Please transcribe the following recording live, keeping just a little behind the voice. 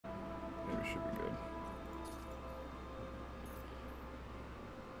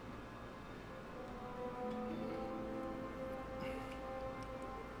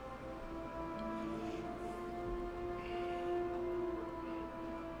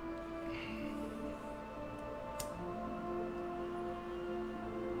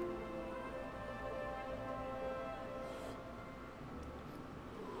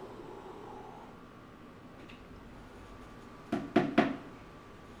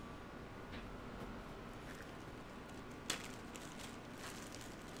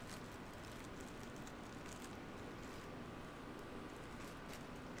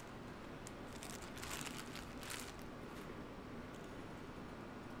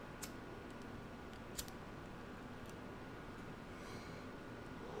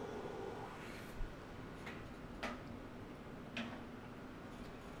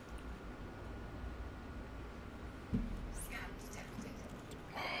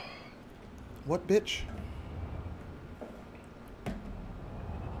What bitch?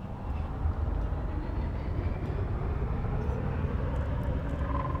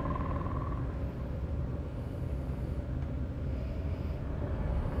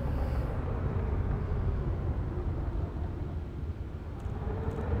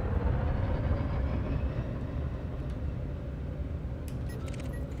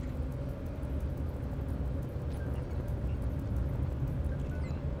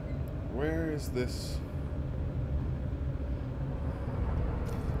 Where is this?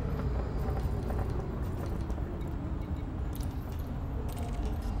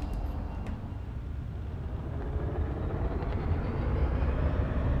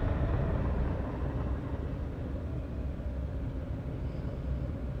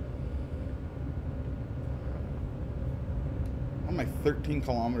 I'm like 13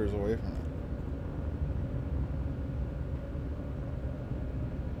 kilometers away from it.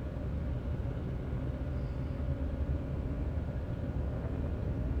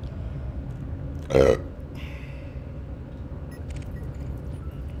 I'm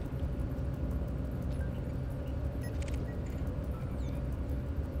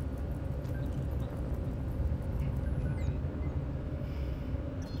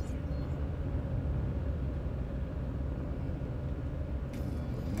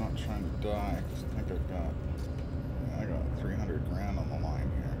not trying to die because I think I got 300 grand on the line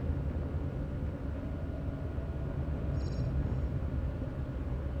here.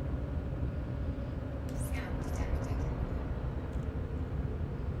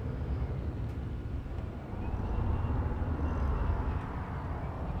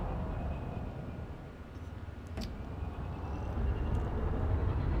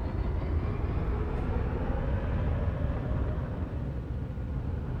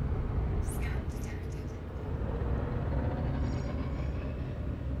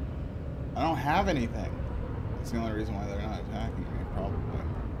 I don't have anything. That's the only reason why they're not attacking me, probably.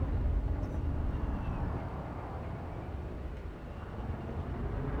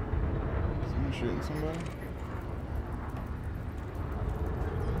 Is someone shooting somebody?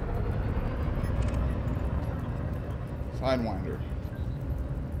 Sidewinder.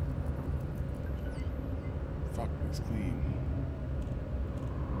 Fuck, it's clean.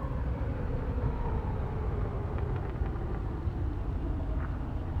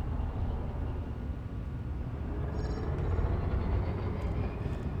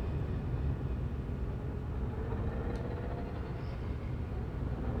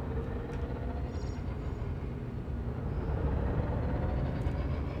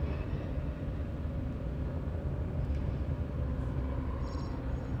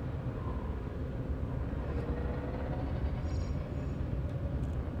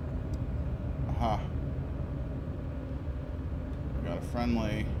 Aha. We got a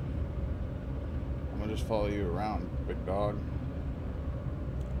friendly. I'm gonna just follow you around, big dog.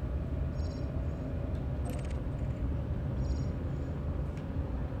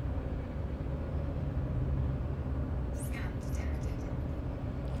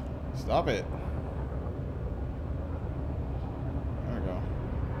 Stop it. There we go.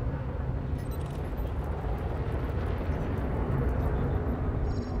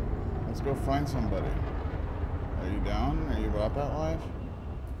 Let's go find somebody. Are you down? Are you about that life?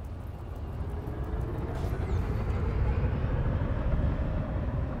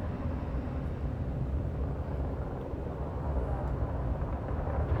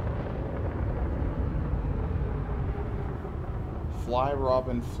 Fly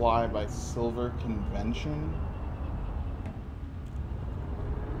Robin Fly by Silver Convention.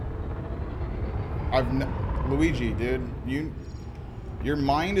 Luigi, dude, your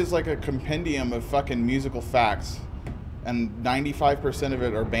mind is like a compendium of fucking musical facts, and 95% of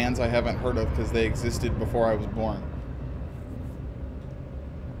it are bands I haven't heard of because they existed before I was born.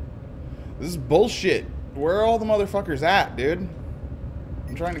 This is bullshit. Where are all the motherfuckers at, dude?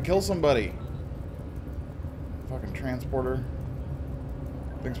 I'm trying to kill somebody. Fucking transporter.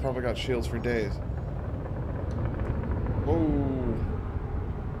 Thing's probably got shields for days. Whoa.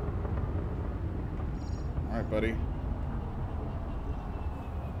 Alright, buddy.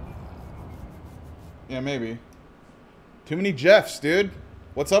 Yeah, maybe. Too many Jeffs, dude.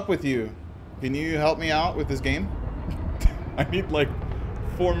 What's up with you? Can you help me out with this game? I need like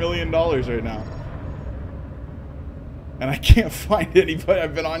 $4 million right now. And I can't find anybody.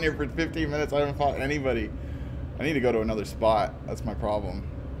 I've been on here for 15 minutes. I haven't found anybody. I need to go to another spot. That's my problem.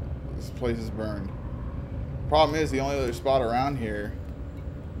 This place is burned. Problem is, the only other spot around here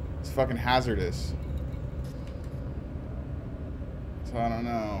is fucking hazardous. So I don't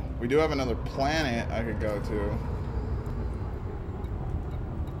know. We do have another planet I could go to.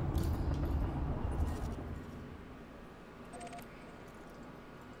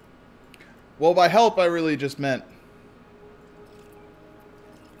 Well, by help, I really just meant,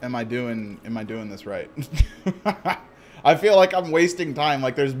 am I doing this right? I feel like I'm wasting time.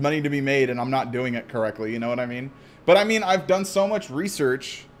 Like there's money to be made and I'm not doing it correctly. You know what I mean? But I mean, I've done so much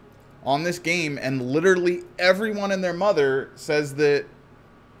research on this game and literally everyone and their mother says that.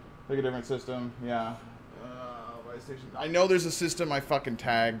 Pick a different system. Yeah. I know there's a system I fucking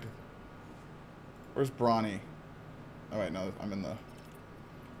tagged. Where's Brawny? Oh wait, no, I'm in the.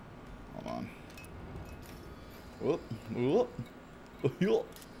 Hold on. Whoop, whoop.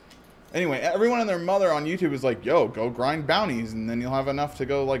 Anyway, everyone and their mother on YouTube is like, yo, go grind bounties, and then you'll have enough to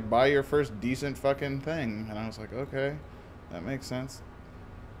go, like, buy your first decent fucking thing. And I was like, okay, that makes sense.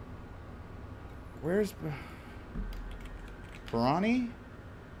 Where's Brawny?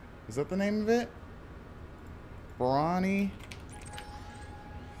 Is that the name of it? Brawny.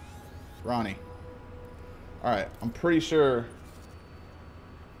 Alright, I'm pretty sure.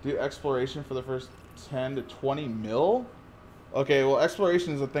 Do exploration for the first 10 to 20 mil? Okay, well,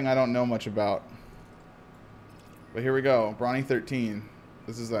 exploration is a thing I don't know much about. But here we go. Brawny 13.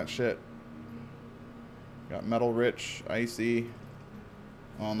 This is that shit. Got metal rich, icy.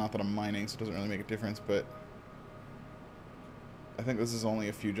 Well, not that I'm mining, so it doesn't really make a difference, but I think this is only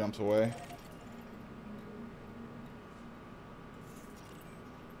a few jumps away.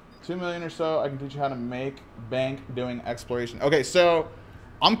 2 million or so, I can teach you how to make bank doing exploration. Okay, so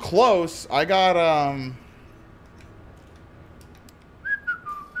I'm close. I got,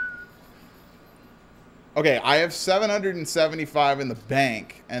 okay, I have 775 in the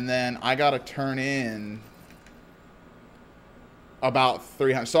bank, and then I gotta turn in about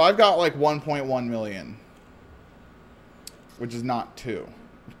 300. So I've got like 1.1 million, which is not 2.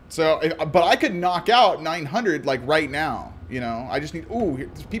 So, but I could knock out 900 like right now. You know, I just need. Ooh,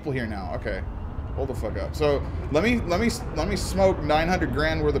 there's people here now. Okay, hold the fuck up. So let me smoke 900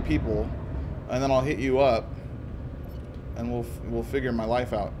 grand worth of people, and then I'll hit you up, and we'll figure my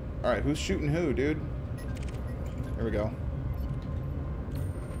life out. All right, who's shooting who, dude? Here we go.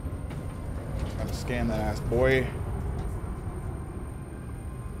 Gotta scan that ass, boy.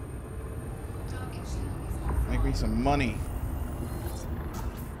 Make me some money.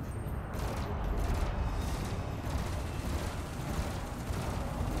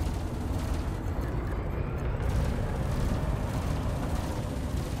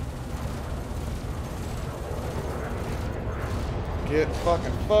 Get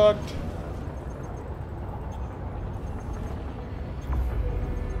fucking fucked.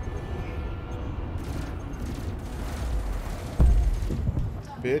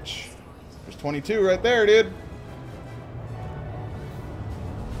 Bitch. There's 22 right there, dude.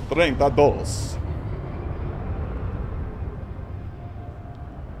 32.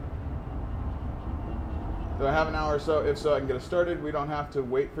 Do I have an hour or so? If so, I can get it started. We don't have to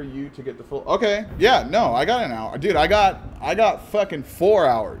wait for you to get the full. Okay. Yeah, no, I got an hour. Dude, I got fucking 4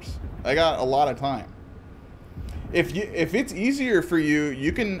 hours. I got a lot of time. If it's easier for you,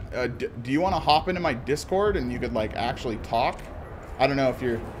 you can do you want to hop into my Discord and you could like actually talk? I don't know if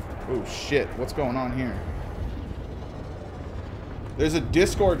you're. Oh shit, what's going on here? There's a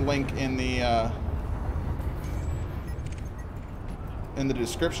Discord link in the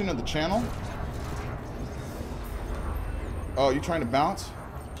description of the channel. Oh, you trying to bounce?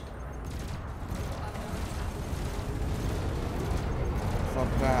 Fuck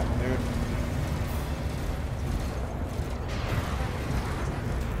that, dude.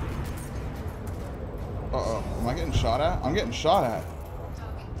 Uh-oh. Am I getting shot at? I'm getting shot at.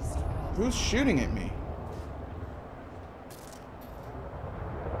 Who's shooting at me?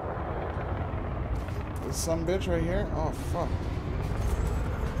 This some bitch right here? Oh, fuck.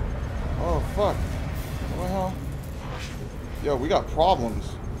 Oh, fuck. What the hell? Yo, we got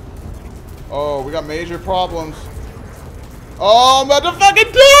problems. Oh, we got major problems. Oh, I'm about to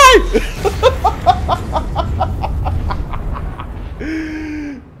fucking die!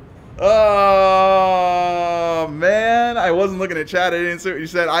 Oh, man. I wasn't looking at chat. I didn't see what you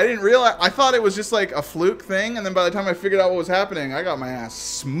said. I didn't realize. I thought it was just like a fluke thing. And then by the time I figured out what was happening, I got my ass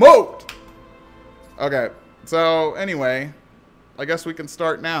smoked. Okay. So, anyway. I guess we can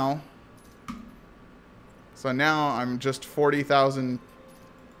start now. So now I'm just 40,000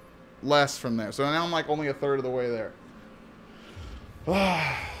 less from there. So now I'm like only a third of the way there.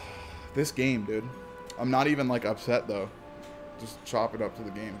 This game, dude. I'm not even like upset though. Just chop it up to the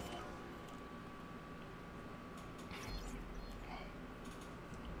game.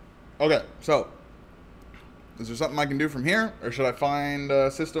 Okay, so is there something I can do from here? Or should I find a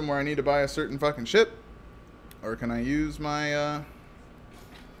system where I need to buy a certain fucking ship? Or can I use my...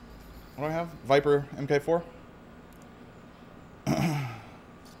 what do I have? Viper MK4?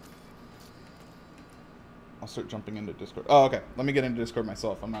 start jumping into Discord. Oh, okay. Let me get into Discord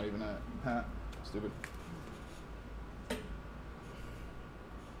myself. I'm not even stupid.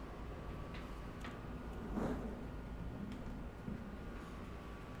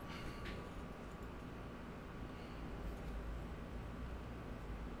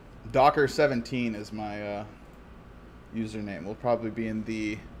 Docker17 is my username. We'll probably be in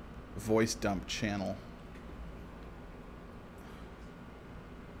the voice dump channel.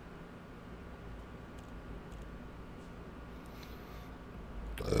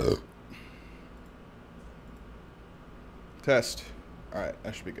 Test. All right,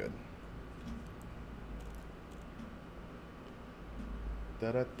 that should be good.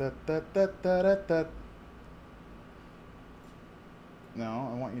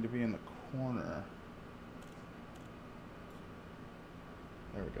 No, I want you to be in the corner.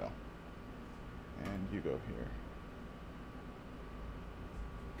 There we go. And you go here.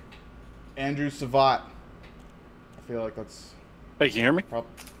 Andrew Savat. I feel like that's... Hey, can you hear me?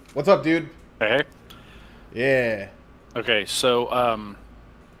 What's up, dude? Hey. Yeah. Okay, so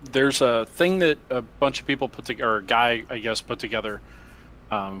there's a thing that a bunch of people put together, or a guy, I guess, put together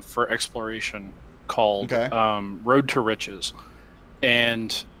for exploration called Road to Riches.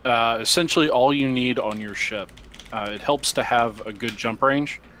 And essentially all you need on your ship, it helps to have a good jump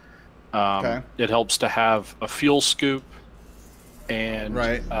range. It helps to have a fuel scoop and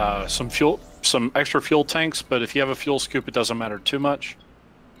some extra fuel tanks. But if you have a fuel scoop, it doesn't matter too much.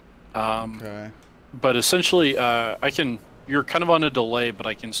 But essentially, you're kind of on a delay, but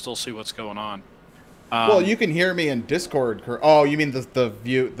I can still see what's going on. Well, you can hear me in Discord. Oh, you mean the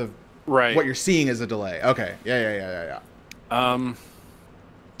view, right? What you're seeing is a delay. Okay. Yeah.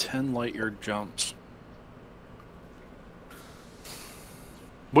 10 light year jumps.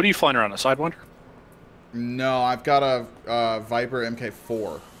 What are you flying around, a Sidewinder? No, I've got a Viper MK4.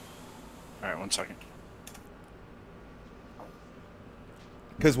 All right, 1 second.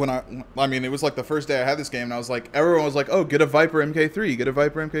 Because I mean, it was like the first day I had this game, and I was like, everyone was like, oh, get a Viper MK3, get a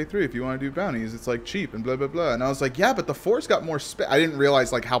Viper MK3 if you want to do bounties. It's like cheap and blah, blah, blah. And I was like, yeah, but the 4's got more I didn't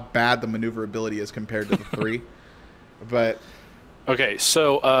realize like how bad the maneuverability is compared to the 3. But... Okay,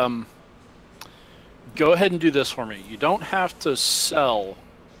 so go ahead and do this for me. You don't have to sell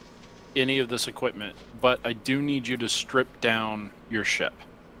any of this equipment, but I do need you to strip down your ship.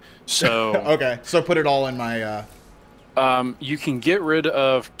 So okay, so put it all in my... you can get rid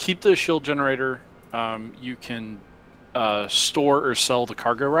of... Keep the shield generator. You can store or sell the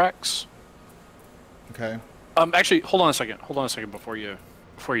cargo racks. Okay. Actually, hold on a second. Hold on a second before you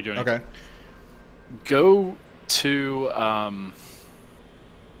do anything. Okay. Go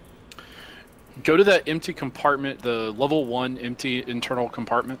to that empty compartment, the level 1 empty internal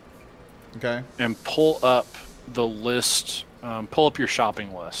compartment. Okay. And pull up the list, pull up your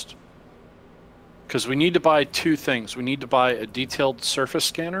shopping list. Because we need to buy 2 things. We need to buy a detailed surface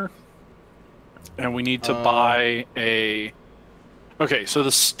scanner, and we need to buy a... Okay, so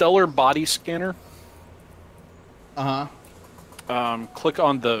the stellar body scanner. Click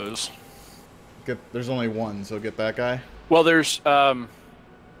on those. There's only one, so get that guy. Well, there's...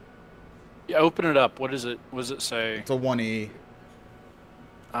 Yeah, open it up. What is it? What does it say? It's a 1E.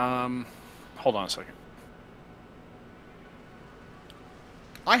 Hold on a second.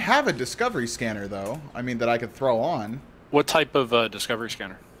 I have a discovery scanner, though. I mean, that I could throw on. What type of discovery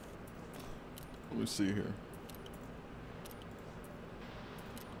scanner? Let me see here.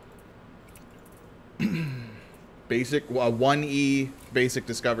 Basic, 1E basic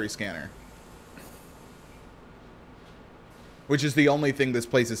discovery scanner. Which is the only thing this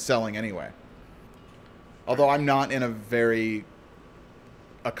place is selling anyway. Although I'm not in a very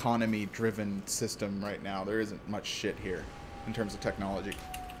economy-driven system right now. There isn't much shit here in terms of technology.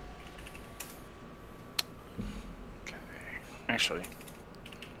 Okay. Actually.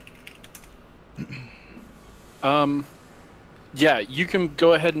 Yeah, you can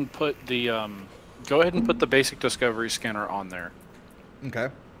go ahead and put the basic discovery scanner on there. Okay.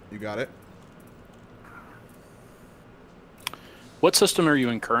 You got it. What system are you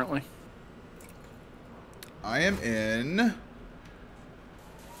in currently? I am in...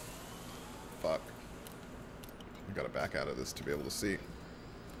 Fuck. I gotta back out of this to be able to see.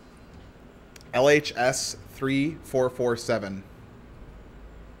 LHS 3447.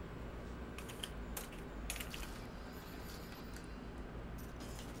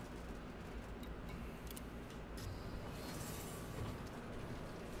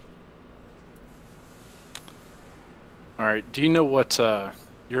 All right. Do you know what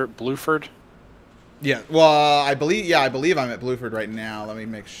you're at Blueford? Yeah. Well, I believe I'm at Blueford right now. Let me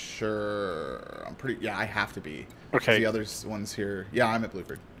make sure. Yeah, I have to be. Okay. The other ones here. Yeah, I'm at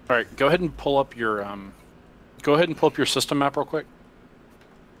Blueford. All right. Go ahead and pull up your Go ahead and pull up your system map real quick.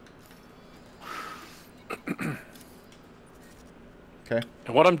 Okay.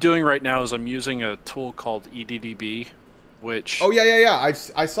 And what I'm doing right now is I'm using a tool called EDDB, which... Oh, yeah.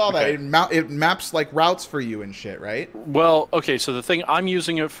 I saw that. It maps, like, routes for you and shit, right? Well, okay, so the thing I'm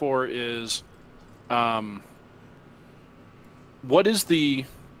using it for is... What is the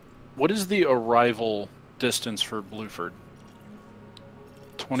arrival distance for Blueford?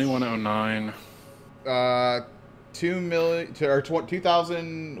 2109.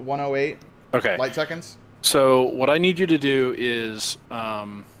 2,108. Okay. Light seconds. So what I need you to do is,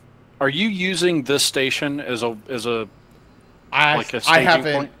 are you using this station as a staging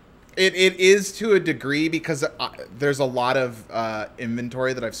haven't. point? It is to a degree because there's a lot of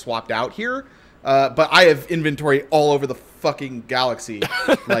inventory that I've swapped out here, but I have inventory all over the fucking galaxy.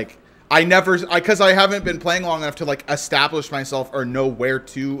 Like because I haven't been playing long enough to like establish myself or know where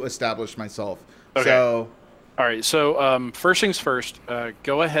to establish myself. Okay. So, all right. So first things first,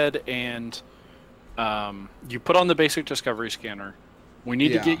 go ahead and you put on the basic discovery scanner. We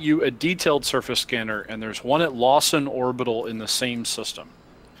need to get you a detailed surface scanner, and there's one at Lawson Orbital in the same system.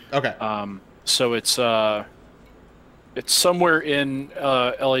 Okay. So it's somewhere in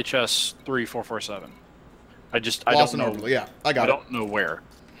LHS 3447. I don't know. Orbital, yeah, I don't know where.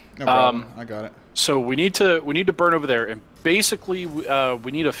 No problem. I got it. So we need to burn over there, and basically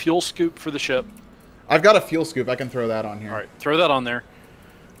we need a fuel scoop for the ship. I've got a fuel scoop. I can throw that on here. All right, throw that on there.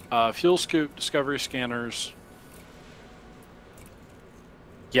 Fuel scoop, discovery scanners.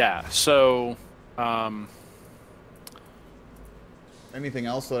 Yeah. So. Anything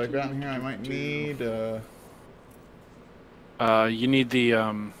else that I've got in here I might need? You need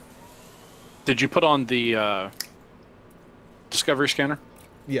the. Did you put on the discovery scanner?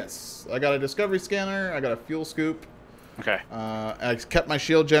 Yes, I got a discovery scanner. I got a fuel scoop. Okay. I kept my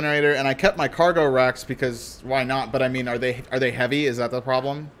shield generator and I kept my cargo racks because why not? But I mean, are they heavy? Is that the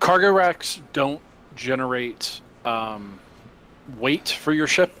problem? Cargo racks don't generate weight for your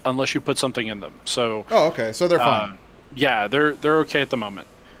ship unless you put something in them. So. Oh, okay. So they're fine. Yeah, they're okay at the moment.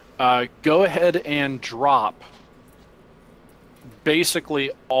 Go ahead and drop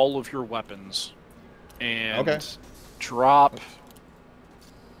basically all of your weapons, and drop.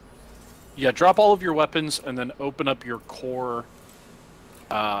 Yeah, drop all of your weapons, and then open up your core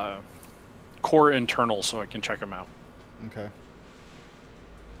internal so I can check them out. Okay.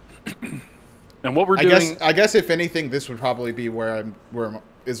 And what we're doing, I guess if anything, this would probably be where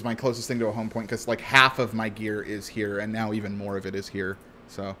is my closest thing to a home point, because like half of my gear is here, and now even more of it is here.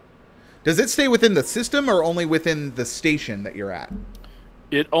 So, does it stay within the system or only within the station that you're at?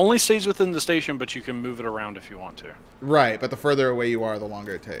 It only stays within the station, but you can move it around if you want to. Right, but the further away you are, the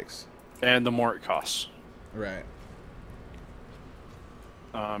longer it takes. And the more it costs. Right.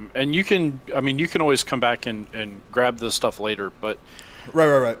 And you can always come back and grab this stuff later, but...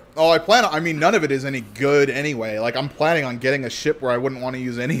 Right. Oh, I mean, none of it is any good anyway. Like, I'm planning on getting a ship where I wouldn't want to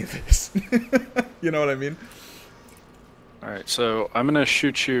use any of this. You know what I mean? Alright, so I'm going to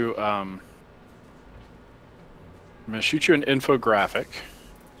shoot you... I'm going to shoot you an infographic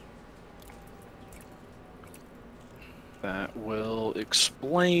that will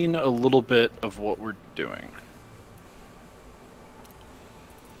explain a little bit of what we're doing.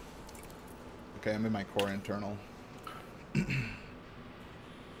 Okay, I'm in my core internal.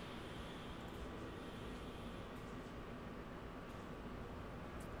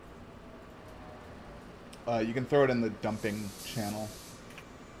 You can throw it in the dumping channel.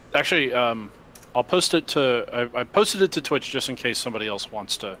 Actually, I'll post it to... I posted it to Twitch just in case somebody else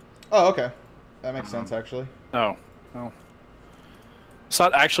wants to... Oh, okay. That makes sense, actually. Oh, well. It's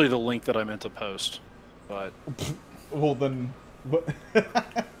not actually the link that I meant to post, but... Well, then... What?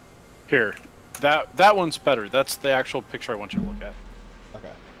 Here. That one's better. That's the actual picture I want you to look at.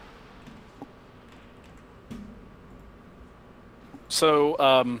 Okay. So,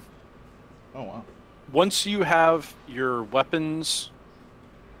 oh, wow. Once you have your weapons...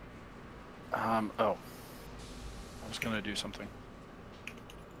 oh. I was going to do something.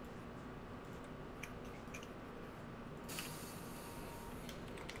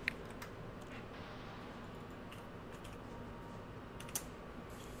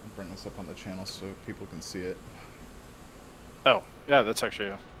 I'll bring this up on the channel so people can see it. Oh, yeah, that's actually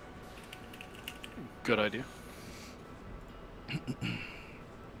a good idea.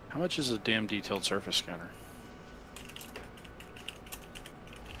 How much is a damn detailed surface scanner?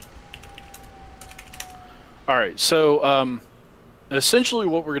 Alright, so essentially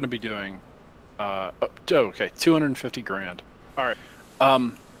what we're going to be doing... okay, 250 grand. Alright.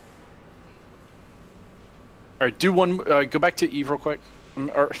 Alright, do one... go back to Eve real quick.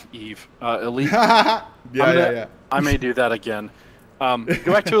 or Eve, Elite. Yeah. I may do that again. Go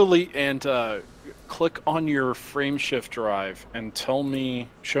back to Elite and click on your frame shift drive and show me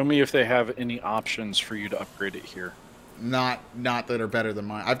if they have any options for you to upgrade it here. Not that are better than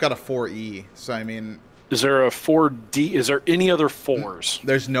mine. I've got a 4E, so I mean... Is there a 4D? Is there any other 4s?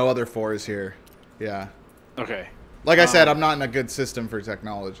 There's no other 4s here. Yeah. Okay. Like I said, I'm not in a good system for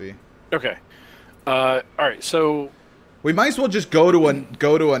technology. Okay. All right, so... We might as well just go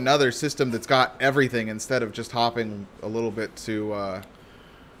to another system that's got everything instead of just hopping a little bit to... well,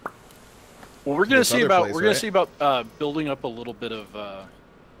 we're going to see about building up a little bit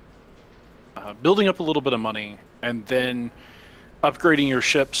of money, and then upgrading your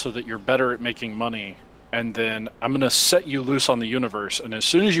ship so that you're better at making money. And then I'm going to set you loose on the universe. And as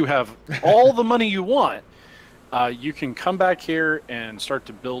soon as you have all the money you want, you can come back here and start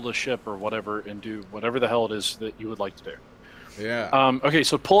to build a ship or whatever and do whatever the hell it is that you would like to do. Yeah. Okay,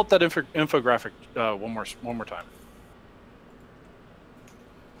 so pull up that infographic one more time.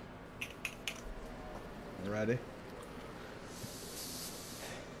 Ready?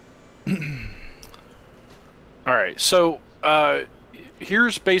 All right, so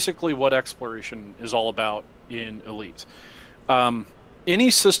here's basically what exploration is all about in Elite.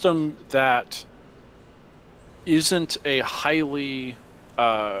 Any system that isn't a highly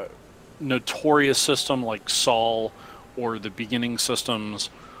notorious system like Sol or the beginning systems,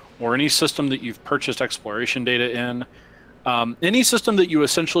 or any system that you've purchased exploration data in, any system that you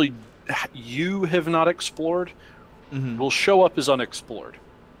essentially have not explored will show up as unexplored.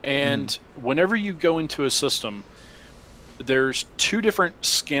 And whenever you go into a system, there's two different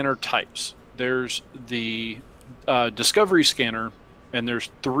scanner types. There's the Discovery scanner, and there's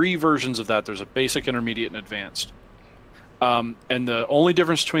three versions of that. There's a basic, intermediate, and advanced. And the only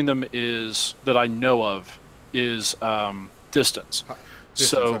difference between them is that I know of is distance.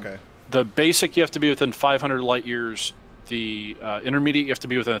 So okay. The basic, you have to be within 500 light years. The intermediate, you have to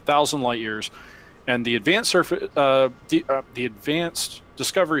be within 1,000 light years. And the advanced the advanced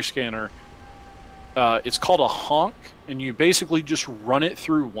Discovery scanner, it's called a honk, and you basically just run it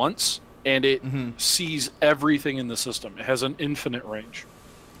through once, and it sees everything in the system. It has an infinite range.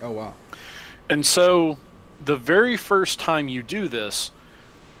 Oh, wow. And so the very first time you do this,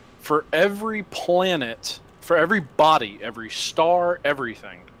 for every planet, for every body, every star,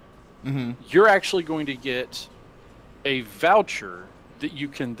 everything, you're actually going to get a voucher that you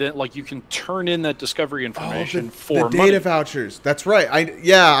can then, like, you can turn in that discovery information for the data vouchers. That's right. I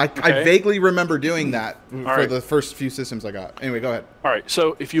vaguely remember doing that for the first few systems I got. Anyway, go ahead. All right.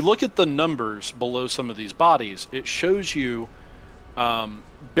 So if you look at the numbers below some of these bodies, it shows you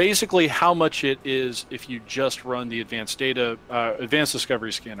basically how much it is if you just run the advanced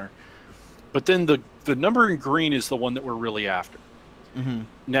discovery scanner. But then the number in green is the one that we're really after.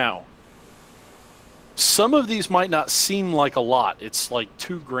 Now, some of these might not seem like a lot. It's like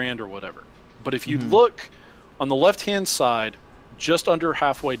 $2,000 or whatever. But if you look on the left-hand side, just under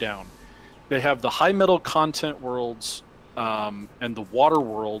halfway down, they have the high metal content worlds, and the water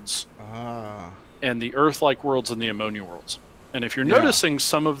worlds, and the Earth-like worlds, and the ammonia worlds. And if you're noticing,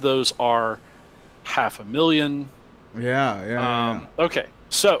 some of those are $500,000. Yeah. Okay,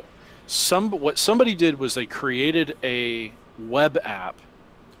 so what somebody did was they created a web app,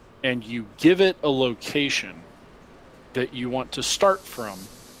 and you give it a location that you want to start from.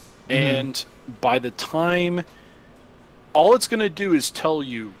 And by the time, all it's going to do is tell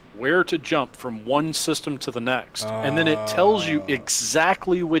you where to jump from one system to the next. And then it tells you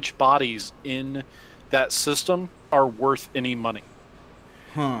exactly which bodies in that system are worth any money.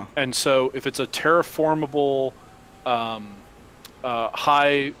 And so if it's a terraformable,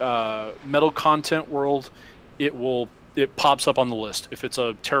 high metal content world, it pops up on the list. If it's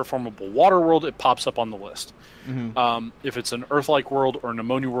a terraformable water world, it pops up on the list. If it's an Earth-like world or an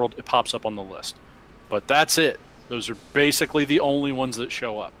ammonia world, it pops up on the list. But that's it. Those are basically the only ones that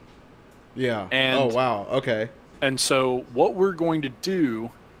show up. Yeah. And, oh, wow. Okay. And so what we're going to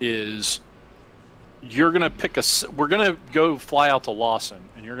do is you're going to we're going to go fly out to Lawson,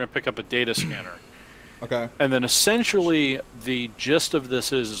 and you're going to pick up a data scanner. Okay. And then essentially the gist of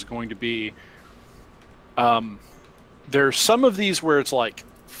this is going to be, there's some of these where it's like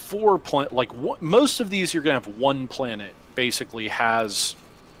most of these you're going to have one planet basically has,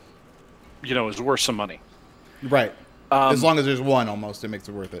 is worth some money. Right. As long as there's one, almost, it makes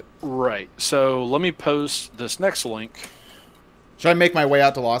it worth it. Right. So let me post this next link. Should I make my way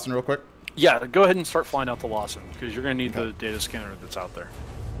out to Lawson real quick? Yeah, go ahead and start flying out to Lawson, because you're going to need the data scanner that's out there.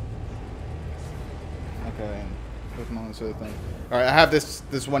 Okay, and clicking on this other thing. All right, I have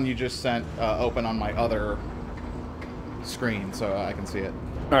this one you just sent open on my other screen so I can see it.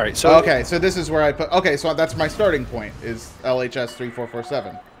 All right. So okay, so this is where I put. Okay, so that's my starting point is LHS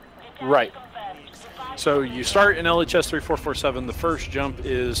 3447. Right. So you start in LHS 3447. The first jump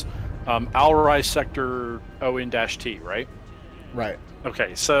is Alrai Sector ON-T, right? Right.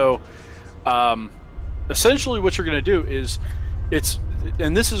 Okay. So essentially, what you're going to do is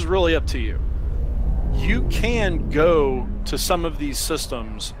and this is really up to you. You can go to some of these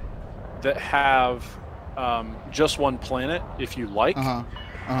systems that have just one planet if you like.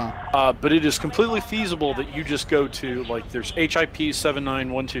 But it is completely feasible that you just go to, like, there's HIP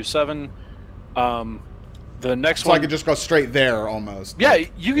 79127. The next one, I could just go straight there almost. Yeah,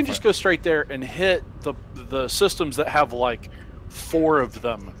 you can just go straight there and hit the systems that have like 4 of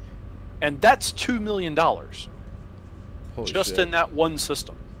them, and that's $2 million just shit. in that one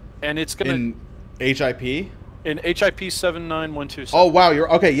system, and it's gonna in HIP. In HIP 79127. Oh wow,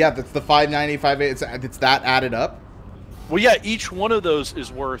 you're okay. Yeah, that's the 590, it's that added up. Well, yeah, each one of those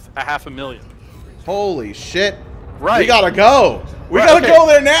is worth $500,000. Holy shit! Right, we gotta go. We gotta go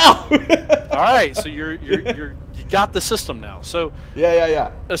there now. All right, so you got the system now. So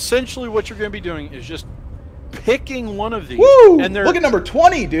yeah. Essentially, what you're going to be doing is just picking one of these. Woo! And look at number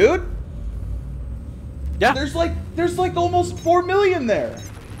 20, dude. Yeah. There's like almost 4 million there.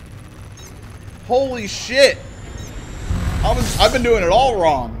 Holy shit! I've been doing it all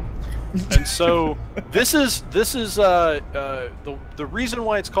wrong. And so this is the reason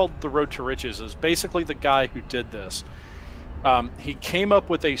why it's called the Road to Riches is basically the guy who did this. He came up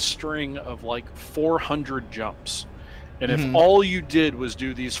with a string of like 400 jumps, and if all you did was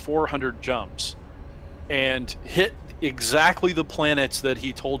do these 400 jumps and hit exactly the planets that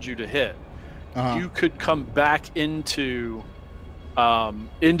he told you to hit, you could come back into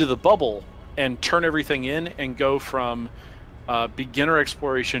the bubble and turn everything in and go from beginner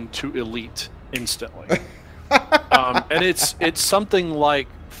exploration to elite instantly. And it's something like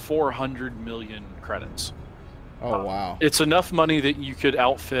 400 million credits. Oh wow! It's enough money that you could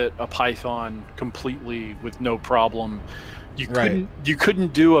outfit a Python completely with no problem. You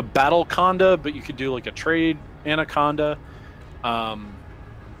couldn't do a battle conda, but you could do like a trade anaconda.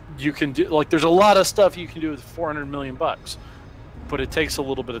 You can do, like, there's a lot of stuff you can do with 400 million bucks, but it takes a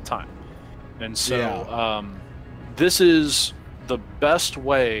little bit of time. And so this is the best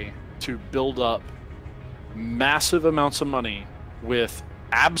way to build up massive amounts of money with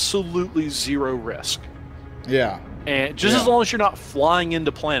absolutely zero risk. Yeah. And just as long as you're not flying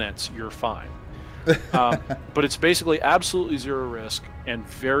into planets, you're fine. But it's basically absolutely zero risk and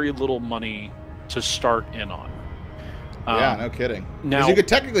very little money to start in on. Yeah, no kidding. Now you could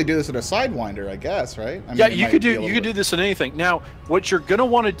technically do this in a Sidewinder, I guess, right? I mean, you could do this in anything. Now, what you're gonna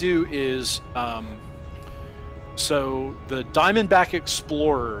want to do is, so the Diamondback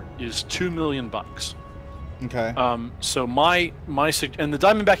Explorer is $2 million. Okay. So and the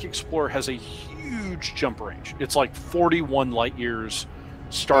Diamondback Explorer has a huge jump range. It's like 41 light years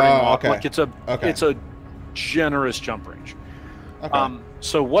starting off. Like it's a generous jump range. Okay.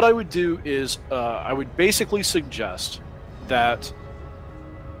 So what I would do is I would basically suggest that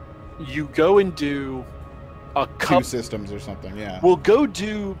you go and do a couple 2 systems or something. Yeah. We'll go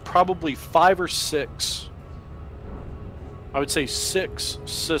do probably 5 or 6. I would say 6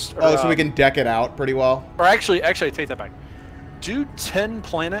 systems. Oh, so we can deck it out pretty well. Or actually, I take that back. Do 10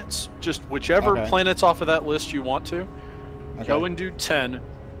 planets, just whichever planets off of that list you want to. Go and do 10.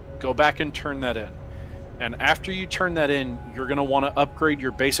 Go back and turn that in. And after you turn that in, you're going to want to upgrade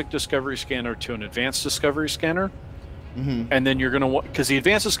your basic Discovery Scanner to an Advanced Discovery Scanner. And then you're going to want, because the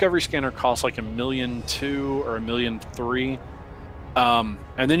Advanced Discovery Scanner costs like $1.2 million or $1.3 million.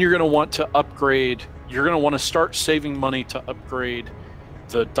 And then you're going to want to upgrade. You're going to want to start saving money to upgrade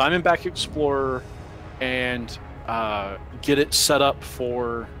the Diamondback Explorer and get it set up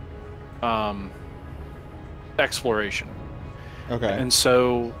for exploration. Okay. And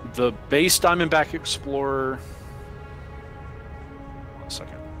so the base Diamondback Explorer. 1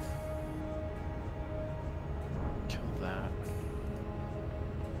 second. Kill that.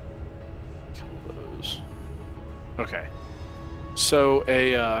 Kill those. Okay. So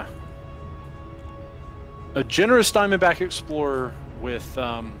a generous Diamondback Explorer with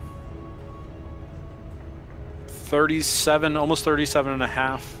 37, almost 37 and a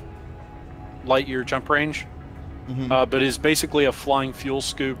half light year jump range. But is basically a flying fuel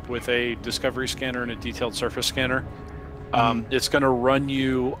scoop with a Discovery Scanner and a detailed surface scanner. It's going to run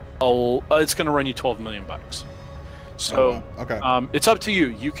you $12 million. So it's up to you.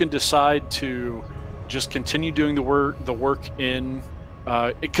 You can decide to just continue doing the work in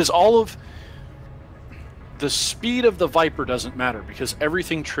because all of the speed of the Viper doesn't matter because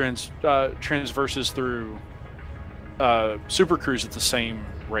everything transverses through super cruise at the same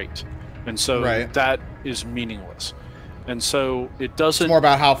rate, and so that is meaningless. And so it doesn't. It's more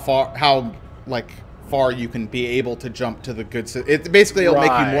about how far you can be able to jump to the good. It basically it'll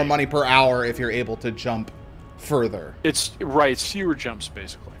make you more money per hour if you're able to jump further. It's right. It's fewer jumps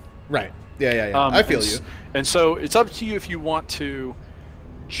basically. Right. Yeah. I feel you. And so it's up to you if you want to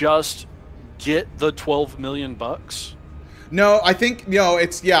just get the 12 million bucks. No, I think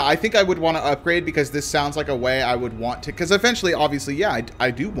I think I would want to upgrade because this sounds like a way I would want to. Because eventually, obviously, I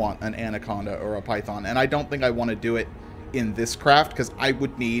do want an anaconda or a python, and I don't think I want to do it in this craft because I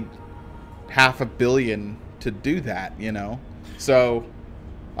would need $500 million to do that. So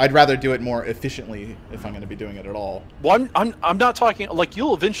I'd rather do it more efficiently if I'm going to be doing it at all. Well, I'm not talking like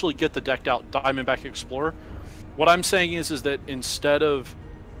you'll eventually get the decked out Diamondback Explorer. What I'm saying is that instead of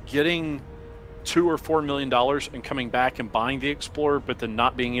getting $2 or $4 million and coming back and buying the Explorer, but then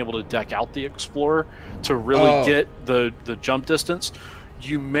not being able to deck out the Explorer to really get the jump distance,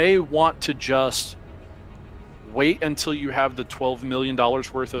 you may want to just wait until you have the $12 million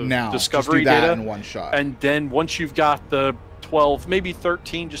worth of discovery data in one shot, and then once you've got the 12, maybe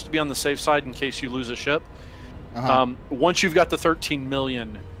 13, just to be on the safe side in case you lose a ship. Once you've got the 13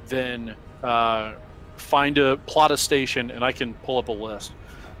 million, then plot a station, and I can pull up a list.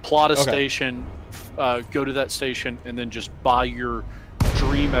 Plot a station, go to that station, and then just buy your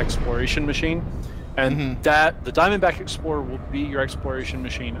dream exploration machine. And the Diamondback Explorer will be your exploration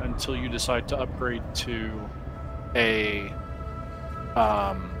machine until you decide to upgrade to a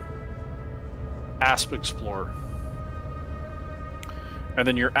Asp Explorer. And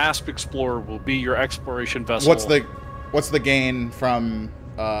then your Asp Explorer will be your exploration vessel. What's the gain from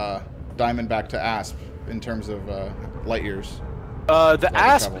Diamondback to Asp in terms of light years? The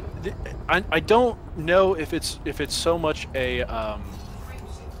Asp, I don't know if it's so much a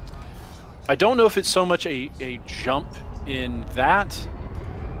I don't know if it's so much a jump in that.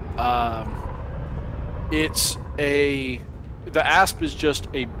 The Asp is just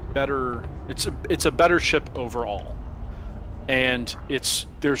a better. It's a better ship overall. And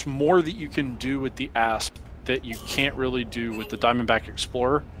there's more that you can do with the Asp that you can't really do with the Diamondback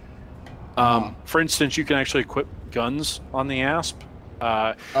Explorer. For instance, you can actually equip guns on the Asp.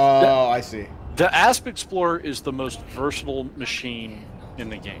 I see. The Asp Explorer is the most versatile machine in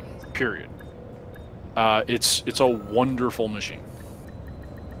the game, period. It's a wonderful machine.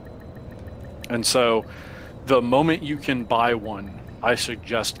 And so the moment you can buy one, I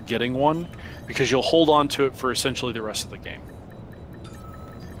suggest getting one because you'll hold on to it for essentially the rest of the game.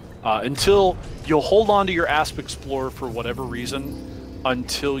 Until you'll hold on to your Asp Explorer for whatever reason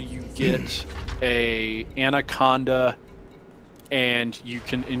until you get a Anaconda and you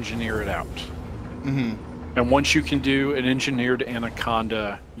can engineer it out. And once you can do an engineered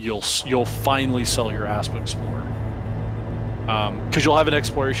Anaconda, you'll finally sell your Asp Explorer because you'll have an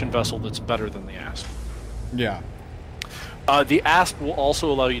exploration vessel that's better than the Asp. Yeah. The Asp will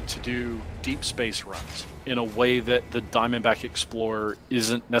also allow you to do deep space runs in a way that the Diamondback Explorer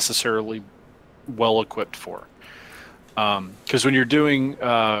isn't necessarily well equipped for. Because when you're doing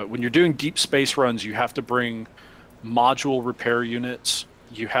deep space runs, you have to bring module repair units.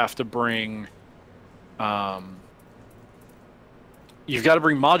 You have to bring you've got to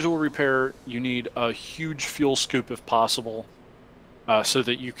bring module repair. You need a huge fuel scoop if possible, so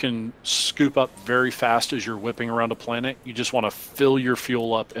that you can scoop up very fast as you're whipping around a planet. You just want to fill your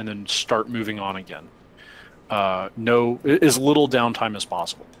fuel up and then start moving on again. As little downtime as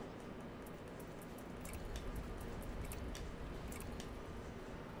possible.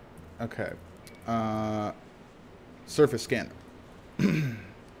 Okay. Surface scanner.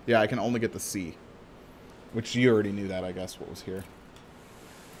 Yeah, I can only get the C. Which you already knew that, I guess, what was here.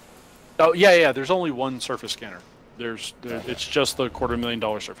 Oh, yeah, there's only one surface scanner. It's just the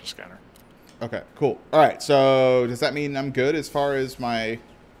 $250,000 surface scanner. Okay, cool. Alright, so does that mean I'm good as far as my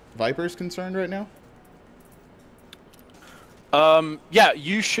Viper's concerned right now? Yeah,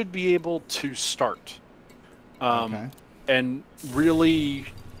 you should be able to start. Okay. And really,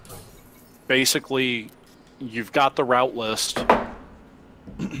 basically, you've got the route list.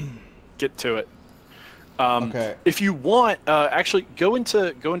 Get to it. Okay. If you want, actually, go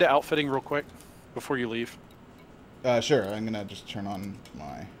into outfitting real quick before you leave. Sure. I'm gonna just turn on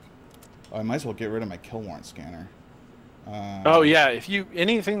my. Oh, I might as well get rid of my kill warrant scanner. Oh yeah,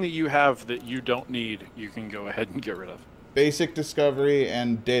 anything that you have that you don't need, you can go ahead and get rid of. Basic discovery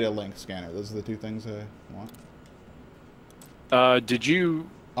and data link scanner. Those are the two things I want. Did you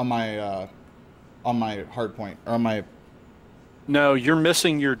on my hard point or on my? No, you're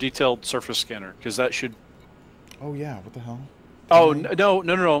missing your detailed surface scanner because that should. Oh yeah, what the hell? Oh,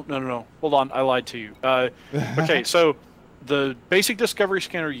 no. Hold on, I lied to you. Okay, so the basic discovery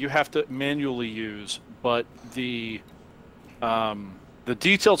scanner you have to manually use, but the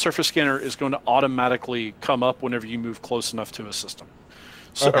detailed surface scanner is going to automatically come up whenever you move close enough to a system.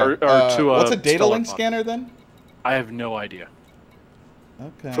 So, Okay. or to a what's a data link body. scanner then? I have no idea.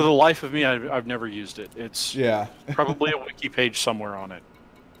 Okay. For the life of me, I've never used it. It's yeah. probably a wiki page somewhere on it.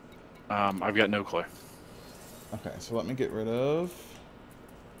 I've got no clue. Okay, so let me get rid of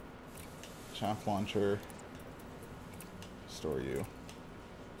chaff launcher, store you,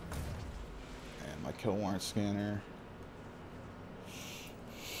 and my kill warrant scanner.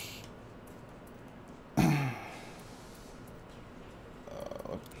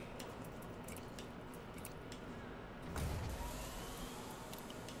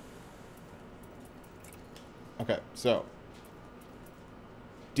 Okay, so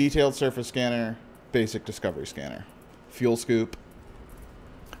detailed surface scanner, basic discovery scanner, fuel scoop.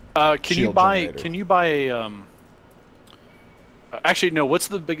 Can you buy a actually no, what's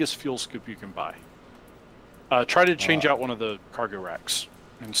the biggest fuel scoop you can buy? Try to change out one of the cargo racks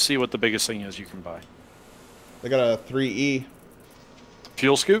and see what the biggest thing is you can buy. They got a 3E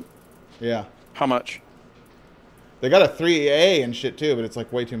fuel scoop? Yeah. How much? They got a 3A and shit too, but it's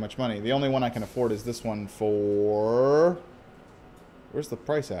like way too much money. The only one I can afford is this one for... Where's the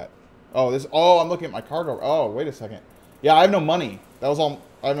price at? Oh, this. Oh, I'm looking at my cargo. Oh, wait a second. Yeah, I have no money. That was all.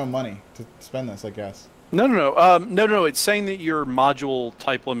 I have no money to spend this, I guess. No. It's saying that your module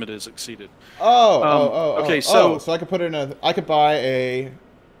type limit is exceeded. Okay, so I could put in a. I could buy a.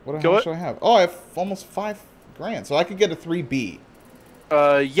 What do I have? Oh, I have almost $5,000, so I could get a 3B.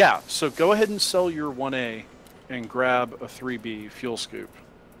 Yeah. So go ahead and sell your 1A and grab a 3B fuel scoop.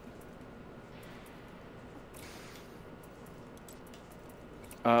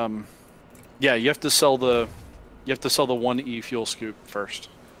 Yeah, you have to sell the 1E fuel scoop first.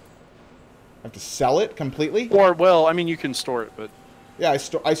 I have to sell it completely? Or, well, I mean, you can store it, but... Yeah, I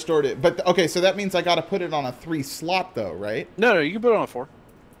stored it. But, okay, so that means I got to put it on a 3 slot, though, right? No, you can put it on a 4.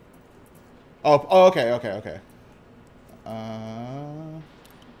 Oh, okay.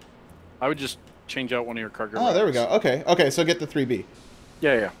 I would just change out one of your cargo racks. There we go. Okay, so get the 3B.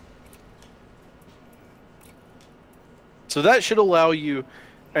 Yeah. So that should allow you...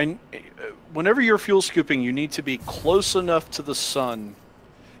 And whenever you're fuel scooping, you need to be close enough to the sun.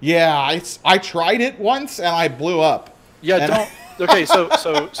 Yeah, I tried it once and I blew up. Yeah, don't. Okay, so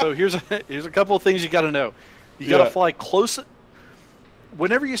here's a couple of things you got to know. You got to fly close.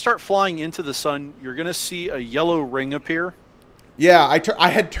 Whenever you start flying into the sun, you're gonna see a yellow ring appear. Yeah, I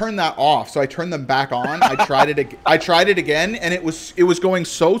had turned that off, so I turned them back on. I tried it again, and it was going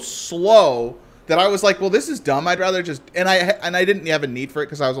so slow that I was like, well, this is dumb. I'd rather just... And I didn't have a need for it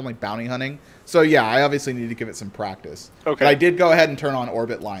because I was only bounty hunting. So, yeah, I obviously need to give it some practice. Okay. But I did go ahead and turn on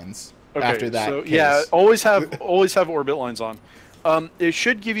orbit lines after that. So, yeah, always have orbit lines on. It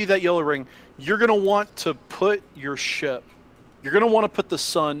should give you that yellow ring. You're going to want to put your ship... You're going to want to put the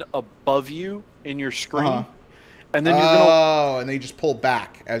sun above you in your screen. And then you're and then you just pull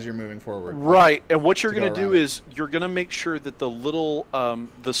back as you're moving forward. Right. And what you're going to do is you're going to make sure that the little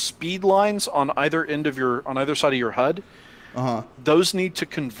the speed lines on either side of your HUD, those need to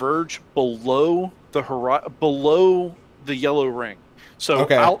converge below the yellow ring. So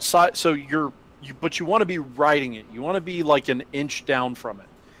outside, so but you want to be riding it. You want to be like an inch down from it.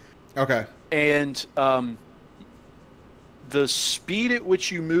 Okay. And the speed at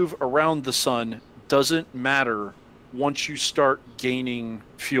which you move around the sun doesn't matter once you start gaining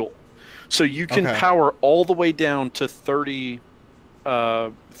fuel. So you can power all the way down to 30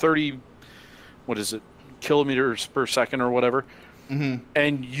 what is it, kilometers per second or whatever,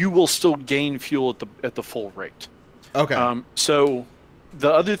 and you will still gain fuel at the full rate. Okay. So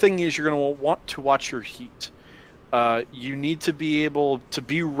the other thing is you're going to want to watch your heat. You need to be able to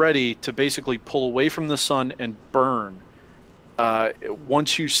be ready to basically pull away from the sun and burn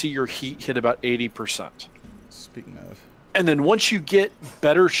once you see your heat hit about 80%. Speaking of. And then once you get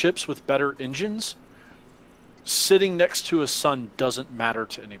better ships with better engines, sitting next to a sun doesn't matter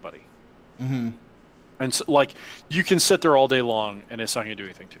to anybody. And so, like, you can sit there all day long and it's not going to do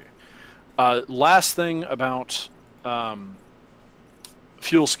anything to you. Last thing about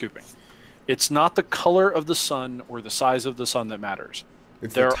fuel scooping. It's not the color of the sun or the size of the sun that matters.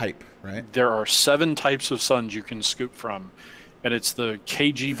 It's the type, right? There are 7 types of suns you can scoop from. And it's the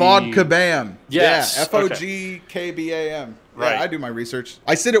KGB. FOGKBAM. Yes. Yeah, FOGKBAM. Right. Yeah, I do my research.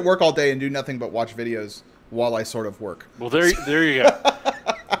 I sit at work all day and do nothing but watch videos while I sort of work. Well, there you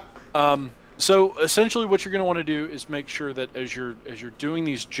go. So essentially what you're going to want to do is make sure that as you're doing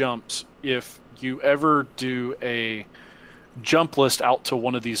these jumps, if you ever do jump list out to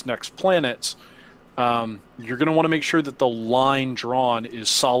one of these next planets, you're going to want to make sure that the line drawn is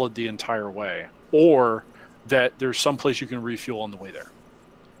solid the entire way, or that there's some place you can refuel on the way there.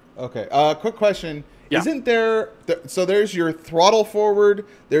 Okay. Quick question. Yeah. Isn't there... so there's your throttle forward,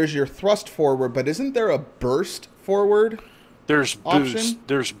 there's your thrust forward, but isn't there a burst forward? There's boost. Option?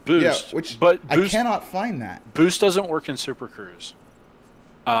 There's boost. Yeah, but I boost, cannot find that. Boost doesn't work in Super Cruise.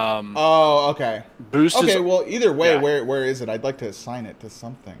 Oh, okay. Boost okay, is... well, either way, yeah. where is it? I'd like to assign it to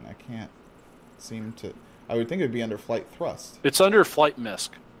something. I can't seem to... I would think it would be under flight thrust. It's under flight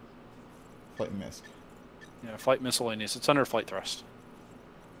misc. Flight misc. Yeah, flight miscellaneous. It's under flight thrust.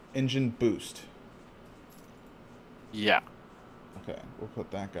 Engine boost. Yeah. Okay, we'll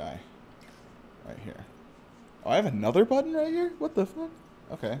put that guy right here. Oh, I have another button right here? What the fuck?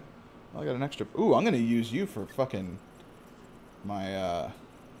 Okay. Well, I got an extra... Ooh, I'm going to use you for fucking my,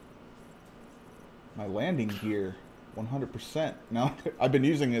 my landing gear. 100%. Now, I've been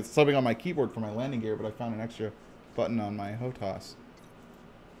using it, subbing on my keyboard for my landing gear, but I found an extra button on my HOTAS.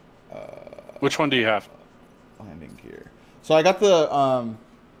 Which one do you have? Landing gear. So I got the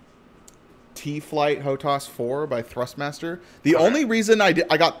T-Flight HOTAS 4 by Thrustmaster. The only reason I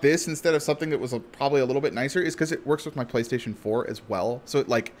got this instead of something that was probably a little bit nicer is because it works with my PlayStation 4 as well. So it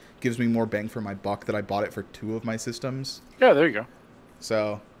like gives me more bang for my buck that I bought it for 2 of my systems. Yeah, there you go.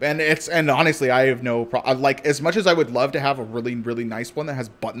 So, and honestly, I have no problem. Like, as much as I would love to have a really, really nice one that has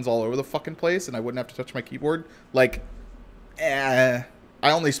buttons all over the fucking place and I wouldn't have to touch my keyboard, like, I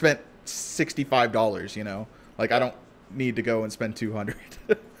only spent $65, you know? Like, I don't need to go and spend $200.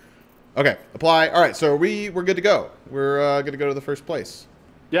 Okay, apply. All right, so we're good to go. We're going to go to the first place.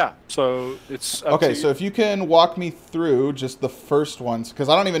 Yeah, so it's up okay. to So if you can walk me through just the first ones, because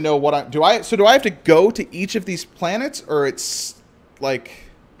I don't even know what do I have to go to each of these planets, or it's like,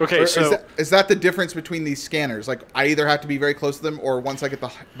 okay, so is that the difference between these scanners? Like, I either have to be very close to them, or once I get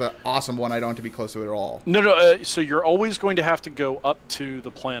the awesome one, I don't have to be close to it at all. No. So you're always going to have to go up to the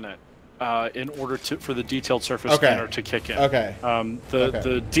planet in order for the detailed surface scanner to kick in. Okay.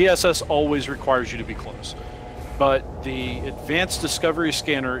 The DSS always requires you to be close, but the advanced discovery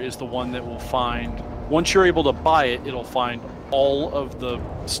scanner is the one that will find. Once you're able to buy it, it'll find all of the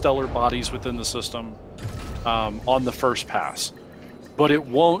stellar bodies within the system on the first pass. But it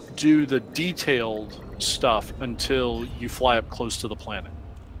won't do the detailed stuff until you fly up close to the planet.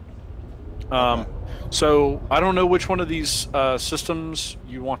 So I don't know which one of these systems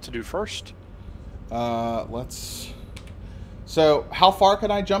you want to do first. So how far can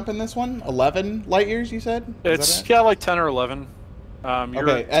I jump in this one? 11 light years, you said? It's like 10 or 11.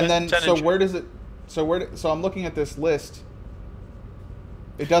 Okay, and then so where does it? So I'm looking at this list.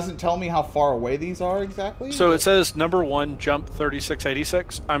 It doesn't tell me how far away these are exactly? So it says number 1, jump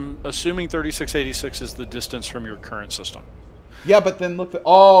 3686. I'm assuming 3686 is the distance from your current system. Yeah, but then look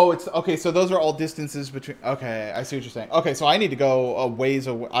it's okay, so those are all distances between. Okay, I see what you're saying. Okay, so I need to go a ways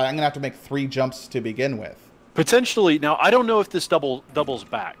away. I'm going to have to make 3 jumps to begin with. Potentially. Now, I don't know if this doubles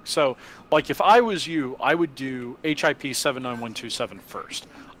back. So, like, if I was you, I would do HIP 79127 first.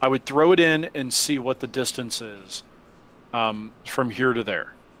 I would throw it in and see what the distance is from here to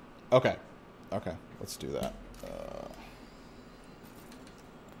there. Okay, let's do that.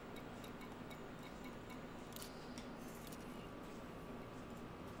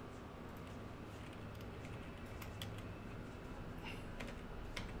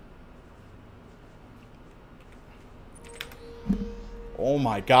 Oh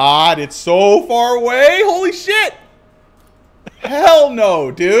my god, it's so far away! Holy shit! Hell no,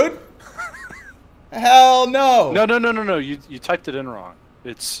 dude! Hell no! No. You typed it in wrong.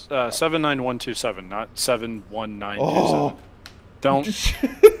 It's 79127, not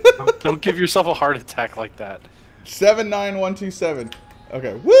 71927. Don't give yourself a heart attack like that. 79127.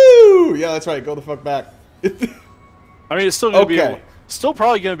 Okay. Woo! Yeah, that's right. Go the fuck back. I mean, it's still gonna still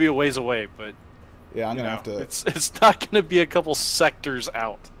probably gonna be a ways away, but yeah, I'm gonna have to. It's not gonna be a couple sectors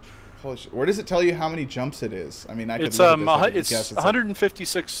out. Holy shit. Where does it tell you how many jumps it is? I mean, I could it's look at this, it's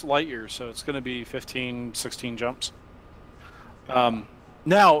 156 light years, so it's gonna be 15, 16 jumps.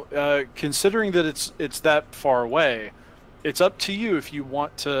 Now, considering that it's that far away, it's up to you if you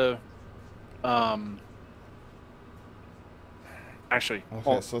want to. Actually,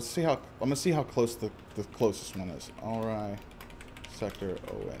 okay. So let's see how I'm gonna see how close the closest one is. All right, sector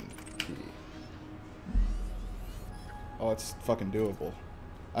ONP. Oh, it's fucking doable.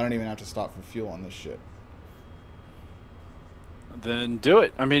 I don't even have to stop for fuel on this shit. Then do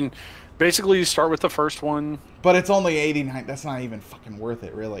it. I mean, basically you start with the first one. But it's only 89. That's not even fucking worth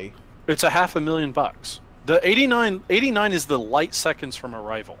it, really. It's $500,000. The 89 is the light seconds from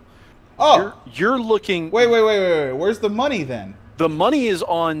arrival. Oh! You're looking... Wait. Where's the money then? The money is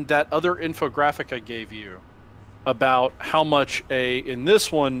on that other infographic I gave you about how much in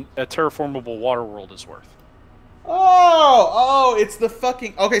this one, a terraformable water world is worth. Oh, it's the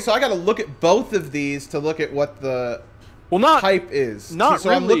fucking... Okay, so I gotta look at both of these to look at what the type is. Not so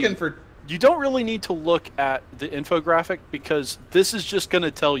really. I'm looking for... You don't really need to look at the infographic because this is just going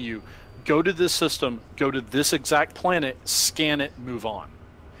to tell you, go to this system, go to this exact planet, scan it, move on.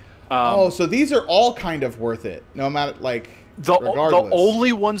 So these are all kind of worth it, no matter, like, The regardless.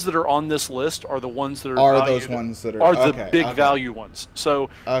 only ones that are on this list are the ones that are those ones that are the big value ones. So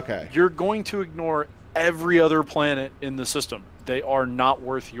okay, you're going to ignore every other planet in the system. They are not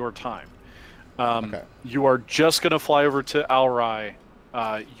worth your time. You are just going to fly over to Alrai.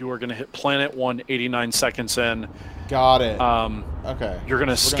 You are going to hit Planet 1 89 seconds in. Got it. Okay. You're going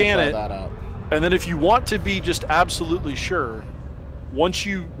to scan it. That out. And then if you want to be just absolutely sure, once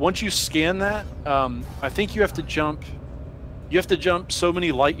you scan that, I think you have to jump so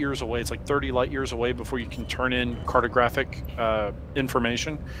many light years away. It's like 30 light years away before you can turn in cartographic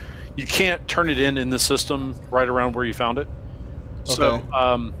information. You can't turn it in the system right around where you found it. Okay.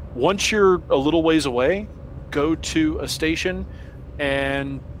 So once you're a little ways away, go to a station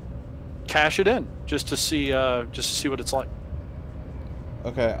and cash it in just to see what it's like.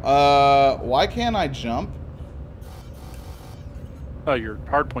 Okay. Why can't I jump? Oh, your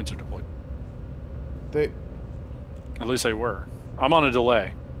hard points are deployed. At least they were. I'm on a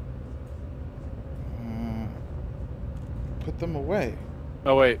delay. Put them away.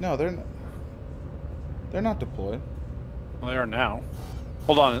 Oh wait. No, they're not deployed. Well, they are now.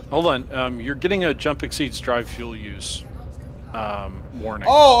 Hold on. You're getting a jump exceeds drive fuel use warning.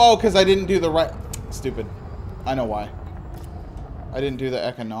 Oh, because I didn't do the right... Stupid. I know why. I didn't do the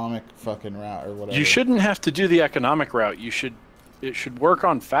economic fucking route or whatever. You shouldn't have to do the economic route. It should work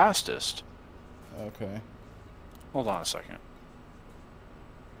on fastest. Okay. Hold on a second.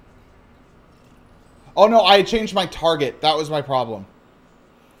 Oh no, I had changed my target. That was my problem.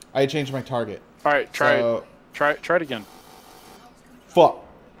 I had changed my target. All right, try it again. Fuck.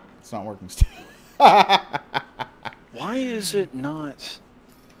 It's not working still. Why is it not?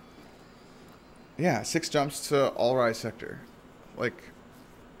 Yeah, 6 jumps to Alrai sector. Like,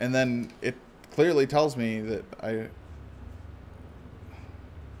 and then it clearly tells me that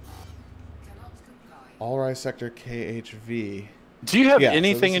Alrai sector KHV. Do you have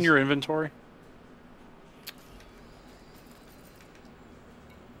anything in your inventory?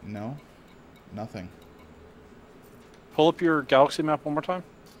 No. Nothing. Pull up your galaxy map one more time.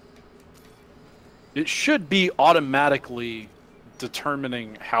 It should be automatically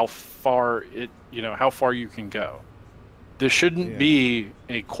determining how far you can go. This shouldn't be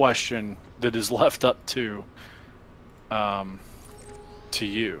a question that is left up to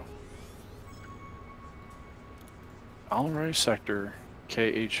you. Alrai sector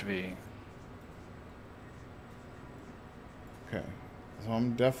KHV. Okay. So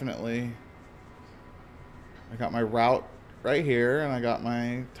I'm definitely... I got my route right here, and I got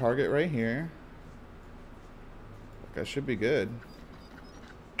my target right here. That should be good.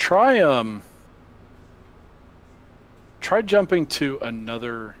 Try jumping to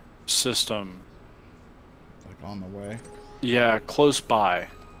another system. Like on the way? Yeah, close by.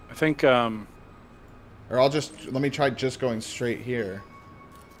 I think, Or let me try just going straight here.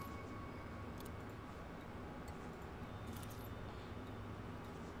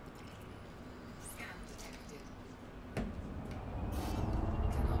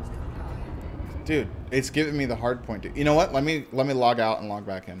 Dude, it's giving me the hard point. You know what? Let me log out and log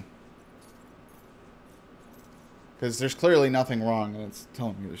back in. Because there's clearly nothing wrong, and it's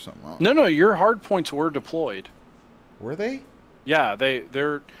telling me there's something wrong. No, your hard points were deployed. Were they? Yeah,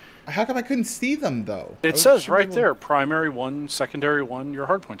 they're... How come I couldn't see them, though? It says right there, primary 1, secondary 1, your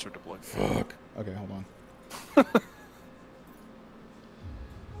hard points are deployed. Fuck. Okay, hold on.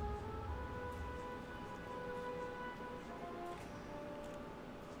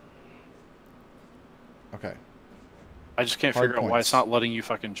 Okay. I just can't figure out why it's not letting you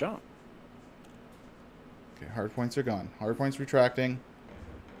fucking jump. Okay, hard points are gone. Hard points retracting.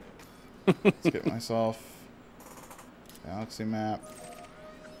 Let's get myself galaxy map.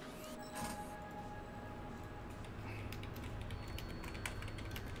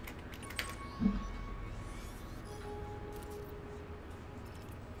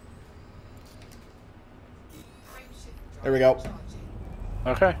 There we go.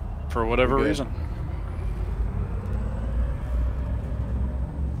 Okay, for whatever reason.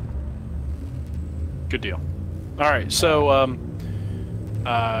 Good deal. All right, so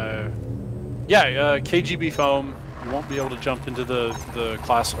KGB foam. You won't be able to jump into the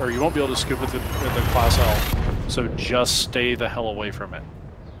class, or you won't be able to scoop with the class L. So just stay the hell away from it.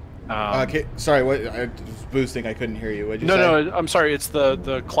 Okay, sorry, what? I was boosting. I couldn't hear you. What'd you say? No, I'm sorry. It's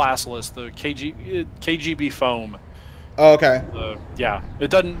the classless, the KGB foam. Oh, okay. Yeah, it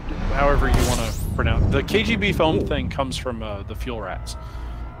doesn't. However you want to pronounce the KGB foam thing comes from the fuel rats.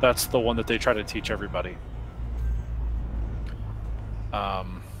 That's the one that they try to teach everybody.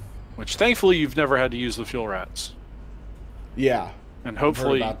 Which thankfully you've never had to use the fuel rats. Yeah. And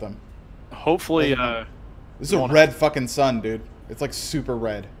hopefully, I've heard about them. Hopefully, this is a red fucking sun, dude. It's like super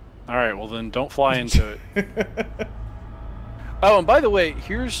red. All right, well then don't fly into it. Oh, and by the way,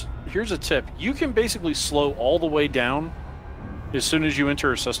 here's a tip. You can basically slow all the way down as soon as you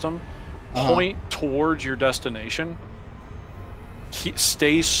enter a system. Point towards your destination.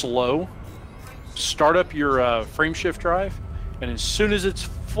 Stay slow. Start up your frame shift drive, and as soon as it's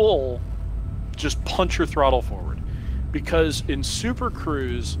full, just punch your throttle forward. Because in Super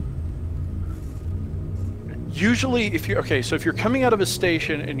Cruise, usually if you're coming out of a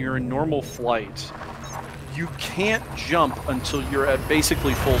station and you're in normal flight, you can't jump until you're at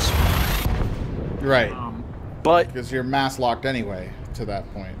basically full speed. Right. But because you're mass locked anyway to that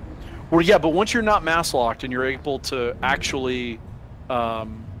point. Well, yeah, but once you're not mass locked and you're able to actually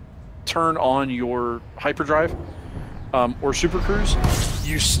turn on your hyperdrive or Super Cruise,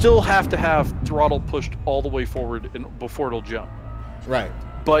 you still have to have throttle pushed all the way forward before it'll jump. Right.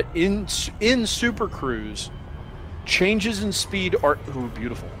 But in Super Cruise, changes in speed are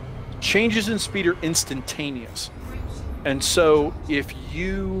beautiful. Changes in speed are instantaneous, and so if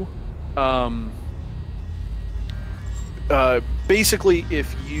you basically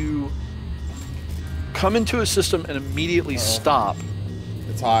if you come into a system and immediately stop,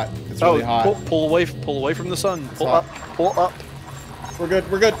 it's hot. It's really hot. Pull away from the sun. Pull up. We're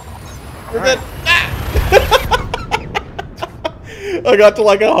good. We're good. We're good. I got to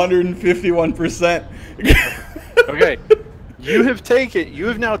like 151%. Okay. You have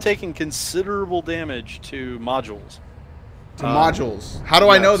now taken considerable damage to modules. Modules? How do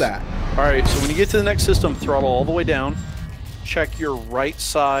I know that? Alright, so when you get to the next system, throttle all the way down, check your right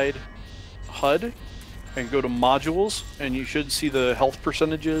side HUD, and go to modules, and you should see the health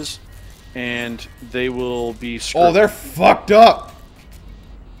percentages, and they will be screwed. Oh, they're fucked up!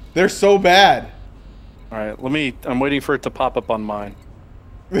 They're so bad. Alright, I'm waiting for it to pop up on mine.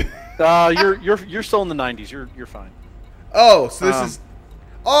 You're still in the 90s, you're fine. Oh, so this is...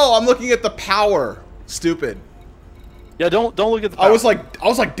 Oh, I'm looking at the power. Stupid. Yeah, don't look at the power. I was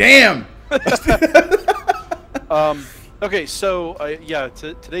like, damn. Okay, so yeah,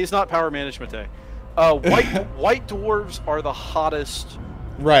 today's not power management day. White dwarves are the hottest.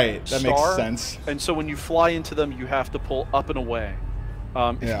 Right, that star, makes sense. And so when you fly into them, you have to pull up and away.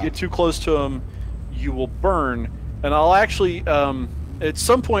 If you get too close to them, you will burn. And I'll actually, at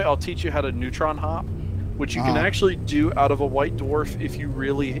some point, I'll teach you how to neutron hop, which you can actually do out of a white dwarf if you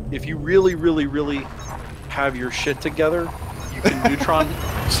really have your shit together. You can neutron.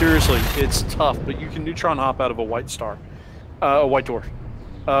 Seriously, it's tough, but you can neutron hop out of a white dwarf.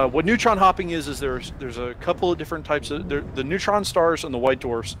 What neutron hopping is there's a couple of different types of the neutron stars and the white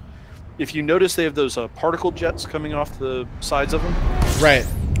dwarfs. If you notice, they have those particle jets coming off the sides of them. Right.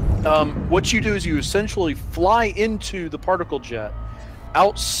 What you do is you essentially fly into the particle jet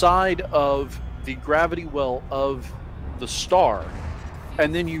outside of the gravity well of the star,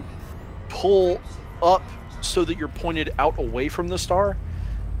 and then you pull up so that you're pointed out away from the star.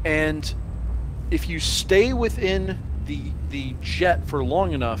 And if you stay within the jet for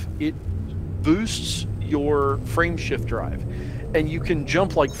long enough, it boosts your frame shift drive, and you can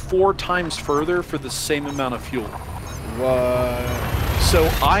jump like 4 times further for the same amount of fuel. What? So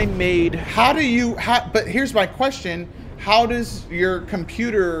I made... But here's my question. How does your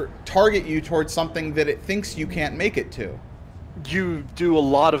computer target you towards something that it thinks you can't make it to? You do a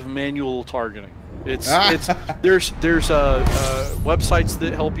lot of manual targeting. There's websites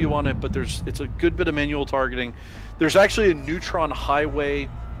that help you on it, but it's a good bit of manual targeting. There's actually a neutron highway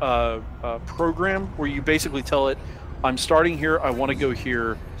program where you basically tell it, I'm starting here, I want to go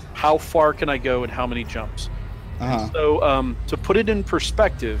here, how far can I go and how many jumps? So to put it in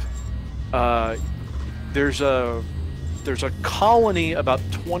perspective, there's a colony about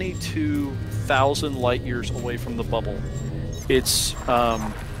 22,000 light years away from the bubble. It's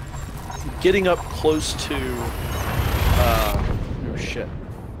getting up close to oh shit.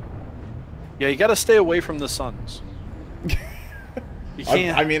 Yeah, you gotta stay away from the suns. You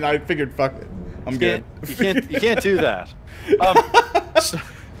can't. I mean, I figured, fuck it. I'm good. You can't do that.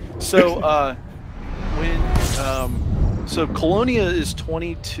 So Colonia is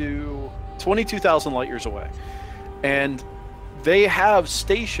 22,000 light years away, And they have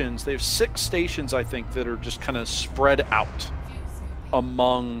stations. They have 6 stations, I think, that are just kind of spread out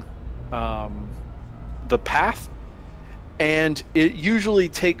among the path. And it usually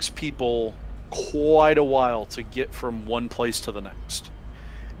takes people quite a while to get from one place to the next.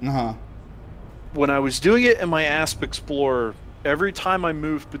 Uh-huh. When I was doing it in my Asp Explorer, every time I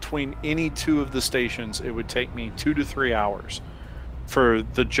moved between any 2 of the stations, it would take me 2 to 3 hours for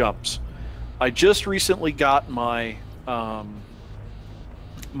the jumps. I just recently got my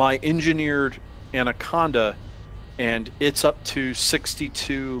my engineered Anaconda, and it's up to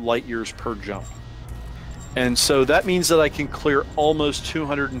 62 light years per jump. And so that means that I can clear almost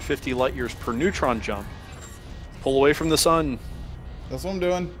 250 light years per neutron jump. Pull away from the sun. That's what I'm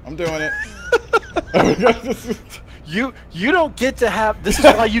doing. I'm doing it. You don't get to have. This is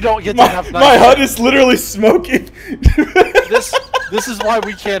why you don't get to have. Nice my HUD is literally smoking. This is why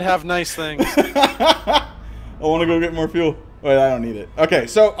we can't have nice things. I want to go get more fuel. Wait, I don't need it. Okay,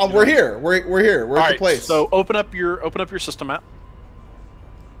 so we're here. We're here. We're at the place. So open up your system map.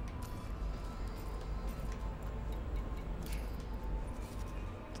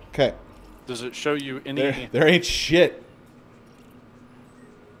 Okay. Does it show you any? There ain't shit.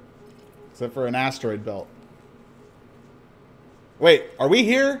 Except for an asteroid belt. Wait, are we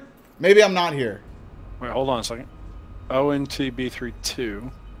here? Maybe I'm not here. Wait, hold on a second. ONT B32.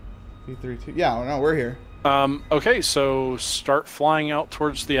 B32. Yeah, no, we're here. Okay, so start flying out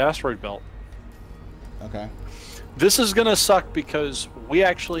towards the asteroid belt. Okay. This is gonna suck because we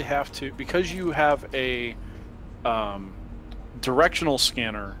actually have to, because you have a directional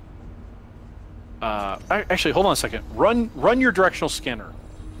scanner. Actually, hold on a second. Run your directional scanner.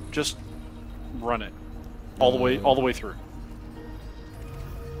 Just run it all the way through.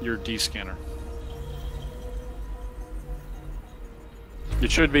 Your D scanner. It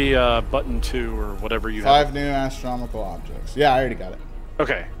should be button 2 or whatever you have. 5 new astronomical objects. Yeah, I already got it.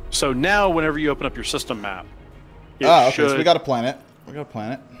 Okay, so now whenever you open up your system map, okay, so we got a planet. We got a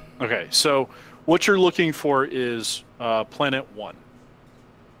planet. Okay, so what you're looking for is planet 1.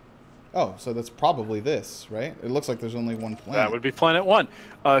 Oh, so that's probably this, right? It looks like there's only one planet. That would be planet 1.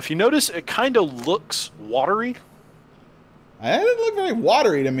 If you notice, it kind of looks watery. It didn't look very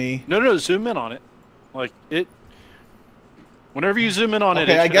watery to me. No, zoom in on it. Like it. Whenever you zoom in on it,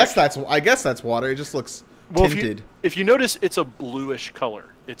 I guess that's water. It just looks tinted. If you notice, it's a bluish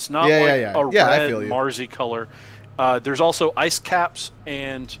color. It's not a red Marsy color. There's also ice caps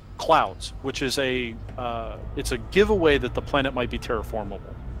and clouds, which is it's a giveaway that the planet might be terraformable.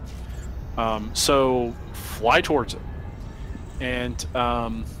 So fly towards it. And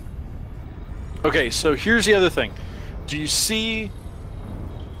okay, so here's the other thing. Do you see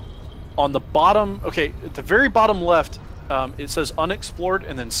on the bottom? Okay, at the very bottom left. It says unexplored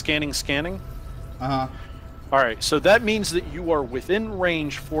and then scanning. Uh-huh. All right, so that means that you are within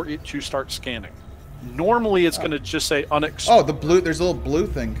range for it to start scanning. Normally, it's going to just say unexplored. Oh, the blue. There's a little blue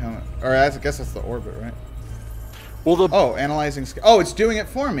thing coming. Or I guess that's the orbit, right? Well, analyzing. Oh, it's doing it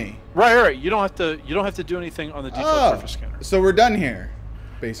for me. Right. You don't have to do anything on the detailed surface scanner. So we're done here,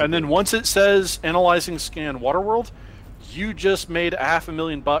 basically. And then once it says analyzing scan Waterworld, you just made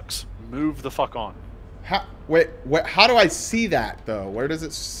 $500,000. Move the fuck on. Wait, how do I see that though? Where does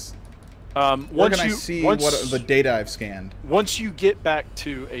it? Where can I see what the data I've scanned? Once you get back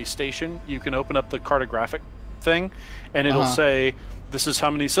to a station, you can open up the cartographic thing, and it'll say, "This is how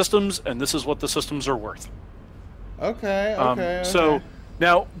many systems, and this is what the systems are worth." Okay. So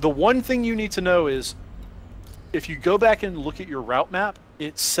now the one thing you need to know is, if you go back and look at your route map,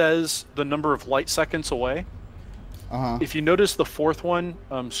 it says the number of light seconds away. If you notice the 4th one,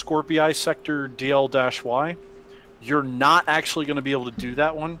 Scorpii sector DL-Y, you're not actually going to be able to do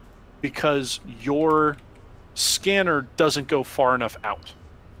that one because your scanner doesn't go far enough out.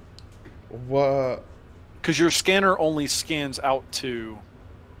 What? Because your scanner only scans out to,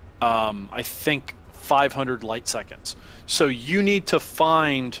 I think, 500 light seconds. So you need to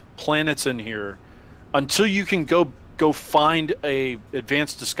find planets in here until you can go find a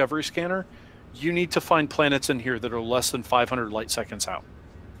advanced discovery scanner. You need to find planets in here that are less than 500 light seconds out.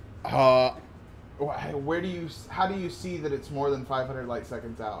 How do you see that it's more than 500 light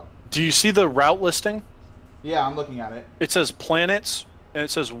seconds out? Do you see the route listing? Yeah, I'm looking at it. It says planets, and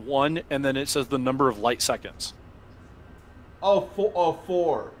it says 1, and then it says the number of light seconds. Oh,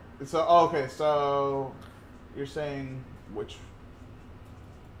 4. So, okay, so you're saying which?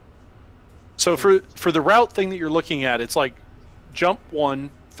 So for the route thing that you're looking at, it's like jump 1,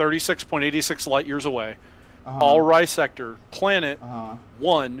 36.86 light years away. All Rai sector, planet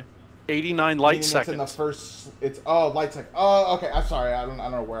 1, 89 light seconds. In the first, light second. Oh, okay. I'm sorry. I don't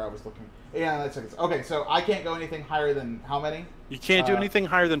know where I was looking. 899 seconds. Okay, so I can't go anything higher than how many? You can't do anything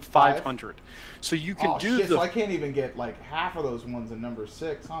higher than 500. So you can do shit, so I can't even get like half of those ones in number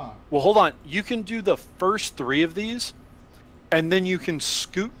 6, huh? Well, hold on. You can do the first 3 of these, and then you can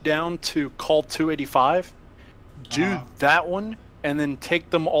scoot down to call 285, do that one, and then take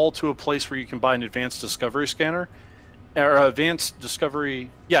them all to a place where you can buy an advanced discovery scanner, or advanced discovery,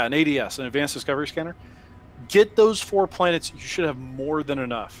 an ADS, an advanced discovery scanner. Get those 4 planets. You should have more than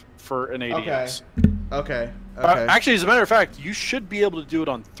enough for an ADS. Okay. Actually, as a matter of fact, you should be able to do it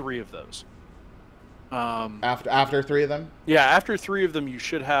on 3 of those. After 3 of them? Yeah, after 3 of them, you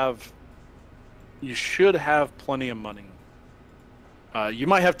should have plenty of money. You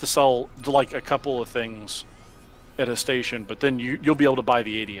might have to sell like a couple of things at a station, but then you'll be able to buy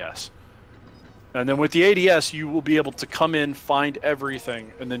the ADS. And then with the ADS, you will be able to come in, find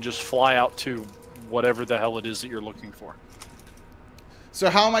everything, and then just fly out to whatever the hell it is that you're looking for. So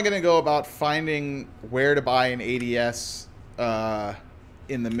how am I going to go about finding where to buy an ADS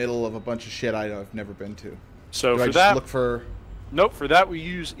in the middle of a bunch of shit I've never been to? So for that, look for... Nope, for that we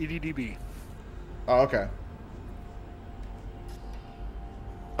use EDDB. Oh, okay.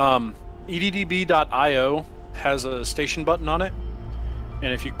 EDDB.io has a station button on it,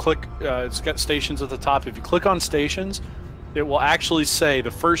 and if you click, it's got stations at the top. If you click on stations, it will actually say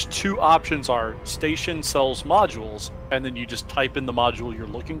the first 2 options are station sells modules, and then you just type in the module you're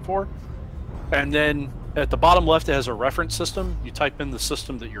looking for. And then at the bottom left, it has a reference system. You type in the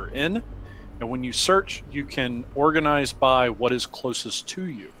system that you're in, and when you search, you can organize by what is closest to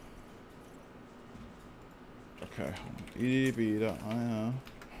you. Okay, EDB.io.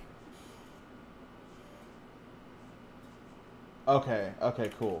 Okay,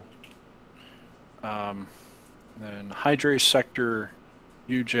 cool. Then Hydrace Sector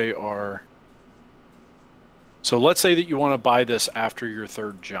UJR. So let's say that you want to buy this after your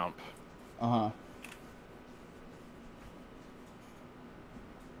 3rd jump.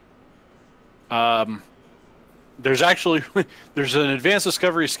 There's actually there's an advanced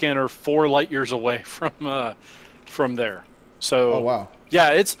discovery scanner 4 light years away from there. So oh wow.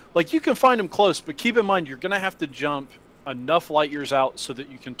 Yeah, it's like you can find them close, but keep in mind you're gonna have to jump enough light years out so that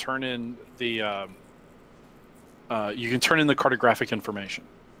you can turn in the cartographic information.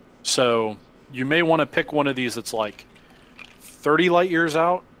 So you may want to pick one of these that's like 30 light years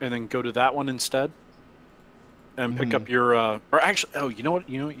out, and then go to that one instead, and pick up your or actually, oh, you know what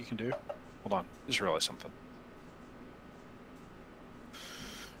you can do? Hold on, I just realized something.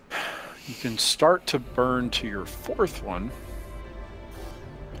 You can start to burn to your 4th one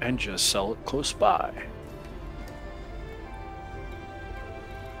and just sell it close by.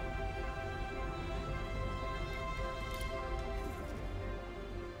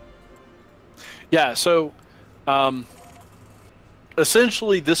 Yeah, so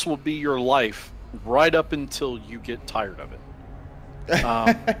essentially this will be your life right up until you get tired of it.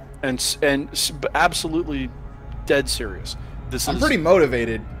 And absolutely dead serious. I'm pretty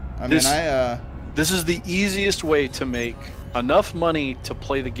motivated. This is the easiest way to make enough money to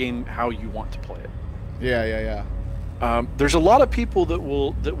play the game how you want to play it. Yeah. There's a lot of people that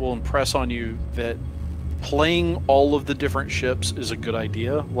will impress on you that playing all of the different ships is a good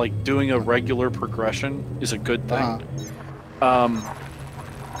idea. Like doing a regular progression is a good thing.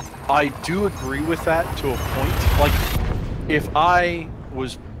 I do agree with that to a point. Like if I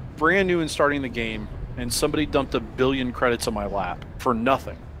was brand new and starting the game and somebody dumped 1 billion credits on my lap for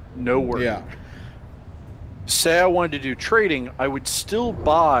nothing, no work. Yeah. Say I wanted to do trading, I would still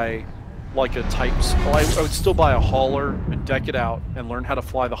buy like a type. I would still buy a hauler and deck it out and learn how to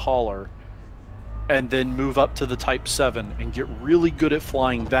fly the hauler, and then move up to the Type 7 and get really good at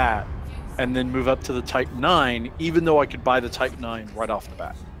flying that, and then move up to the Type 9, even though I could buy the Type 9 right off the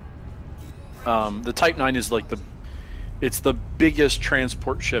bat. The Type 9 is like it's the biggest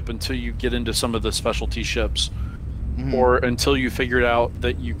transport ship until you get into some of the specialty ships, or until you figured out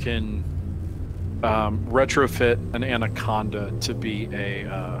that you can retrofit an Anaconda to be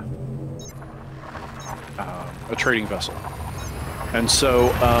a trading vessel. And so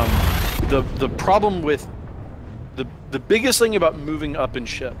the problem with the biggest thing about moving up in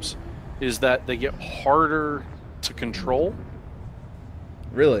ships is that they get harder to control.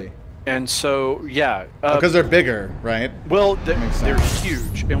 Really? And so, yeah. Because they're bigger, right? Well, they're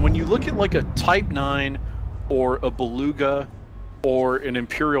huge. And when you look at like a Type 9 or a Beluga or an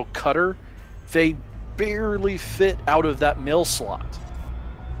Imperial Cutter, they barely fit out of that mail slot.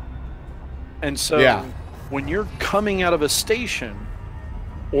 And so when you're coming out of a station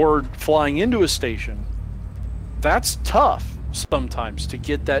or flying into a station, that's tough sometimes to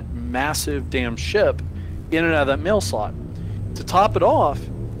get that massive damn ship in and out of that mail slot. To top it off,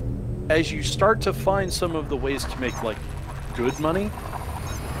 as you start to find some of the ways to make like good money,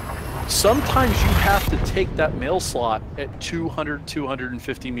 sometimes you have to take that mail slot at 200,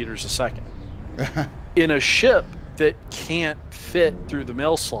 250 meters a second. In a ship that can't fit through the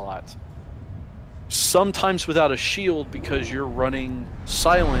mail slot, sometimes without a shield because you're running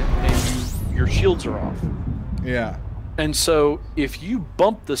silent and your shields are off. Yeah. And so if you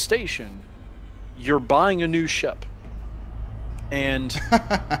bump the station, you're buying a new ship. And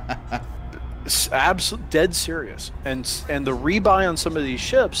it's dead serious. And the rebuy on some of these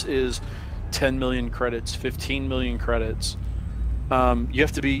ships is 10 million credits, 15 million credits. You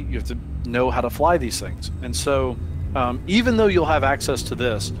have to know how to fly these things. And so even though you'll have access to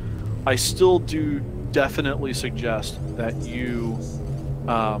this, I still do definitely suggest that you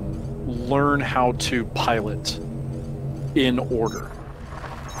learn how to pilot in order.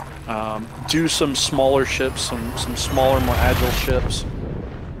 Do some smaller ships, some smaller, more agile ships.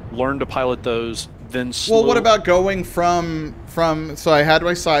 Learn to pilot those. Then well, what about going from so I had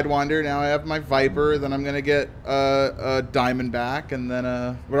my Sidewinder, now I have my Viper, then I'm gonna get a Diamondback, and then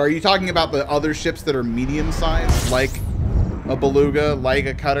what are you talking about, the other ships that are medium sized, like a Beluga, like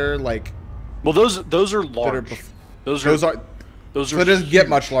a Cutter, like? Well, those are large. Those are. So it doesn't get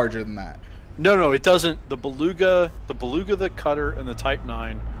much larger than that. No, it doesn't. The Beluga, the Cutter, and the Type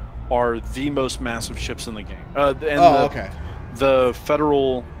 9 are the most massive ships in the game. Okay. The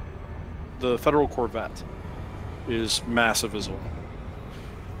Federal Corvette is massive as well.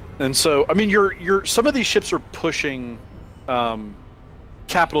 And so, I mean, some of these ships are pushing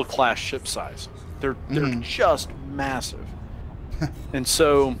capital class ship size. They're just massive. And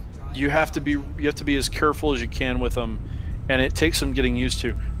so you have to be as careful as you can with them, and it takes some getting used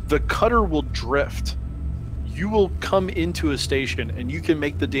to. The Cutter will drift. You will come into a station and you can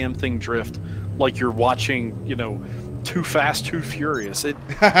make the damn thing drift like you're watching, Too Fast, Too Furious.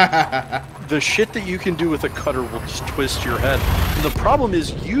 The shit that you can do with a Cutter will just twist your head. And the problem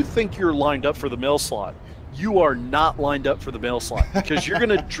is, you think you're lined up for the mail slot. You are not lined up for the mail slot, because you're going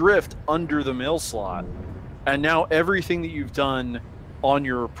to drift under the mail slot. And now everything that you've done on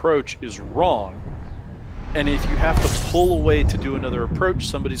your approach is wrong. And if you have to pull away to do another approach,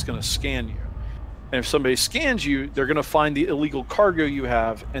 somebody's going to scan you. And if somebody scans you, they're going to find the illegal cargo you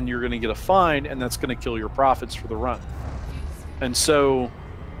have, and you're going to get a fine, and that's going to kill your profits for the run. And so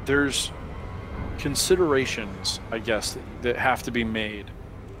there's considerations, I guess, that have to be made.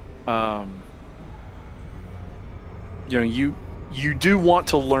 You do want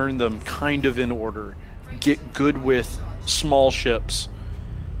to learn them kind of in order. Get good with small ships.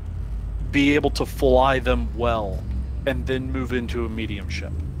 Be able to fly them well, and then move into a medium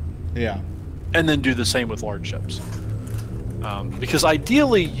ship. Yeah. And then do the same with large ships. Because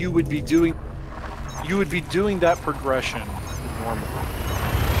ideally, you would be doing that progression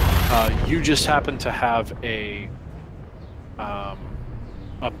normally. You just happen to have a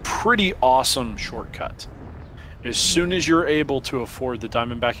pretty awesome shortcut. As soon as you're able to afford the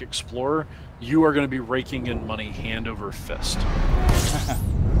Diamondback Explorer, you are going to be raking in money hand over fist.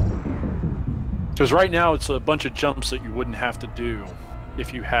 Because right now, it's a bunch of jumps that you wouldn't have to do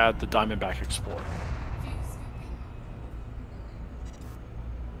if you had the Diamondback Explorer.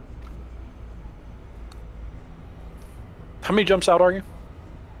 How many jumps out are you?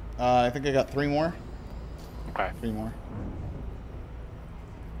 I think I got 3 more. Okay. 3 more.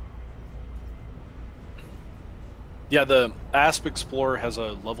 Yeah, the Asp Explorer has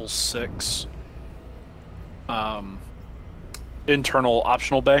a level 6 internal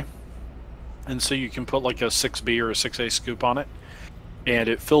optional bay. And so you can put like a 6B or a 6A scoop on it, and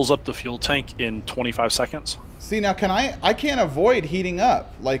it fills up the fuel tank in 25 seconds. See, now I can't avoid heating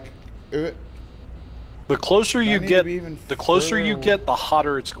up. Like, the closer you get, the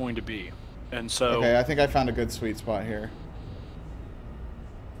hotter it's going to be. And so, okay, I think I found a good sweet spot here.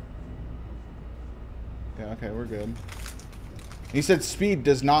 Yeah, okay, we're good. He said speed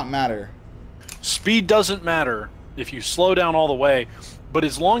does not matter. Speed doesn't matter if you slow down all the way, but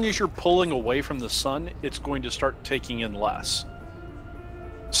as long as you're pulling away from the sun, it's going to start taking in less.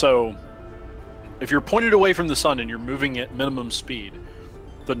 So if you're pointed away from the sun and you're moving at minimum speed,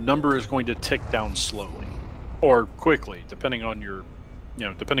 the number is going to tick down slowly or quickly, depending on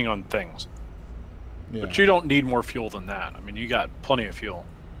depending on things. Yeah. But you don't need more fuel than that. I mean, you got plenty of fuel.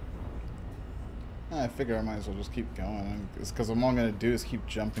 I figure I might as well just keep going. It's because all I'm going to do is keep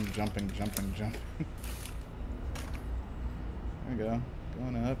jumping. There we go.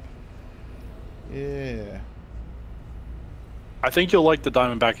 Going up. Yeah. I think you'll like the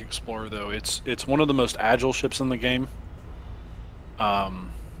Diamondback Explorer, though. It's one of the most agile ships in the game.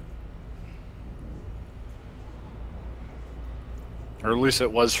 Or at least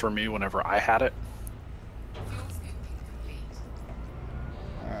it was for me whenever I had it.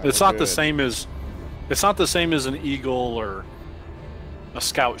 Right, it's not the same as an Eagle or a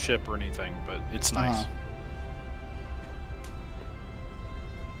scout ship or anything, but it's nice.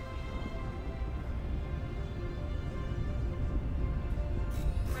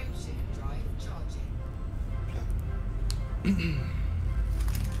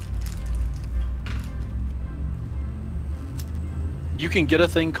 You can get a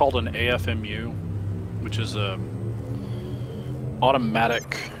thing called an AFMU, which is a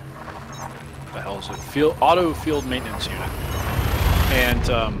automatic, what the hell is it? Auto field maintenance unit.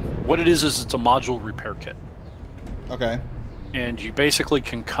 And what it is it's a module repair kit. Okay. And you basically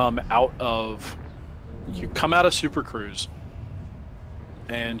can come out of Super Cruise,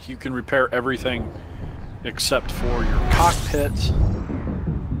 and you can repair everything except for your cockpit.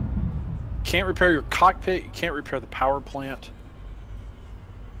 Can't repair your cockpit. You can't repair the power plant.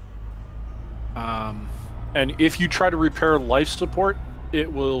 And if you try to repair life support,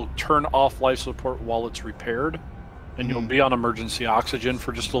 it will turn off life support while it's repaired, and you'll be on emergency oxygen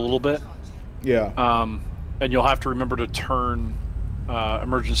for just a little bit. Yeah. And you'll have to remember to turn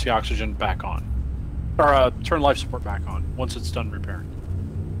emergency oxygen back on, or turn life support back on once it's done repairing.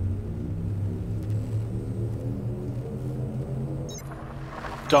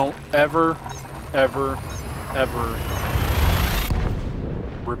 Don't ever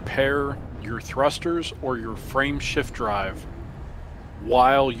repair your thrusters or your frame shift drive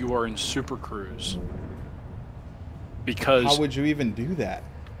while you are in Super Cruise. Because how would you even do that?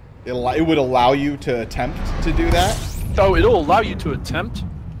 It would allow you to attempt to do that? Oh, it'll allow you to attempt,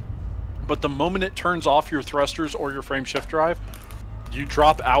 but the moment it turns off your thrusters or your frame shift drive, you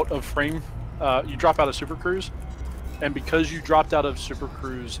drop out of Super Cruise, and because you dropped out of Super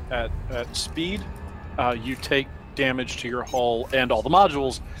Cruise at speed, you take damage to your hull and all the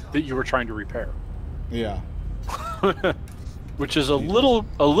modules that you were trying to repair. Yeah. Which is a little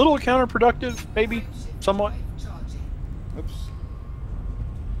counterproductive, maybe, somewhat. Oops.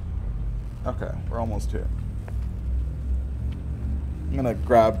 Okay, we're almost here. I'm gonna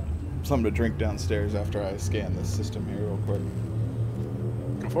grab something to drink downstairs after I scan this system here real quick.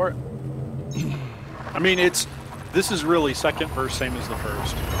 Go for it. I mean, this is really second verse, same as the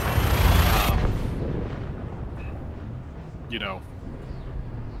first. You know,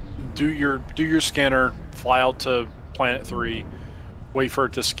 do your scanner, fly out to Planet 3, wait for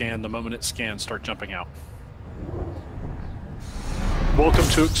it to scan. The moment it scans, start jumping out. Welcome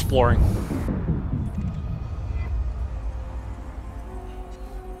to exploring.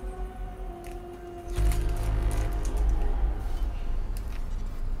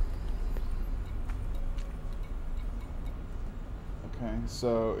 Okay,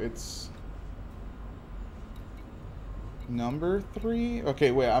 so it's number 3?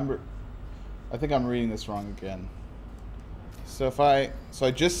 Okay, wait, I think I'm reading this wrong again. So I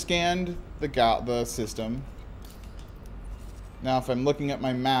just scanned the system. Now if I'm looking at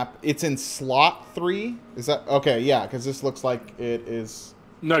my map, it's in slot 3? Is that okay? Yeah, because this looks like it is.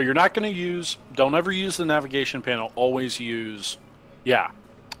 No, you're not going to use. Don't ever use the navigation panel. Always use. Yeah.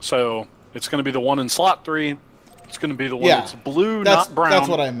 So it's going to be the one in slot 3. It's going to be the one that's blue, not brown. That's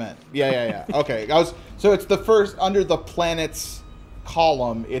what I meant. Yeah. Okay. So it's the first under the planets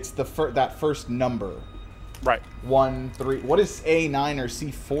column. It's that first number. Right. 1, 3. What does A9 or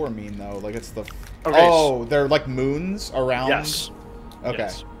C4 mean though? Like it's the. Okay. Oh, they're like moons around. Yes. Okay.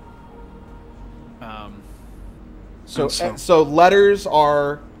 Yes. So letters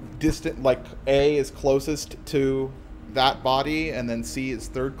are distant. Like A is closest to that body, and then C is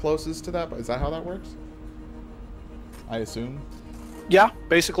third closest to that. Is that how that works? I assume. Yeah,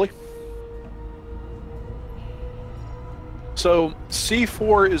 basically. So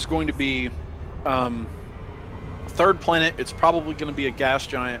C4 is going to be third planet. It's probably going to be a gas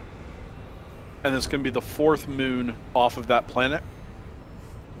giant, and it's going to be the 4th moon off of that planet.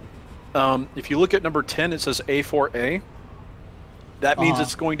 If you look at number 10, it says A4A. That means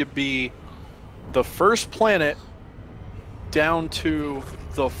it's going to be the first planet down to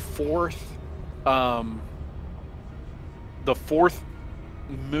the 4th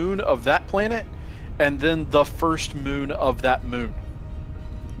moon of that planet, and then the first moon of that moon.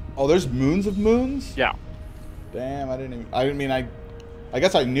 Oh, there's moons of moons? Yeah. Damn, I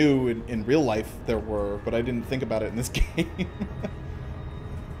guess I knew in real life there were, but I didn't think about it in this game.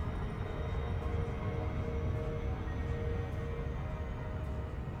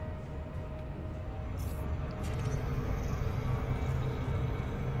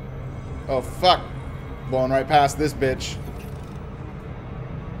 Oh, fuck. Blowing right past this bitch.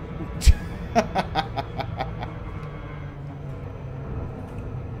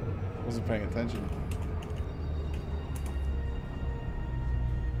 attention.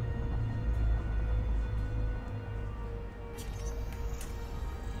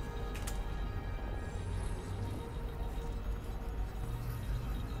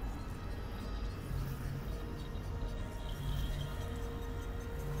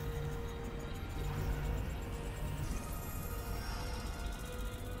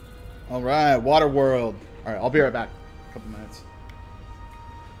 All right, Water World. All right, I'll be right back. A couple minutes.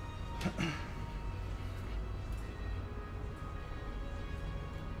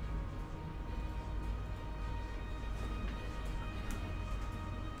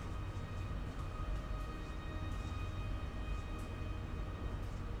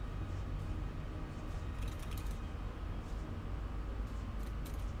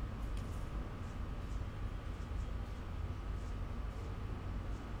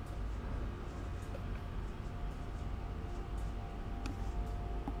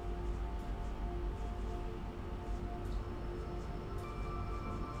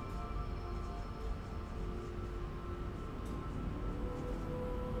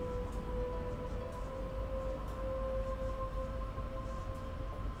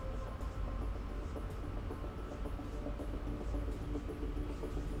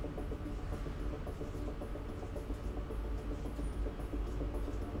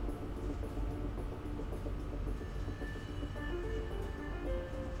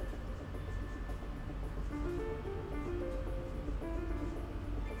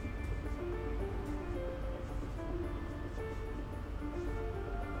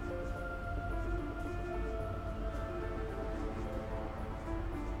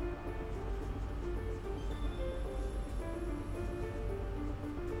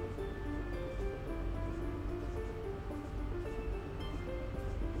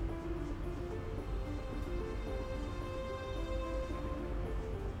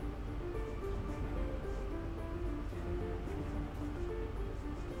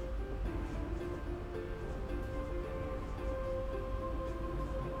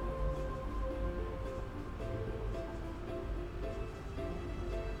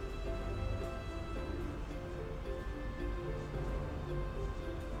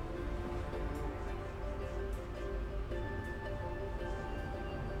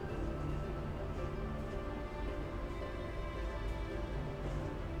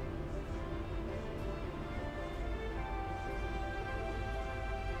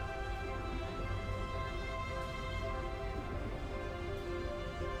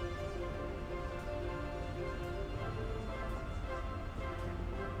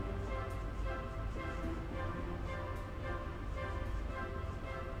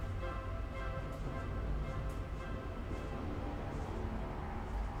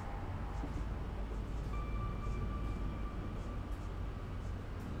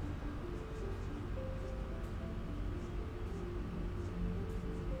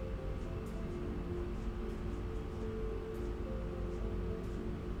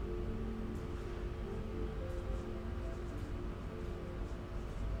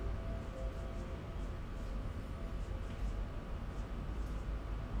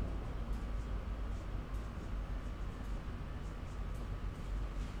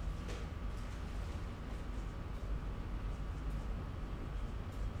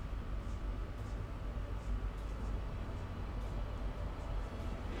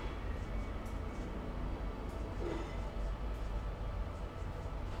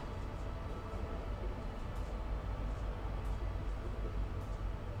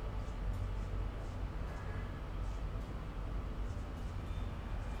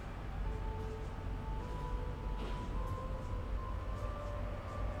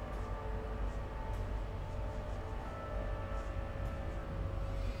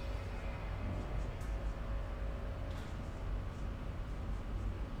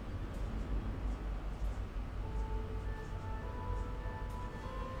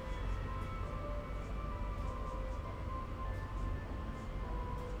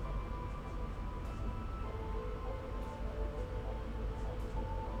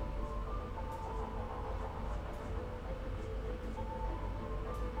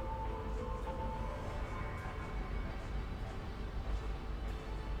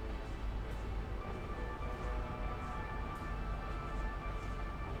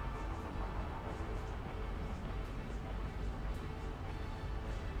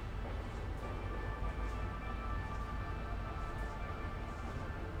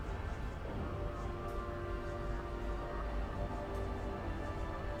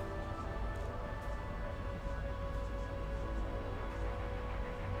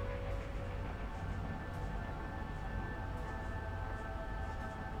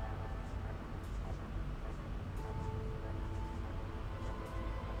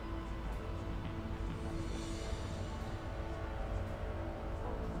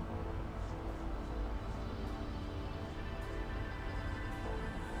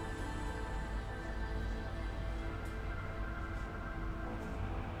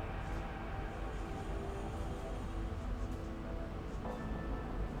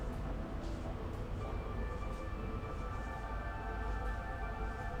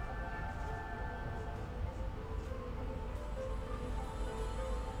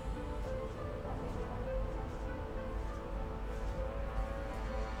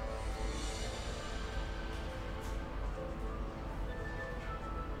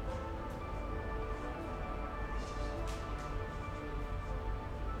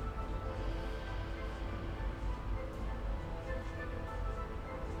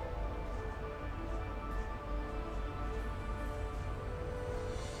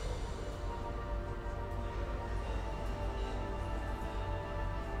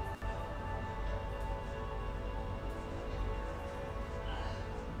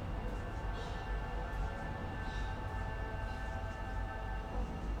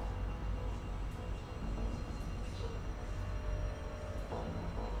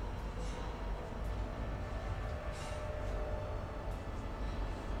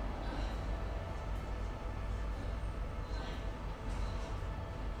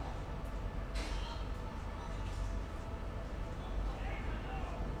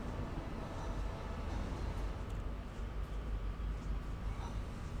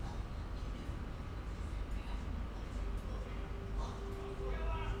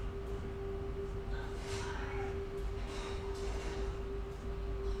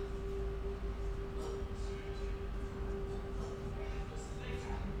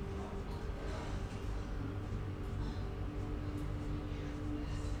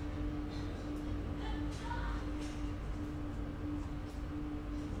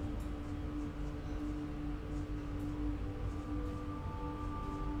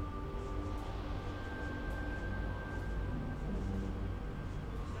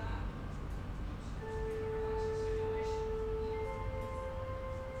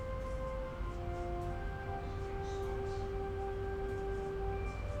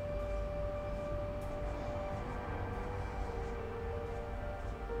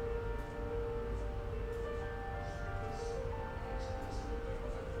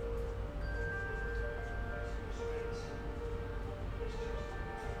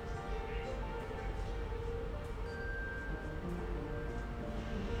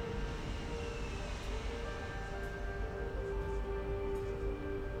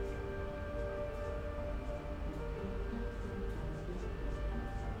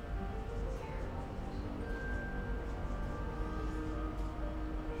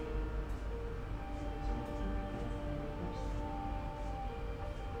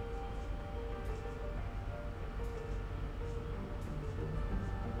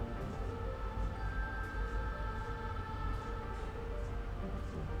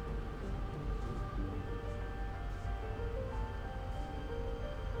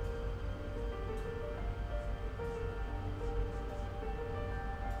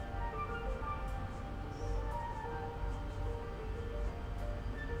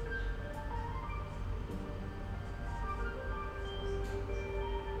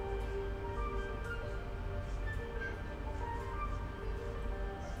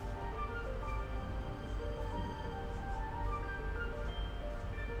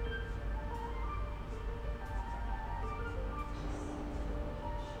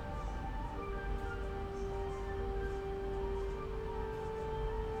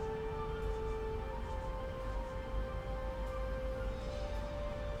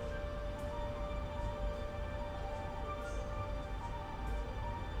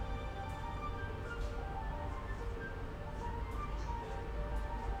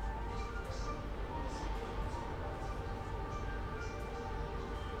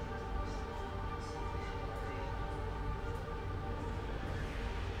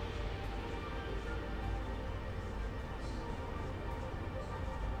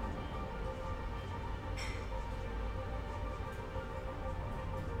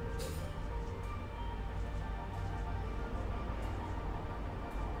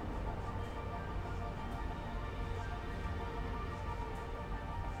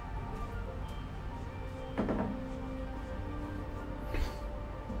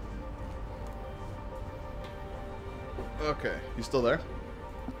 Okay, you still there?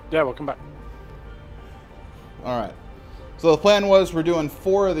 Yeah, welcome back. All right. So the plan was we're doing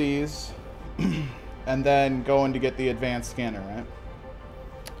 4 of these, and then going to get the advanced scanner, right?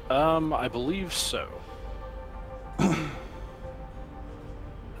 I believe so.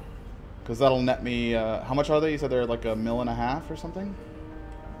 Because that'll net me. How much are they? You said they're like $1.5 million or something.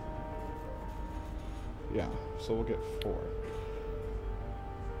 Yeah. So we'll get 4.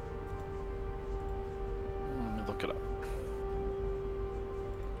 Let me look it up.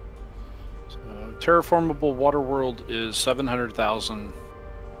 So, terraformable water world is 700,000.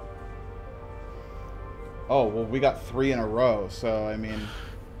 Oh well, we got 3 in a row. So I mean,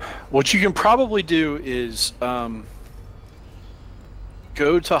 what you can probably do is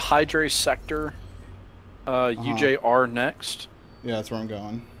go to Hydra sector, UJR next. Yeah, that's where I'm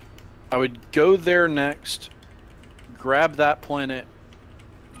going. I would go there next, grab that planet,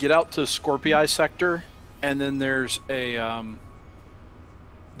 get out to Scorpii sector, and then there's a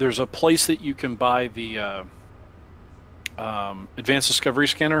place that you can buy the advanced discovery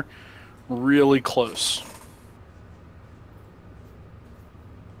scanner really close.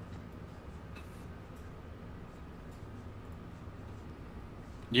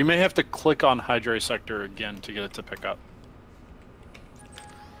 You may have to click on Hydra sector again to get it to pick up.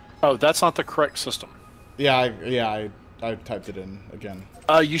 Oh, that's not the correct system. Yeah, I typed it in again.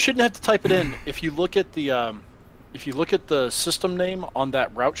 You shouldn't have to type it in. If you look at the system name on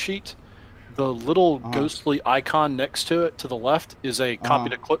that route sheet, the little ghostly icon next to it to the left is a copy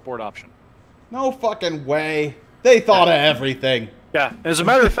to clipboard option. No fucking way. They thought of everything. Yeah. As a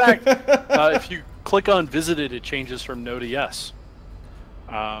matter of fact, if you click on visited, it changes from no to yes.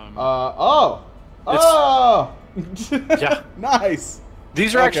 Oh. Yeah. Nice.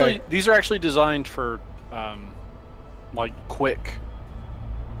 These are actually designed for like quick.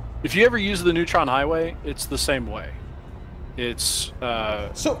 If you ever use the neutron highway, it's the same way. It's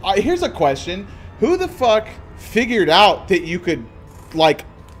So here's a question: who the fuck figured out that you could like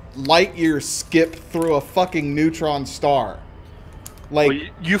light year skip through a fucking neutron star? Like, well,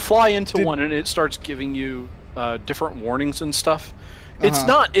 you fly into one and it starts giving you different warnings and stuff.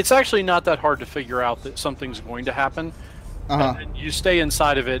 It's actually not that hard to figure out that something's going to happen. And you stay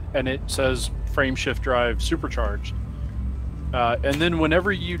inside of it, and it says frame shift drive supercharged. And then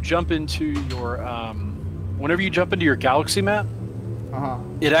whenever you jump into your galaxy map,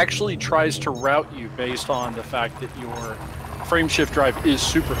 it actually tries to route you based on the fact that your frame shift drive is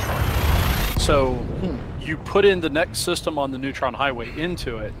supercharged. So you put in the next system on the neutron highway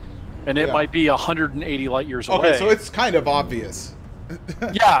into it, and it might be 180 light years away. Okay, so it's kind of obvious.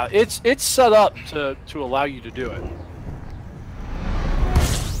 Yeah, it's set up to allow you to do it.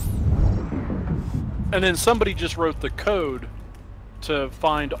 And then somebody just wrote the code to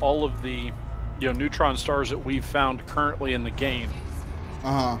find all of the neutron stars that we've found currently in the game.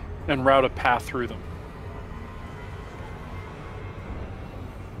 And route a path through them.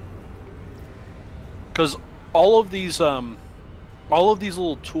 Because all of these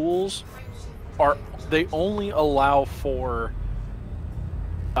little tools they only allow for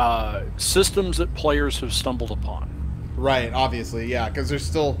systems that players have stumbled upon. Right, obviously, yeah, because there's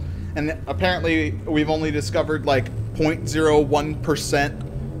still, and apparently we've only discovered like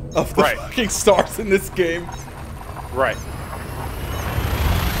 0.01% of the fucking stars in this game. Right.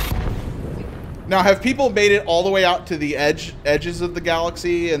 Now, have people made it all the way out to the edges of the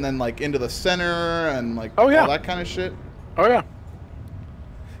galaxy and then like into the center and like all that kind of shit? Oh yeah.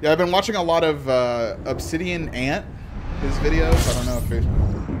 Yeah, I've been watching a lot of Obsidian Ant, his videos. I don't know if you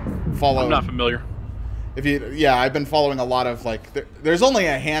follow. I'm not familiar. I've been following a lot of like. There's only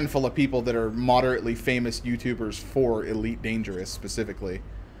a handful of people that are moderately famous YouTubers for Elite Dangerous specifically,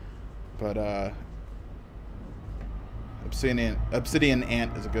 but Obsidian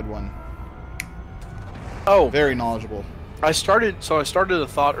Ant is a good one. Oh, very knowledgeable. I started a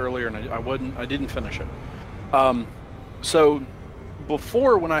thought earlier and I didn't finish it. So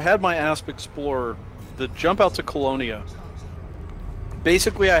before, when I had my Asp Explorer, the jump out to Colonia,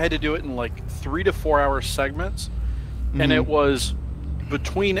 basically I had to do it in like 3 to 4 hour segments, and it was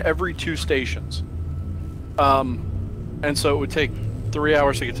between every 2 stations. And so it would take 3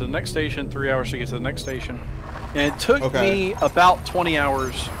 hours to get to the next station, 3 hours to get to the next station. And it took me about 20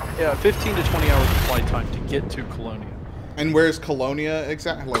 hours, 15 to 20 hours of flight time to get to Colonia. And where's Colonia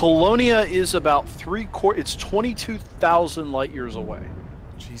exactly? Colonia is about it's 22,000 light years away.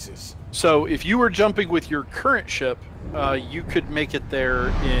 Jesus. So if you were jumping with your current ship, you could make it there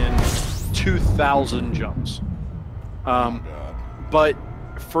in 2,000 jumps. But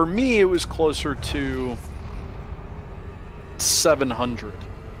for me, it was closer to 700.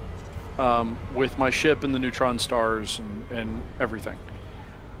 with my ship and the neutron stars and everything.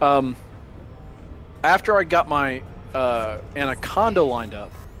 After I got my Anaconda lined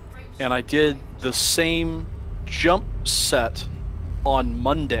up, and I did the same jump set on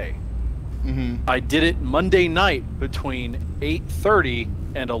Monday. I did it Monday night between 8:30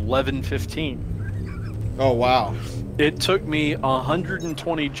 and 11:15. Oh, wow. It took me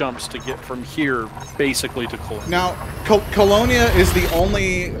 120 jumps to get from here basically to Colonia. Now, Colonia is the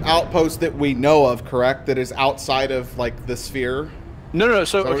only outpost that we know of, correct? That is outside of, like, the sphere? No.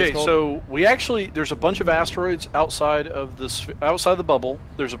 So, okay, so we actually, there's a bunch of asteroids outside of the bubble.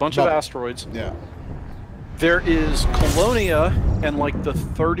 There's a bunch of asteroids. Yeah. There is Colonia and like the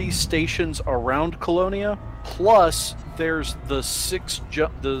 30 stations around Colonia, plus there's the six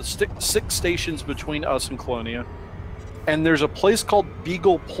stations between us and Colonia, and there's a place called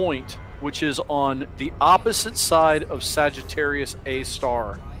Beagle Point, which is on the opposite side of Sagittarius A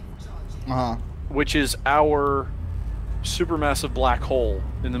star, which is our supermassive black hole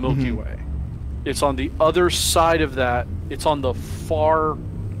in the Milky Way. It's on the other side of that. It's on the far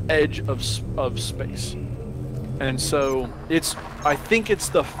edge of space. And so I think it's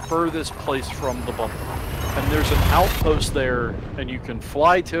the furthest place from the bubble. And there's an outpost there, and you can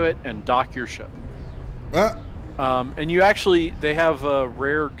fly to it and dock your ship. And you actually, they have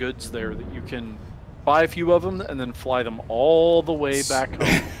rare goods there that you can buy a few of them and then fly them all the way back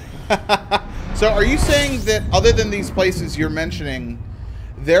home. So are you saying that other than these places you're mentioning,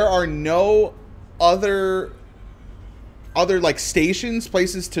 there are no other like stations,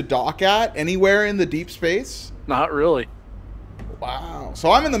 places to dock at anywhere in the deep space? Not really. Wow.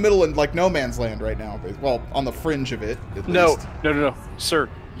 So I'm in the middle of like no man's land right now. Well, on the fringe of it, at least. No. Sir,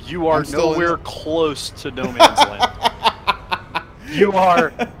 you are nowhere close to no man's land. You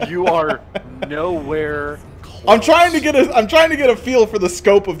are nowhere close. I'm trying to get a feel for the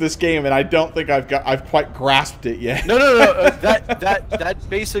scope of this game, and I don't think I've quite grasped it yet. No. That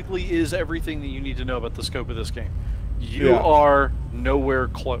basically is everything that you need to know about the scope of this game. You are nowhere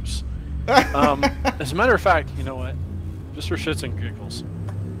close. As a matter of fact, you know what? Just for shits and giggles.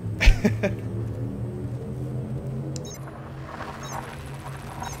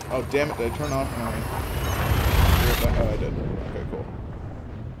 Oh, damn it. Did I turn off my... Oh, I did. Okay, cool.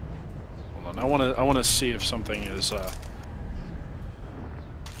 Hold on. I want to see if something is...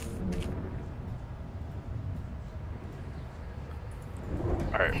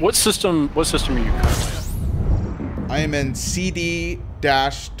 Alright, what system are you currently in? I am in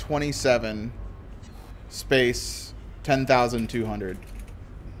CD-27 space 10,200.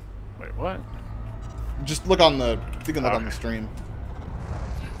 Wait, what? Just look on the... You can look on the stream.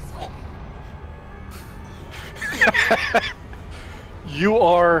 You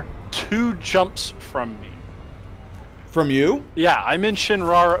are 2 jumps from me. From you? Yeah, I'm in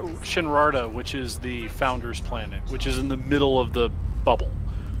Shinrarta, which is the Founder's Planet, which is in the middle of the bubble.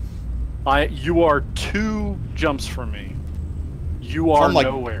 You are 2 jumps from me. You are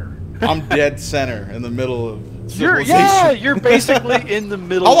nowhere. I'm dead center in the middle of civilization. You're basically in the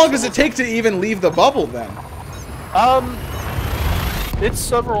middle. How long does it take to even leave the bubble then? It's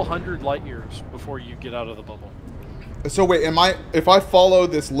several hundred light years before you get out of the bubble. So wait, if I follow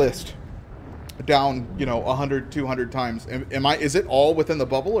this list down, 100, 200 times, is it all within the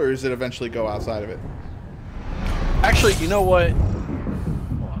bubble, or does it eventually go outside of it? Actually, you know what?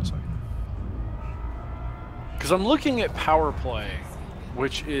 Hold on a second. Because I'm looking at power play,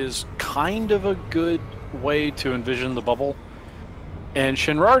 which is kind of a good way to envision the bubble. And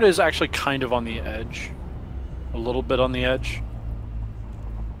Shinrarta is actually kind of on the edge. A little bit on the edge.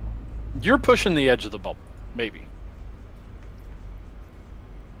 You're pushing the edge of the bubble, maybe.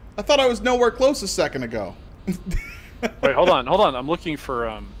 I thought I was nowhere close a second ago. Wait, hold on. I'm looking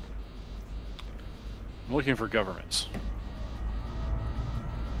for governments.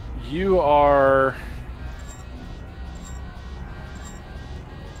 You're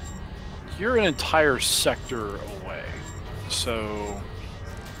an entire sector away. So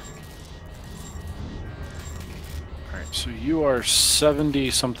so you are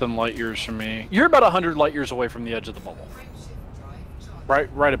 70-something light years from me. You're about 100 light years away from the edge of the bubble.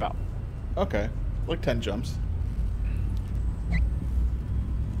 Right about. Okay. Like 10 jumps.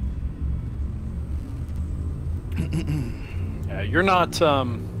 Yeah, you're not,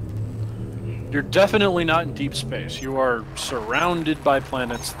 you're definitely not in deep space. You are surrounded by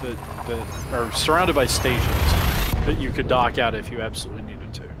planets that are surrounded by stations that you could dock out if you absolutely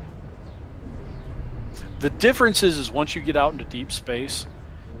needed to. The difference is once you get out into deep space,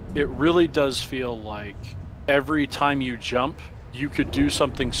 it really does feel like every time you jump, you could do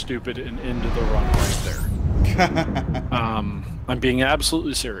something stupid and into the run right there. I'm being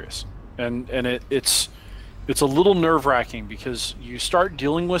absolutely serious. and it's a little nerve-wracking because you start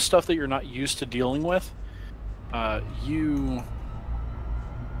dealing with stuff that you're not used to dealing with.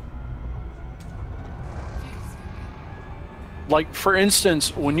 Like, for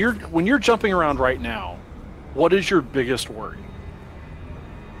instance, when you're jumping around right now, what is your biggest worry?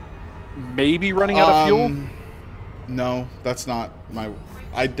 Maybe running out of fuel? No, that's not my.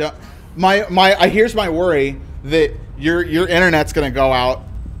 I don't. Here's my worry that your internet's gonna go out,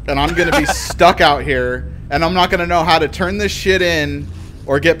 and I'm gonna be stuck out here, and I'm not gonna know how to turn this shit in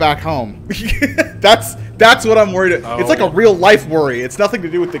or get back home. That's what I'm worried about. Oh. It's like a real life worry. It's nothing to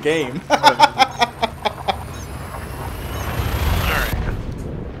do with the game.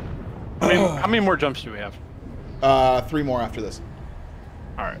 How many more jumps do we have? 3 more after this.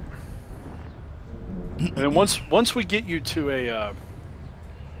 All right. And then once we get you to a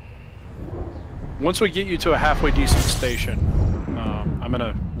halfway decent station, I'm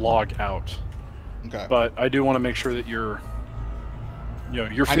gonna log out. Okay. But I do want to make sure that you're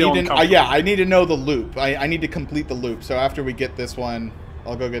feeling comfortable. Yeah, I need to know the loop. I need to complete the loop. So after we get this one,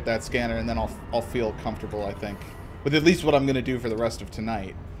 I'll go get that scanner, and then I'll feel comfortable, I think, with at least what I'm gonna do for the rest of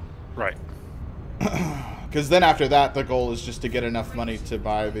tonight. Right. Because then after that, the goal is just to get enough money to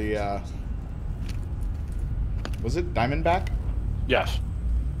buy the, was it Diamondback? Yes.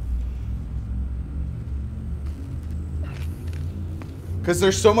 Because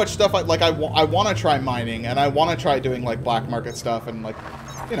there's so much stuff, I want to try mining, and I want to try doing, like, black market stuff, and, like,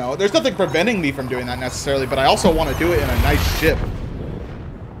 you know, there's nothing preventing me from doing that necessarily, but I also want to do it in a nice ship.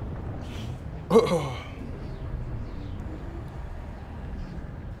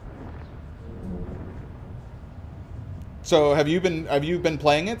 So have you been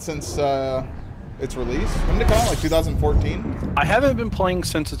playing it since its release? When did it come out? Like 2014? I haven't been playing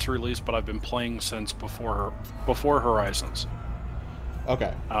since its release, but I've been playing since before Horizons.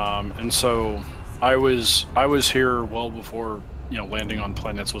 Okay. And so I was here well before, you know, landing on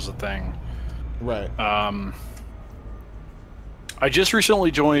planets was a thing. Right. I just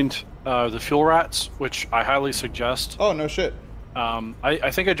recently joined the Fuel Rats, which I highly suggest. Oh, no shit.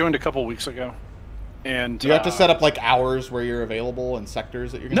 I think I joined a couple weeks ago. And do you have to set up like hours where you're available and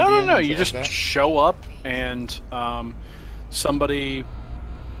sectors that you're going to be in? No. You just show up, and somebody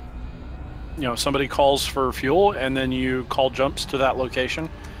calls for fuel, and then you call jumps to that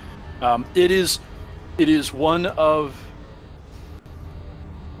location. It is one of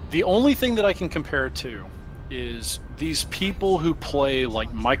the only thing that I can compare it to is these people who play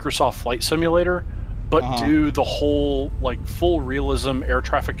like Microsoft Flight Simulator, but do the whole like full realism air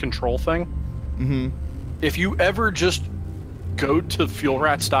traffic control thing. Mm-hmm. If you ever just go to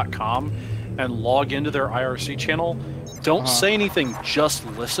fuelrats.com and log into their IRC channel, don't say anything, just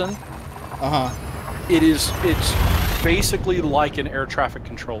listen. It's basically like an air traffic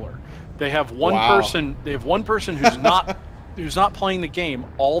controller. They have one person who's not who's not playing the game.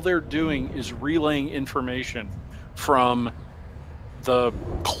 All they're doing is relaying information from the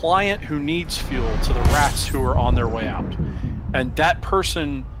client who needs fuel to the rats who are on their way out. And that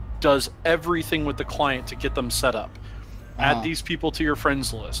person does everything with the client to get them set up. Add these people to your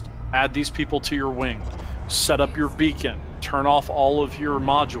friends list. Add these people to your wing. Set up your beacon. Turn off all of your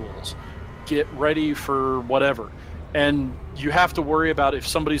modules. Get ready for whatever. And you have to worry about if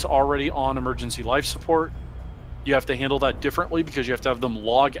somebody's already on emergency life support. You have to handle that differently because you have to have them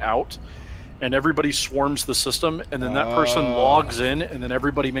log out. And everybody swarms the system. And then that person logs in. And then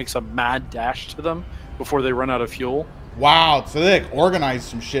everybody makes a mad dash to them before they run out of fuel. Wow, so they like organized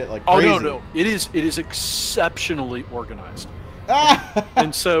some shit like crazy. Oh no, it is exceptionally organized.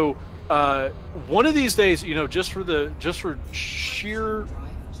 And so one of these days, you know, just for sheer,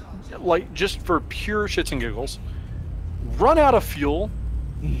 like just for pure shits and giggles, run out of fuel,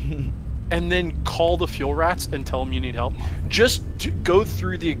 and then call the Fuel Rats and tell them you need help. Just go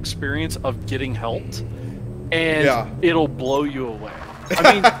through the experience of getting helped, and it'll blow you away.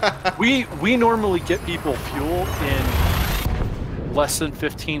 I mean, we normally get people fuel in less than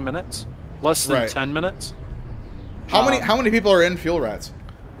 15 minutes, less than 10 minutes. How many people are in Fuel Rats?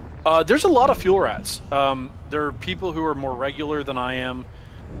 There's a lot of Fuel Rats. There are people who are more regular than I am,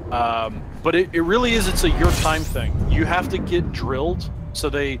 but it really is. It's a your time thing. You have to get drilled, so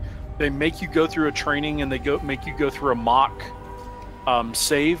they make you go through a training and they make you go through a mock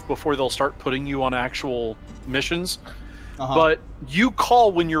save before they'll start putting you on actual missions. But you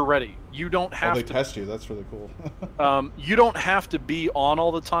call when you're ready. You don't have to. They test you. That's really cool. You don't have to be on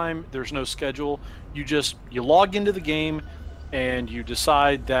all the time. There's no schedule. You log into the game, and you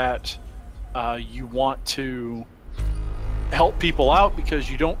decide that you want to help people out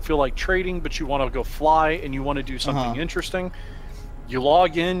because you don't feel like trading, but you want to go fly and you want to do something interesting. You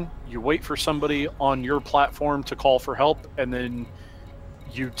log in, you wait for somebody on your platform to call for help, and then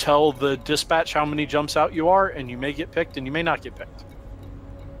you tell the dispatch how many jumps out you are, and you may get picked and you may not get picked.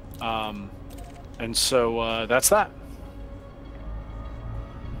 And so that's that.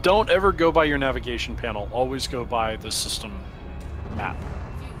 Don't ever go by your navigation panel. Always go by the system map.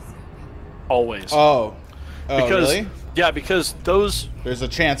 Always. Oh. Because, really? Yeah, because those... There's a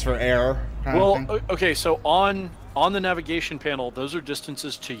chance for error. Well, okay, so on the navigation panel, those are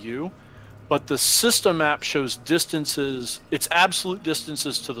distances to you, but the system map shows distances, it's absolute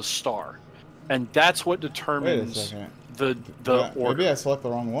distances to the star. And that's what determines the order. Maybe I select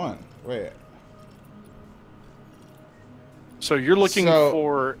the wrong one. Wait. So you're looking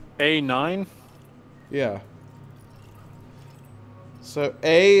for A9? Yeah. So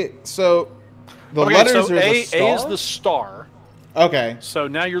the letters are the star? A is the star. Okay. So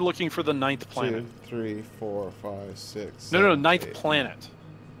now you're looking for the 9th planet. 2, 3, 4, 5, 6. No, 9th 8. planet.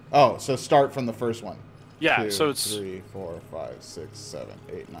 Oh, so start from the first one. Yeah, 2, so it's 3, 4, 5, 6, 7,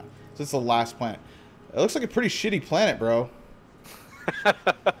 8, 9. So it's the last planet. It looks like a pretty shitty planet, bro.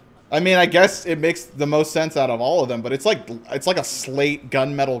 I mean, I guess it makes the most sense out of all of them, but it's like a slate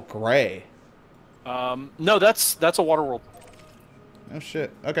gunmetal gray. No, that's a water world. Oh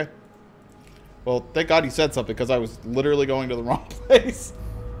shit. Okay. Well, thank God you said something, because I was literally going to the wrong place.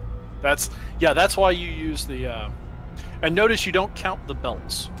 That's why you use the and notice you don't count the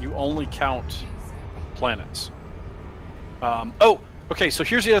belts. You only count planets. Oh, okay, so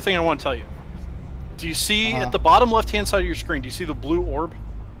here's the other thing I want to tell you. Do you see at the bottom left-hand side of your screen, do you see the blue orb?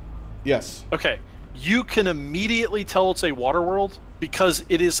 Yes. Okay. You can immediately tell it's a water world because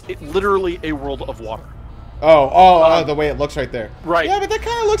it is literally a world of water. Oh, the way it looks right there. Right. Yeah, but that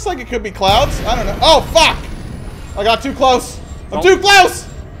kind of looks like it could be clouds. I don't know. Oh, fuck! I got too close. I'm too close!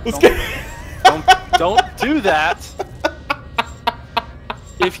 Let's get... Don't do that.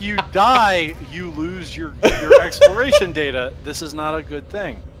 If you die, you lose your exploration data. This is not a good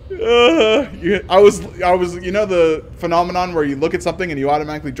thing. I was, you know the phenomenon where you look at something and you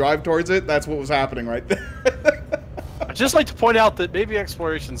automatically drive towards it? That's what was happening right there. I'd just like to point out that maybe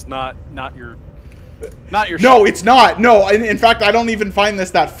exploration's not your No, it's not. No, in fact, I don't even find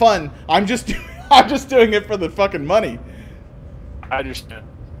this that fun. I'm just doing it for the fucking money. I understand.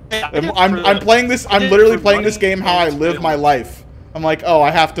 I'm playing this. I'm literally playing this game how I live my life. I'm like, oh,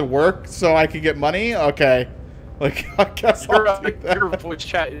 I have to work so I can get money. Okay, like I guess your voice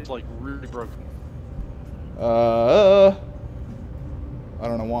chat is like really broken. I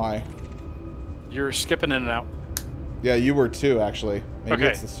don't know why. You're skipping in and out. Yeah, you were too, actually. Maybe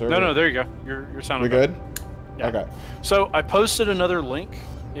it's the server. No, there you go. You're sounding good. Yeah. Okay. So I posted another link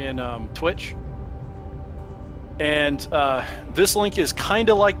in Twitch, and this link is kind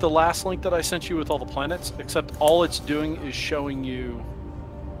of like the last link that I sent you with all the planets, except all it's doing is showing you.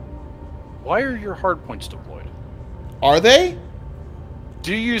 Why are your hardpoints deployed? Are they?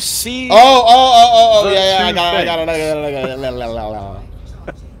 Do you see? Oh, yeah, I got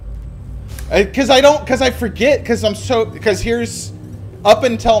it. Because I forget, because here's, up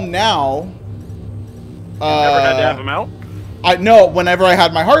until now. You never had to have them out? No, whenever I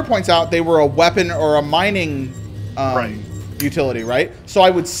had my hardpoints out, they were a weapon or a mining utility, right? So I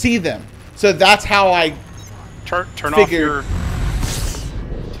would see them. So that's how I turn off your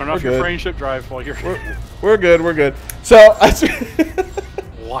frame ship drive while you're. We're good. So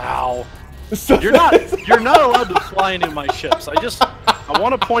wow. So you're not allowed to fly any of my ships. I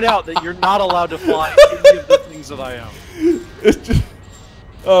want to point out that you're not allowed to fly any of the things that I own. It's just,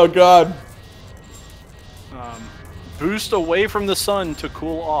 oh god. Boost away from the sun to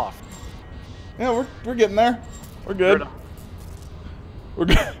cool off. Yeah, we're getting there. We're good. We're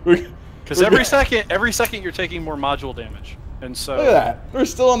good. Because every second you're taking more module damage, and so look at that. We're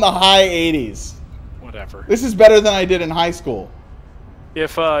still in the high 80s. Whatever. This is better than I did in high school.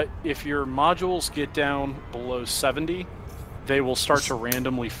 If your modules get down below 70, they will start to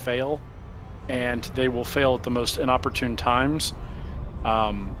randomly fail, and they will fail at the most inopportune times.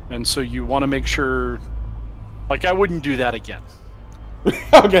 And so you want to make sure, like, I wouldn't do that again.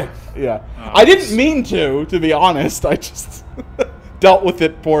 Okay, yeah. I didn't mean to be honest. I just dealt with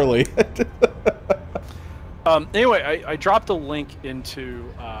it poorly. Anyway, I dropped a link into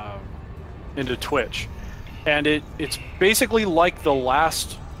Twitch, and it's basically like the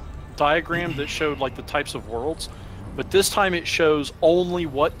last diagram that showed like the types of worlds, but this time it shows only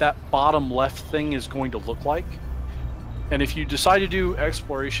what that bottom left thing is going to look like. And if you decide to do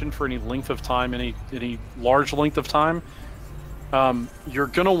exploration for any length of time, any large length of time, you're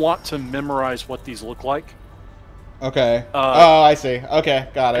gonna want to memorize what these look like. Okay. Oh, I see. Okay,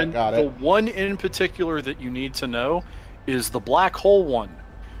 got it. The one in particular that you need to know is the black hole one,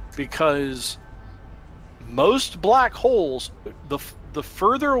 because most black holes, the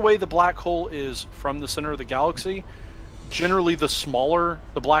further away the black hole is from the center of the galaxy, generally the smaller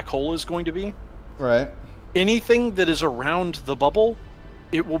the black hole is going to be. Right. Anything that is around the bubble,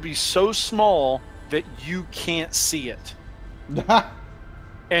 it will be so small that you can't see it.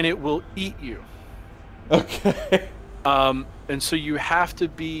 And it will eat you. Okay. And so you have to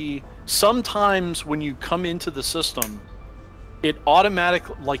be... Sometimes when you come into the system, it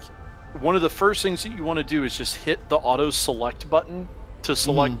automatically... Like, one of the first things that you want to do is just hit the auto-select button to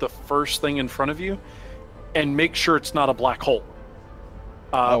select the first thing in front of you, and make sure it's not a black hole.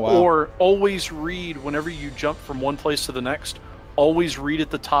 Oh, wow. Or always read, whenever you jump from one place to the next, always read at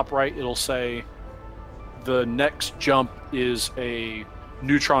the top right, it'll say the next jump is a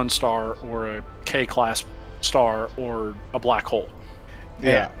neutron star or a K-class star or a black hole.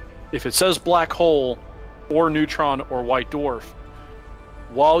 Yeah. And if it says black hole or neutron or white dwarf,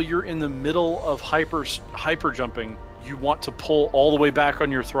 while you're in the middle of hyper jumping, you want to pull all the way back on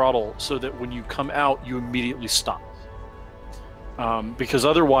your throttle so that when you come out, you immediately stop. Because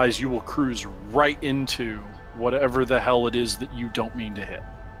otherwise you will cruise right into whatever the hell it is that you don't mean to hit.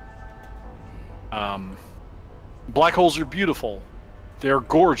 Black holes are beautiful. They're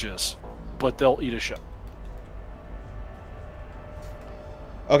gorgeous, but they'll eat a ship.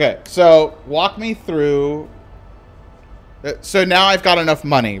 Okay, so walk me through... So now I've got enough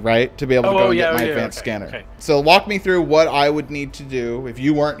money, right, to be able to go and get my advanced scanner. Okay. So walk me through what I would need to do if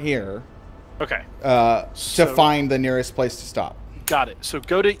you weren't here. Okay. To find the nearest place to stop. Got it. So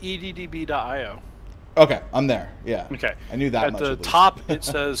go to eddb.io. Okay, I'm there. Yeah. Okay. I knew that much. At the top, it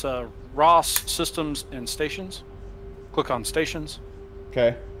says Ross Systems and Stations. Click on Stations.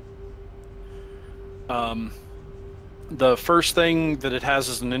 Okay. The first thing that it has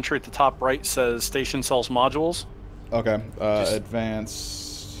as an entry at the top right says Station Sells Modules. Okay.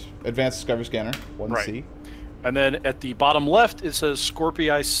 Advanced Discovery Scanner, 1C. Right. And then at the bottom left, it says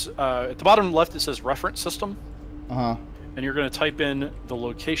Scorpii. At the bottom left, it says Reference System. Uh-huh. And you're going to type in the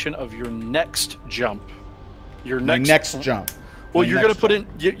location of your next jump. Your next jump. Well, you're going to put in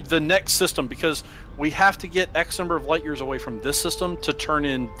the next system, because we have to get X number of light years away from this system to turn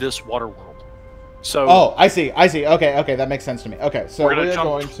in this water world. So. Oh, I see. Okay, that makes sense to me. Okay, so we're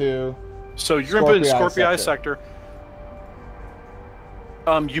going to. So you're going to put in Scorpii sector.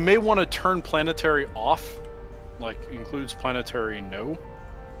 You may want to turn planetary off, like includes planetary no.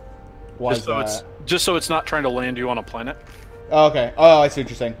 Why is that? Just so it's not trying to land you on a planet. Oh, okay. Oh, I see what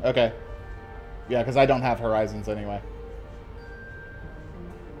you're saying. Okay. Yeah, because I don't have horizons anyway.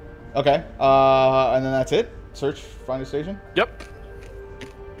 Okay. And then that's it? Search, find a station? Yep.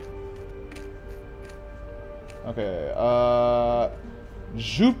 Okay.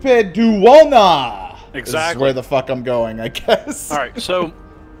 Jupeduona! Exactly. Is where the fuck I'm going, I guess. Alright, so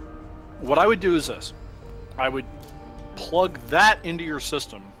what I would do is this. I would plug that into your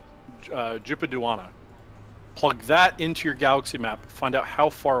system, Jupeduona. Plug that into your galaxy map, find out how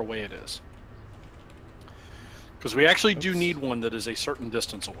far away it is. Because we actually do need one that is a certain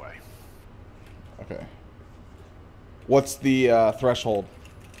distance away. Okay. What's the threshold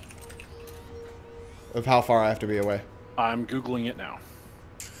of how far I have to be away? I'm Googling it now.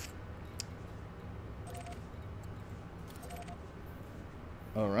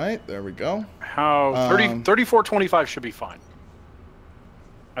 All right, there we go. How 3425 should be fine.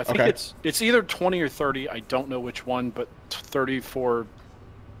 I think it's either 20 or 30. I don't know which one, but 34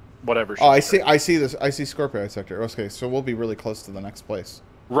 whatever. Oh, I see this. I see Scorpii sector. Okay, so we'll be really close to the next place.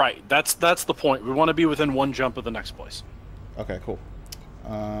 Right. That's the point. We want to be within one jump of the next place. Okay, cool.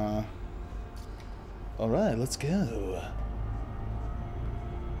 All right, let's go.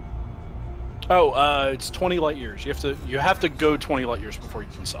 Oh, it's 20 light years. You have to go 20 light years before you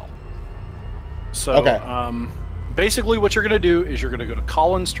can sell. So, basically what you're going to do is you're going to go to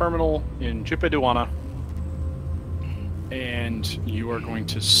Collins Terminal in Jupeduona, and you are going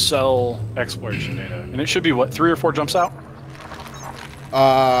to sell exploration data. And it should be, what, 3 or 4 jumps out?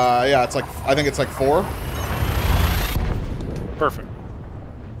 Yeah, it's like, I think it's like 4. Perfect.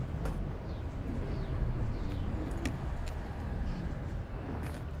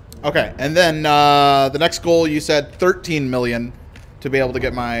 Okay, and then the next goal, you said 13 million to be able to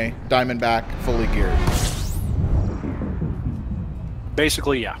get my diamond back fully geared.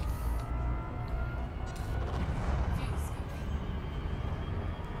 Basically, yeah.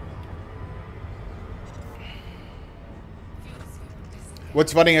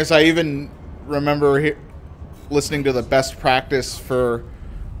 What's funny is I even remember listening to the best practice for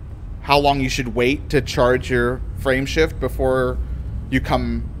how long you should wait to charge your frame shift before you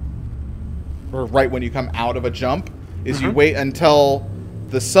come, or right when you come out of a jump. is you wait until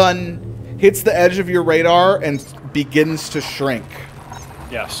the sun hits the edge of your radar and begins to shrink.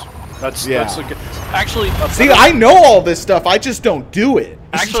 Yes. That's a good... Actually, see, I know all this stuff. I just don't do it.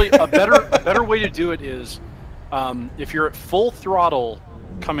 Actually, a better way to do it is if you're at full throttle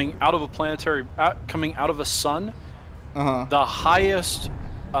coming out of a planetary... coming out of a sun, the highest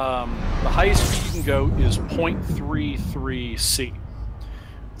speed you can go is 0.33 C.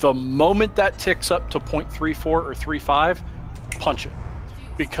 The moment that ticks up to 0.34 or 0.35, punch it.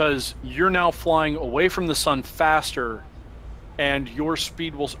 Because you're now flying away from the sun faster, and your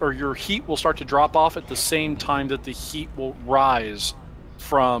speed will, or your heat will start to drop off at the same time that the heat will rise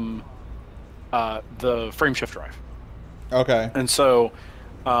from the frame shift drive. Okay. And so,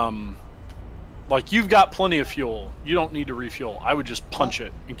 like, you've got plenty of fuel. You don't need to refuel. I would just punch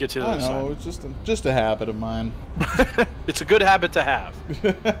it and get to the other side. It's just a habit of mine. It's a good habit to have.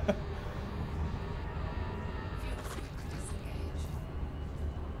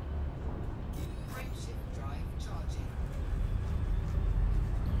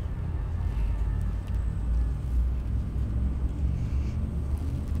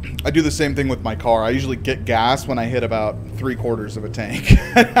 I do the same thing with my car. I usually get gas when I hit about 3/4 of a tank.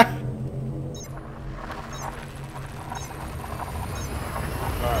 Alright,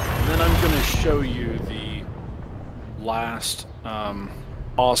 and then I'm going to show you the last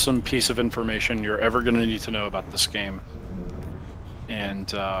awesome piece of information you're ever going to need to know about this game.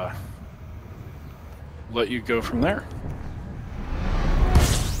 And let you go from there.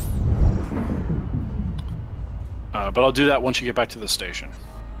 But I'll do that once you get back to the station.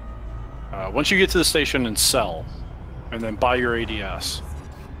 Once you get to the station and sell, and then buy your ADS,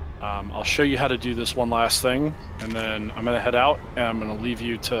 I'll show you how to do this one last thing, and then I'm going to head out, and I'm going to leave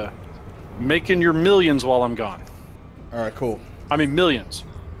you to making your millions while I'm gone. All right, cool. I mean millions.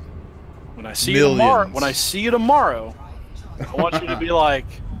 When I see you tomorrow, I want you to be like,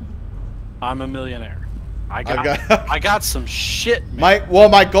 I'm a millionaire. I got some shit, man.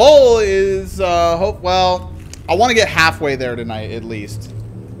 My goal is I want to get halfway there tonight at least.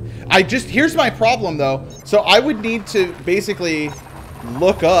 Here's my problem though. So I would need to basically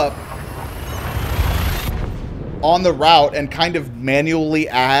look up on the route and kind of manually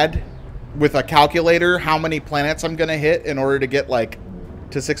add with a calculator how many planets I'm gonna hit in order to get like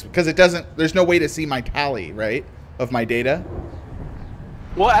to 6, because there's no way to see my tally, right, of my data.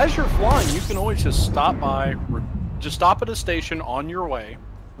 Well, as you're flying, you can always just stop at a station on your way,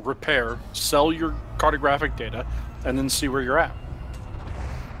 repair, sell your cartographic data, and then see where you're at.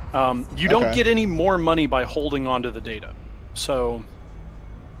 You don't get any more money by holding on to the data. So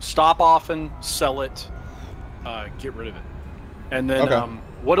stop often, sell it, get rid of it. And then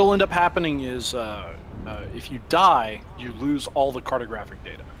what'll end up happening is if you die, you lose all the cartographic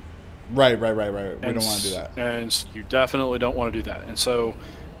data. Right. We don't want to do that. And you definitely don't want to do that. And so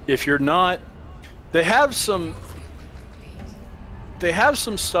if you're not... They have some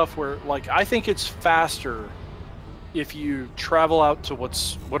stuff where, like, I think it's faster if you travel out to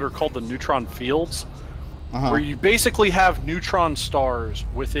what are called the neutron fields, where you basically have neutron stars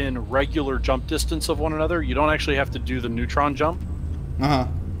within regular jump distance of one another. You don't actually have to do the neutron jump.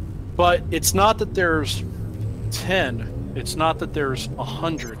 But it's not that there's 10. It's not that there's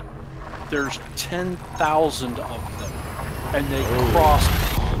 100. There's 10,000 of them, and they cross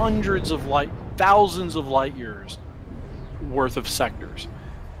thousands of light years worth of sectors.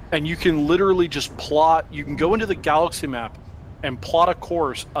 And you can literally just plot, you can go into the galaxy map and plot a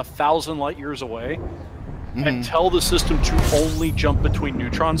course 1,000 light years away and tell the system to only jump between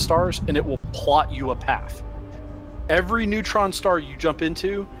neutron stars, and it will plot you a path. Every neutron star you jump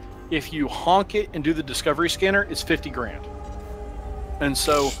into, if you honk it and do the discovery scanner, it's 50 grand. And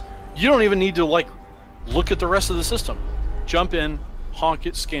so you don't even need to like look at the rest of the system. Jump in, honk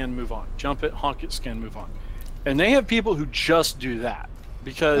it, scan, move on. Jump it, honk it, scan, move on. And they have people who just do that.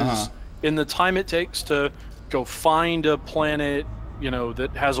 Because in the time it takes to go find a planet,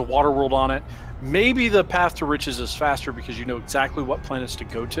 that has a water world on it, maybe the path to riches is faster because you know exactly what planets to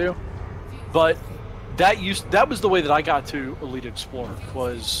go to. But that was the way that I got to Elite Explorer,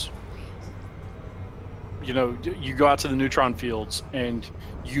 was, you go out to the neutron fields and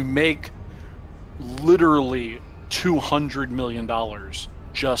you make literally $200 million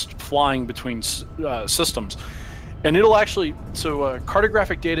just flying between systems. And it'll actually, so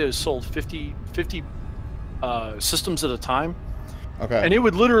cartographic data is sold 50 systems at a time. And it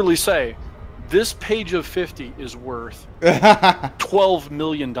would literally say, this page of 50 is worth $12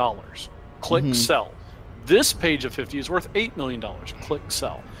 million. Click sell. This page of 50 is worth $8 million. Click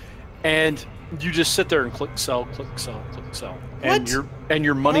sell. And you just sit there and click sell, click sell, click sell. And your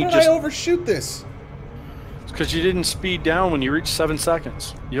money How did I overshoot this? Because you didn't speed down when you reached 7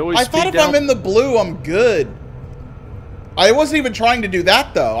 seconds. You always I thought if I'm in the blue, I'm good. I wasn't even trying to do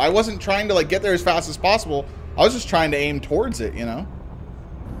that, though. I wasn't trying to, like, get there as fast as possible. I was just trying to aim towards it, you know?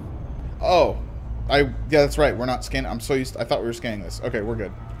 Oh. Yeah, that's right. We're not scanning. I'm so used to, I thought we were scanning this. Okay, we're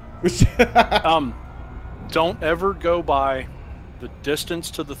good. Don't ever go by the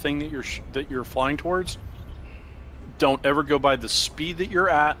distance to the thing that you're flying towards. Don't ever go by the speed that you're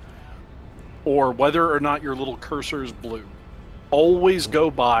at, or whether or not your little cursor is blue. Always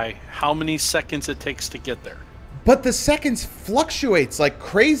go by how many seconds it takes to get there. But the seconds fluctuates like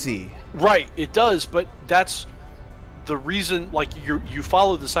crazy. Right, it does, but that's the reason, like, you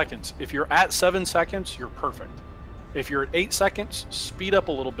follow the seconds. If you're at 7 seconds, you're perfect. If you're at 8 seconds, speed up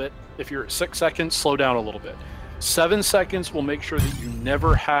a little bit. If you're at 6 seconds, slow down a little bit. 7 seconds will make sure that you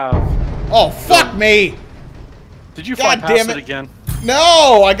never have... Oh, fuck me! Did you fly past it again?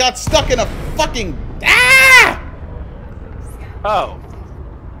 No! I got stuck in a fucking... Ah! Oh.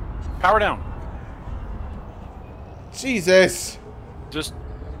 Power down. Jesus. Just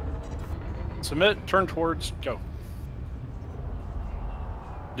submit, turn towards, go.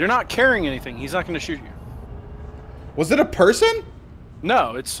 You're not carrying anything. He's not going to shoot you. Was it a person?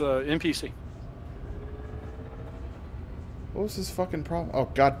 No, it's NPC. What was his fucking problem? Oh,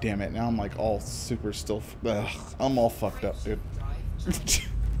 god damn it. Now I'm like all super still... Ugh, I'm all fucked up, dude.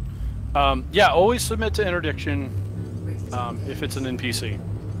 Yeah, always submit to interdiction if it's an NPC.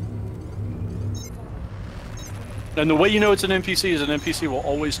 And the way you know it's an NPC is an NPC will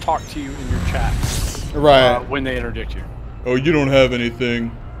always talk to you in your chat. Right. When they interdict you. Oh, you don't have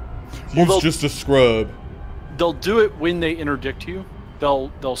anything. You're just a scrub. They'll do it when they interdict you.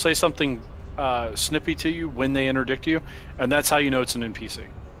 They'll say something snippy to you when they interdict you, and that's how you know it's an NPC.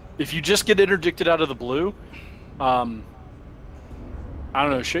 If you just get interdicted out of the blue, I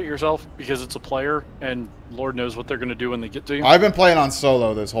don't know, shit yourself, because it's a player, and Lord knows what they're going to do when they get to you. I've been playing on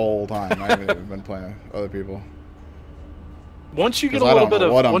solo this whole time. I haven't been playing with other people. Once you get a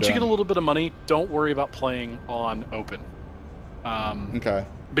little bit of money, don't worry about playing on open. Okay.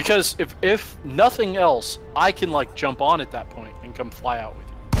 Because if nothing else, I can like jump on at that point and come fly out with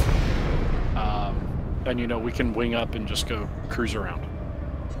you. And you know, we can wing up and just go cruise around.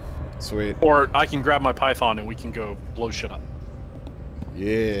 Sweet. Or I can grab my Python and we can go blow shit up.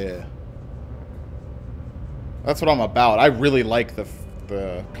 Yeah. That's what I'm about. I really like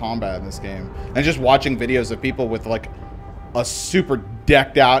the combat in this game. And just watching videos of people with like a super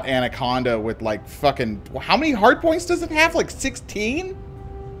decked out Anaconda with like fucking... How many hard points does it have? Like 16?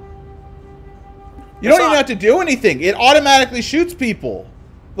 You don't even have to do anything. It automatically shoots people.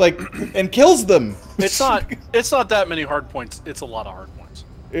 Like, and kills them. It's not that many hard points. It's a lot of hard points.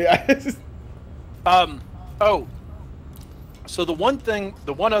 Yeah. Oh. So the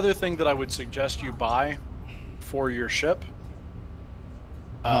one other thing that I would suggest you buy for your ship,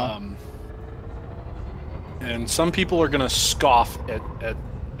 and some people are gonna scoff at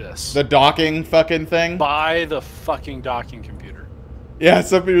this. The docking fucking thing? Buy the fucking docking computer. Yeah,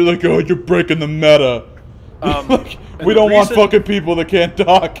 some people are like, oh, you're breaking the meta. We don't want fucking people that can't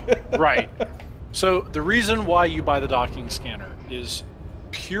dock. Right. So the reason why you buy the docking scanner is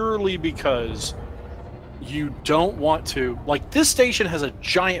purely because you don't want to... Like, this station has a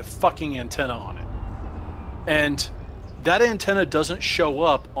giant fucking antenna on it. And that antenna doesn't show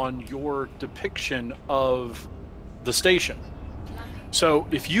up on your depiction of the station. So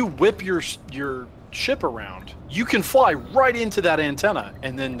if you whip your ship around, you can fly right into that antenna,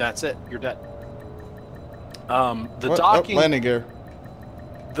 and then that's it. You're dead. Docking landing gear.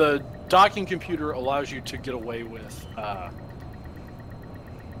 The docking computer allows you to get away with I'm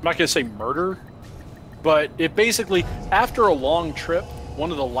not gonna say murder, but it basically, after a long trip,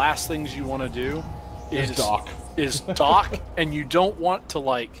 one of the last things you want to do is dock. And you don't want to,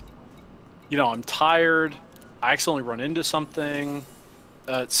 like, you know, I'm tired, I accidentally run into something,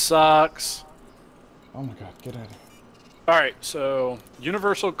 it sucks. Oh my god, get out of here. Alright, so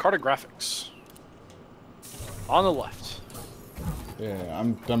universal cartographics on the left. Yeah,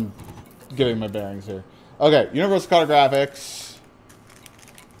 I'm getting my bearings here. Okay, universal cartographics.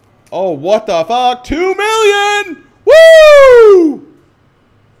 Oh, what the fuck? 2 million! Woo!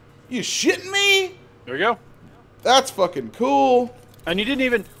 You shitting me? There we go. That's fucking cool. And you didn't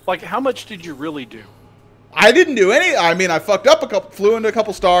even, like, how much did you really do? I didn't do any. I mean, I fucked up flew into a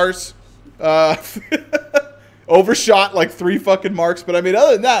couple stars. Overshot like 3 fucking marks, but I mean,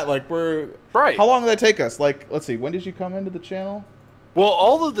 other than that, like, we're... Right. How long did that take us? Like, let's see, when did you come into the channel? Well,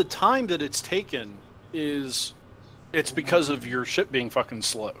 all of the time that it's taken is... It's because of your ship being fucking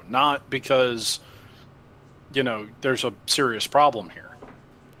slow, not because, you know, there's a serious problem here.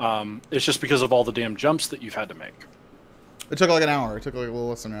 It's just because of all the damn jumps that you've had to make. It took like an hour. It took like a little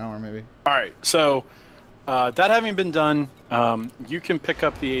less than an hour, maybe. All right, so that having been done, you can pick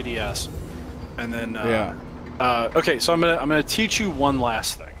up the ADS, and then okay. So I'm gonna teach you one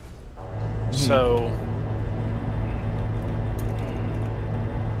last thing. So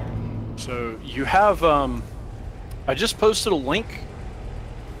you have I just posted a link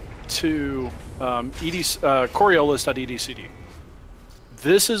to Coriolis.edcd.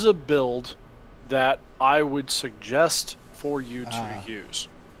 This is a build that I would suggest for you to use.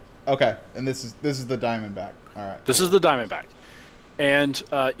 Okay, and this is the Diamondback. All right. This is the Diamondback, and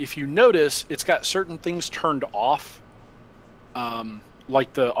if you notice, it's got certain things turned off,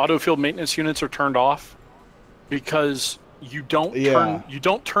 like the auto field maintenance units are turned off because you don't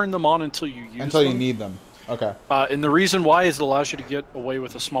turn them on until you use them. You need them. Okay. And the reason why is it allows you to get away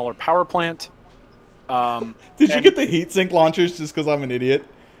with a smaller power plant. Did you get the heatsink launchers just because I'm an idiot?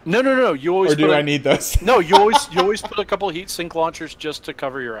 No. You always. Or do I need those? No, you always put a couple of heatsink launchers just to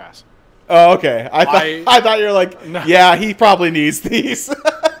cover your ass. Oh, okay. I thought you were like, no. Yeah, he probably needs these.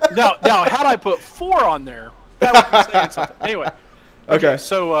 Now, had I put 4 on there, that would be saying something. Anyway. Okay.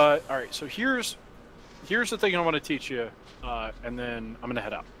 So, all right. So here's the thing I want to teach you, and then I'm gonna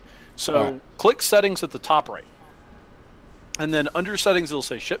head out. So click settings at the top right, and then under settings it'll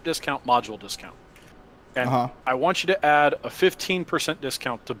say ship discount, module discount. And I want you to add a 15%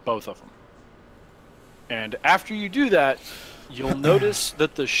 discount to both of them. And after you do that, you'll notice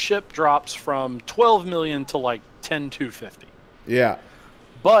that the ship drops from 12 million to like 10,250. Yeah.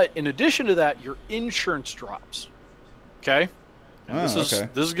 But in addition to that, your insurance drops. Okay? And this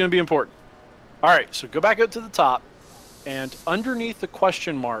is going to be important. All right, so go back up to the top, and underneath the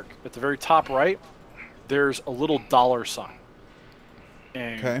question mark at the very top right, there's a little $sign.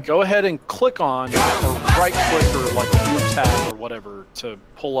 And go ahead and click on, or right click, or like move tab or whatever to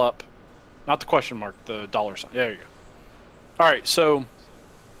pull up, not the question mark, the $sign. There you go. All right, so.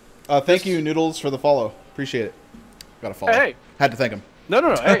 Thank you, Noodles, for the follow. Appreciate it. Got a follow. Hey. Had to thank him.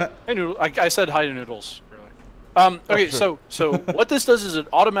 No. Hey, Noodles. I said hi to Noodles. Okay, so what this does is it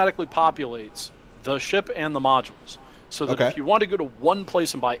automatically populates the ship and the modules, so that if you want to go to one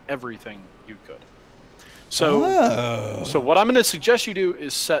place and buy everything, you could. So, so what I'm going to suggest you do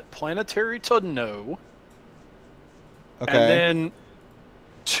is set planetary to no. Okay. And then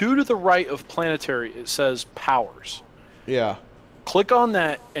 2 to the right of planetary, it says powers. Yeah. Click on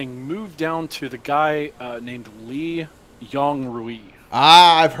that and move down to the guy named Li Yongrui.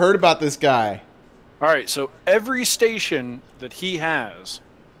 Ah, I've heard about this guy. All right, so every station that he has,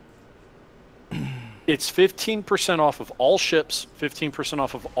 it's 15% off of all ships, 15%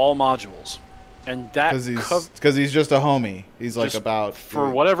 off of all modules. And that because he's just a homie. He's like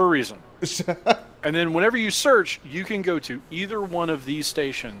for whatever reason. And then whenever you search, you can go to either one of these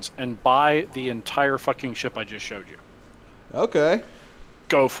stations and buy the entire fucking ship I just showed you. Okay.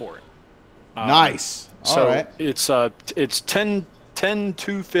 Go for it. Nice. So all right. It's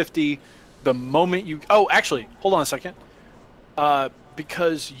 10,250 the moment you. Oh, actually, hold on a second.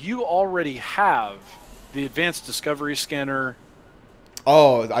 Because you already have the advanced discovery scanner.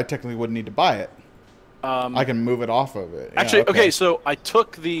 Oh, I technically wouldn't need to buy it. I can move it off of it. Actually, okay, so I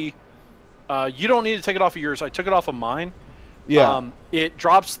took the... you don't need to take it off of yours. I took it off of mine. Yeah. It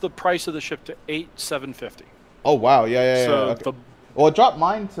drops the price of the ship to $8,750. Oh, wow. Yeah. So okay. Well, it dropped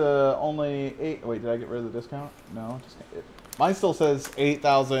mine to only 8... Wait, did I get rid of the discount? No. Mine still says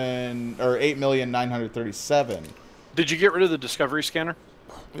 8,000... Or 8,937,000. Did you get rid of the discovery scanner?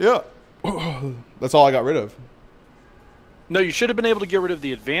 Yeah. That's all I got rid of. No, you should have been able to get rid of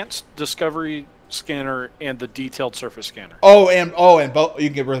the advanced discovery scanner and the detailed surface scanner. And both you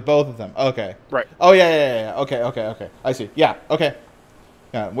can get rid of both of them. Okay. Right. Oh yeah. Okay. I see. Yeah. Okay.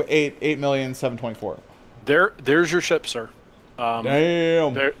 Yeah. 8,724,000. There's your ship, sir.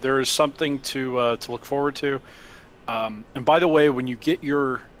 Damn. There is something to look forward to. And by the way, when you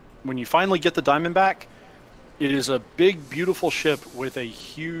finally get the Diamondback, it is a big, beautiful ship with a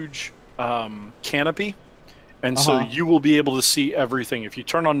huge canopy. And so you will be able to see everything. If you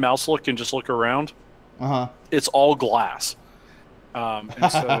turn on mouse look and just look around, it's all glass.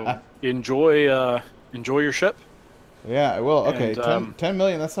 And so enjoy your ship. Yeah, I will. Okay, and, 10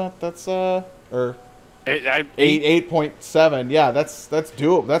 million. That's 8.7. Yeah, that's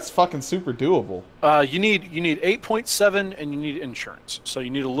doable. That's fucking super doable. You need 8.7 and you need insurance. So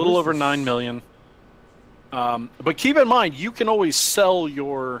you need a little over 9 million. But keep in mind, you can always sell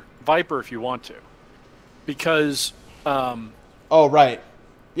your Viper if you want to. Because oh right,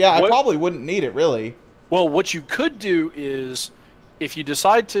 yeah, I probably wouldn't need it really. Well, what you could do is, if you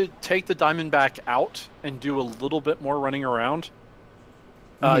decide to take the Diamondback out and do a little bit more running around,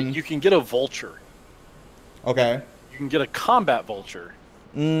 You can get a vulture. Okay. You can get a combat vulture.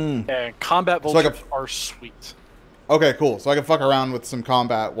 And combat vultures are sweet. Okay, cool. So I can fuck around with some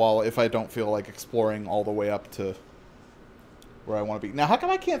combat while if I don't feel like exploring all the way up to where I want to be. Now, how come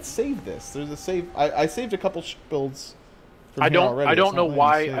I can't save this? There's a save. I saved a couple builds. I don't know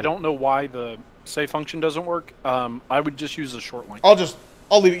why. I don't know why the save function doesn't work. I would just use the short link. I'll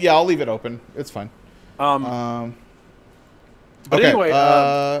leave it. Yeah, I'll leave it open. It's fine. But okay, anyway,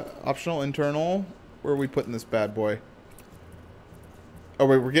 optional internal. Where are we putting this bad boy? Oh,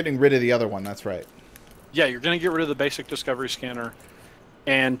 wait, we're getting rid of the other one. That's right. Yeah, you're going to get rid of the basic discovery scanner.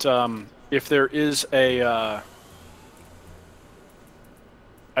 And if there is a...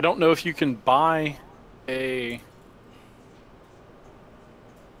 I don't know if you can buy a...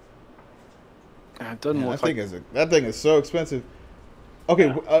 It doesn't look like... That thing is so expensive. Okay,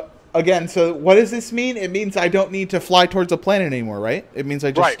 yeah. Again, so what does this mean? It means I don't need to fly towards a planet anymore, right? It means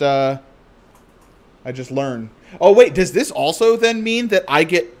I just... I just learn. Oh, wait, does this also then mean that I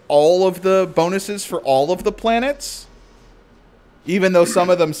get all of the bonuses for all of the planets? Even though some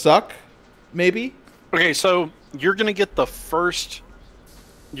of them suck, maybe? Okay, so you're going to get the first...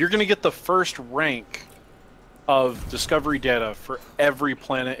 You're going to get the first rank of discovery data for every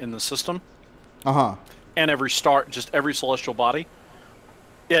planet in the system. Uh-huh. And every star, just every celestial body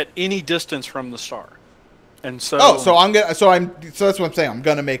at any distance from the star. And so so that's what I'm saying. I'm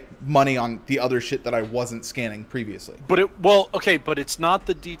gonna make money on the other shit that I wasn't scanning previously. But it's not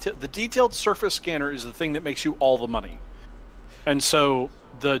the detail. The detailed surface scanner is the thing that makes you all the money. And so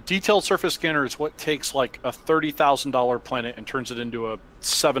the detailed surface scanner is what takes like a $30,000 planet and turns it into a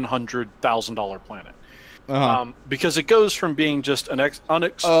 $700,000 planet. Because it goes from being just an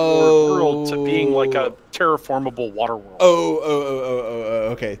unexplored world to being like a terraformable water world.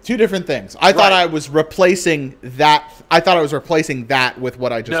 Okay. Two different things. I thought I was replacing that. I thought I was replacing that with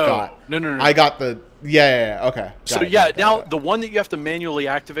what I just got. No. I got the... Yeah, okay. Now the one that you have to manually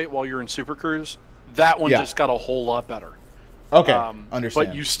activate while you're in Super Cruise, that one just got a whole lot better. Okay, understand.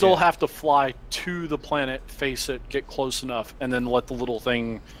 But you still have to fly to the planet, face it, get close enough, and then let the little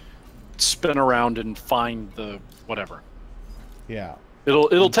thing... spin around and find the whatever. Yeah.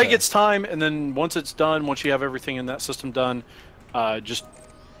 It'll take its time, and then once it's done, once you have everything in that system done, just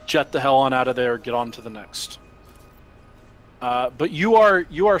jet the hell on out of there, get on to the next. But you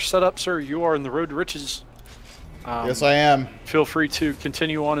are set up, sir. You are in the road to riches. Yes, I am. Feel free to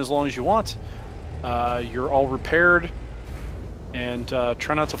continue on as long as you want. You're all repaired, and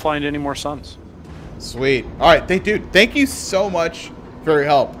try not to fly into any more suns. Sweet. All right, dude, thank you so much for your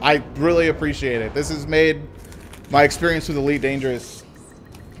help. I really appreciate it. This has made my experience with Elite Dangerous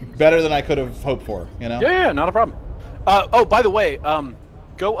better than I could have hoped for, you know? Yeah, not a problem. Oh, by the way,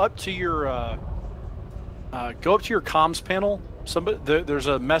 go up to your comms panel. There's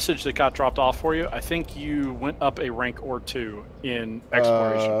a message that got dropped off for you. I think you went up a rank or two in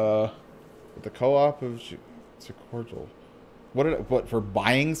exploration. The co-op of cordial. What for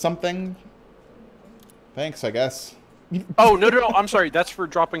buying something? Thanks, I guess. Oh, no, I'm sorry. That's for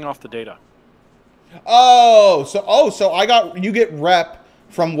dropping off the data. So you get rep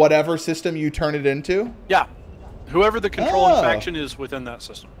from whatever system you turn it into? Yeah. Whoever the controlling faction is within that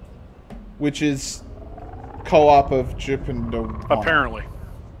system. Which is co-op of Japan. Apparently.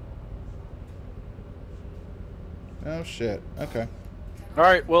 Oh, shit. Okay. All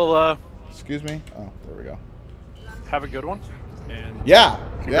right, well... Excuse me? Oh, there we go. Have a good one. And yeah.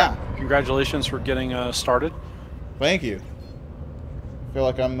 Congratulations for getting started. Thank you. I feel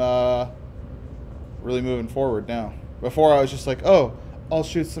like I'm really moving forward now. Before I was just like, oh, I'll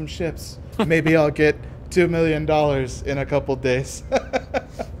shoot some ships. Maybe I'll get $2 million in a couple days.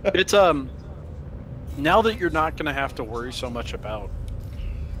 It's now that you're not going to have to worry so much about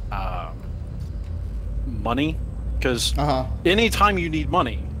money, because anytime you need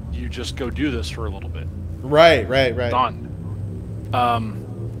money, you just go do this for a little bit. Right. Done.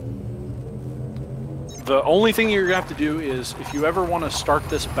 The only thing you're going to have to do is, if you ever want to start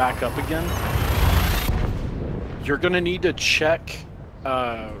this back up again, you're going to need to check,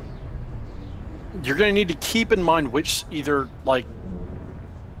 you're going to need to keep in mind which either, like,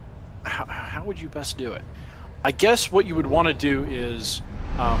 how would you best do it? I guess what you would want to do is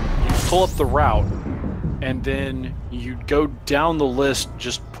you pull up the route, and then you go down the list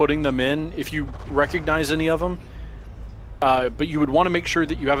just putting them in, if you recognize any of them. But you would want to make sure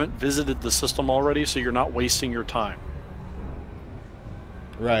that you haven't visited the system already, so you're not wasting your time.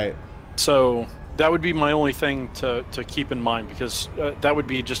 Right. So that would be my only thing to keep in mind, because that would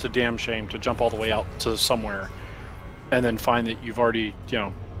be just a damn shame to jump all the way out to somewhere and then find that you've already,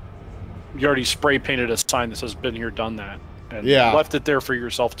 you already spray painted a sign that says "Been here, done that." and left it there for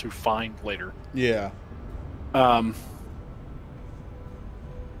yourself to find later. Yeah.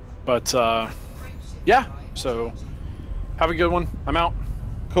 But yeah. So have a good one. I'm out.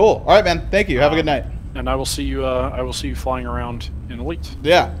 Cool. All right, man. Thank you. Have a good night. And I will see you. I will see you flying around in Elite.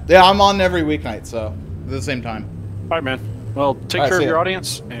 Yeah. Yeah. I'm on every weeknight, so at the same time. All right, man. Well, take care of your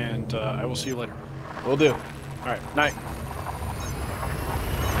audience, and I will see you later. Will do. All right. Night.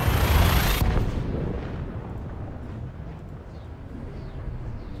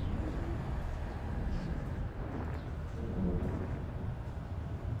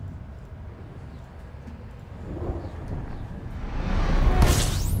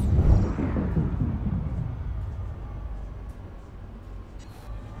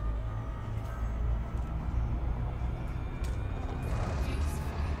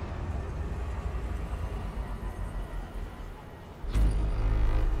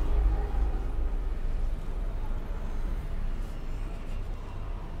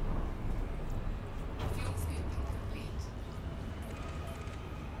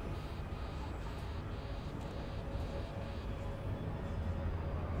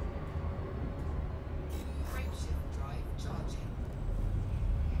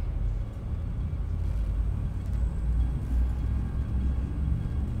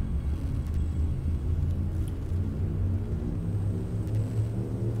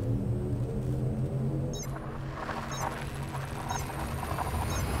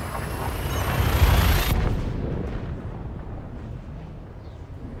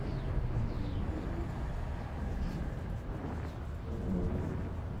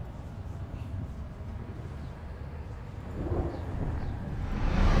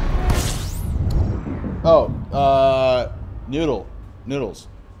 Oh, noodles.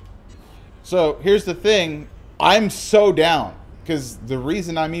 So here's the thing. I'm so down because the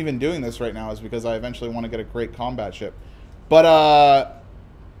reason I'm even doing this right now is because I eventually want to get a great combat ship. But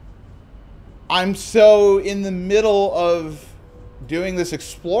I'm so in the middle of doing this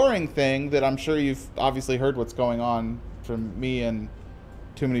exploring thing that I'm sure you've obviously heard what's going on from me and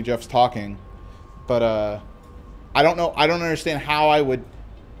TooManyJeffs talking. But I don't know. I don't understand how I would,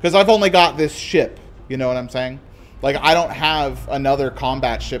 because I've only got this ship. You know what I'm saying? Like, I don't have another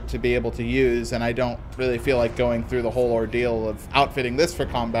combat ship to be able to use, and I don't really feel like going through the whole ordeal of outfitting this for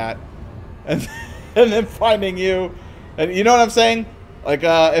combat and then finding you. And you know what I'm saying? Like,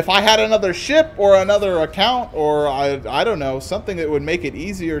 if I had another ship or another account or, I don't know, something that would make it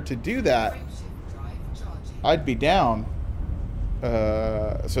easier to do that, I'd be down.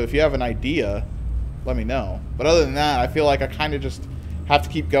 So if you have an idea, let me know. But other than that, I feel like I kind of just have to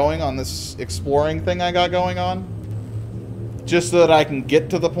keep going on this exploring thing I got going on, just so that I can get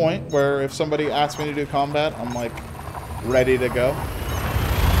to the point where if somebody asks me to do combat, I'm like ready to go.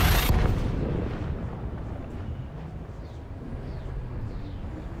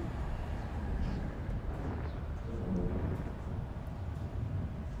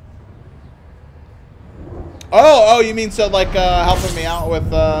 Oh, you mean so like helping me out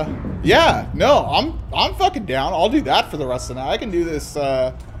with yeah, no, I'm fucking down. I'll do that for the rest of the night. I can do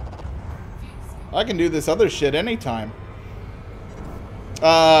this other shit anytime.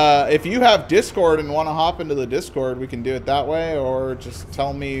 If you have Discord and want to hop into the Discord, we can do it that way, or just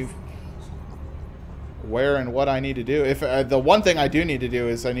tell me where and what I need to do. If the one thing I do need to do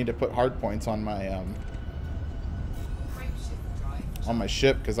is I need to put hard points on my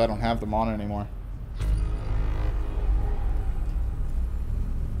ship because I don't have them on anymore.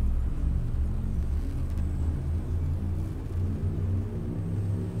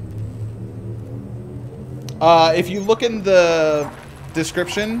 If you look in the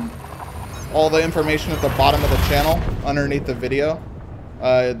description, all the information at the bottom of the channel, underneath the video,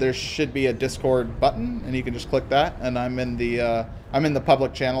 there should be a Discord button, and you can just click that. And I'm in the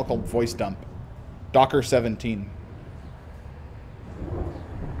public channel called Voice Dump, Docker 17.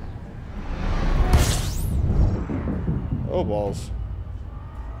 Oh balls!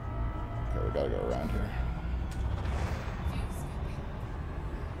 Okay, we gotta go around here.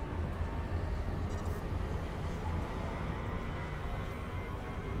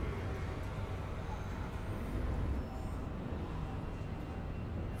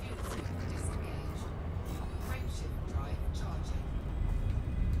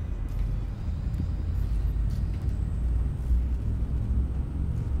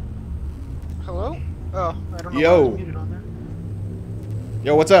 Hello? Oh, I don't know Yo. why I was muted on there.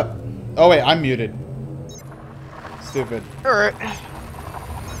 Yo, what's up? Oh wait, I'm muted. Stupid. Alright.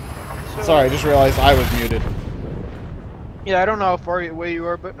 So, Sorry, I just realized I was muted. yeah, I don't know how far away you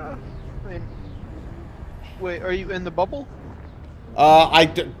are, but I mean, wait, are you in the bubble? I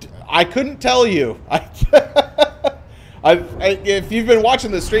couldn't tell you. If you've been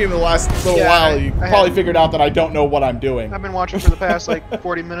watching the stream the last little while, you probably figured out that I don't know what I'm doing. I've been watching for the past like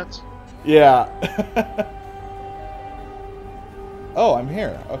 40 minutes. Yeah. Oh, I'm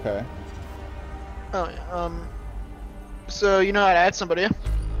here. Okay. Oh, yeah. So you know how to add somebody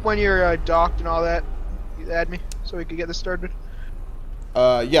when you're docked and all that. You add me so we could get this started.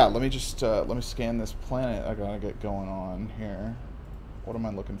 Yeah. Let me just let me scan this planet. I gotta get going on here. What am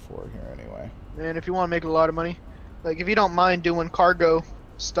I looking for here anyway? And if you want to make a lot of money, like if you don't mind doing cargo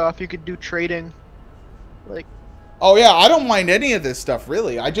stuff, you could do trading. Like. Oh yeah, I don't mind any of this stuff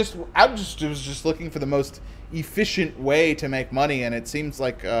really. I was just looking for the most efficient way to make money, and it seems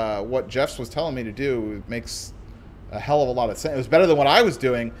like what Jeffs was telling me to do makes a hell of a lot of sense. It was better than what I was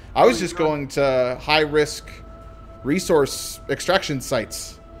doing. I was just going to high risk resource extraction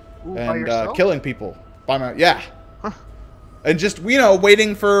sites and killing people by my and just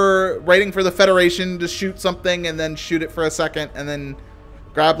waiting for the Federation to shoot something and then shoot it for a second and then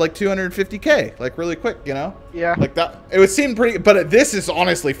grab like 250K like really quick, Yeah. Like that. It would seem pretty, but this is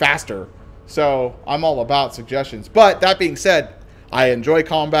honestly faster. So I'm all about suggestions. But that being said, I enjoy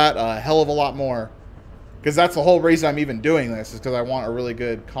combat a hell of a lot more because that's the whole reason I'm even doing this is because I want a really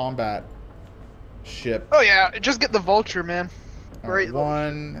good combat ship. Oh yeah, just get the Vulture, man. Great. Right,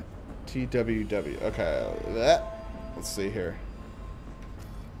 1 TWW. Okay, let's see here.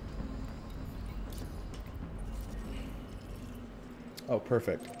 Oh,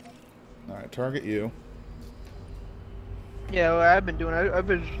 perfect. All right, target you. Yeah, well, I've been doing. I've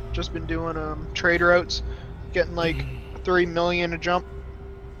just been doing trade routes, getting like 3 million a jump.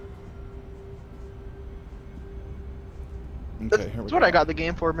 Okay, That's what I got the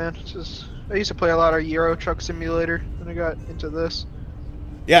game for, man. It's just I used to play a lot of Euro Truck Simulator, and I got into this.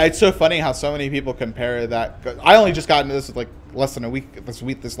 Yeah, it's so funny how so many people compare that. I only just got into this like less than a week.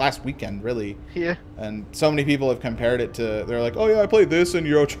 This last weekend, really. Yeah. And so many people have compared it to. They're like, "Oh yeah, I played this in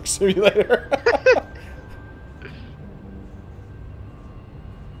Euro Truck Simulator."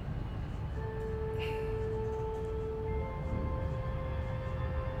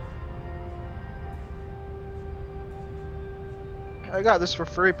 I got this for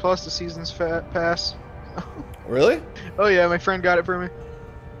free plus the season's pass. Really? Oh yeah, my friend got it for me.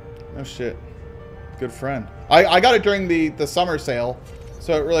 Oh shit. Good friend. I got it during the summer sale,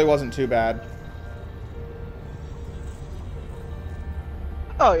 so it really wasn't too bad.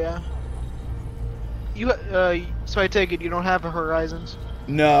 Oh yeah. You so I take it you don't have a Horizons?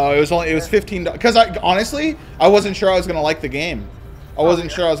 No, it was $15 because honestly I wasn't sure I was gonna like the game. I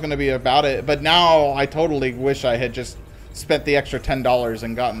wasn't sure I was gonna be about it, but now I totally wish I had just spent the extra $10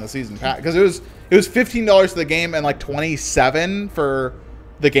 and gotten the season pass because it was $15 for the game and like $27 for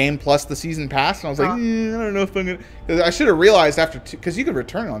the game plus the season pass, and I was like, I don't know if I'm gonna. Cause I should have realized because you could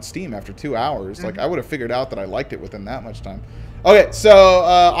return it on Steam after 2 hours. Like I would have figured out that I liked it within that much time. Okay, so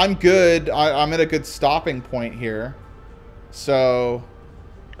I'm good. I'm at a good stopping point here. So.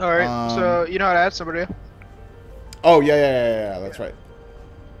 All right. So you know how to add somebody. Oh yeah. That's right.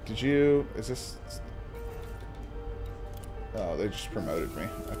 Did you? Is this? Oh, they just promoted me.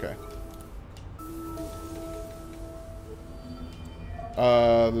 Okay.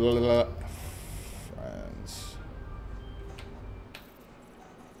 Friends.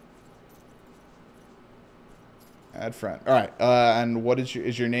 Add friend. All right. And what is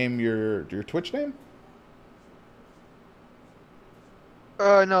your name? Your Twitch name?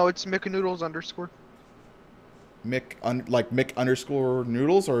 No, it's McNoodles _. Like Mick _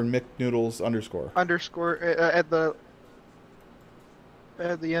 Noodles or Mick Noodles _ Underscore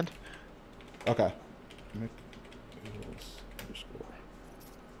at the end. Okay. Mick Noodles _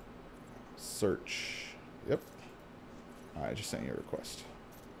 search. Yep. All right, I just sent you a request.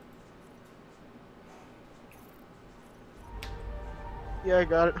 Yeah, I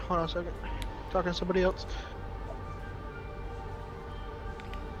got it. Hold on a second. Talking to somebody else.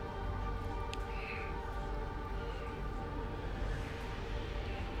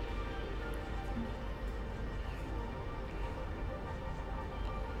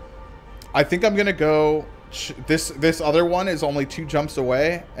 I think I'm gonna go. This other one is only 2 jumps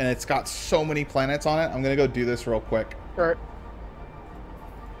away, and it's got so many planets on it. I'm gonna go do this real quick. All right.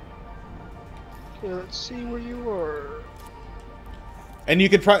 Okay, let's see where you are. And you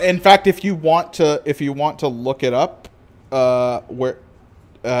could try. In fact, if you want to look it up, where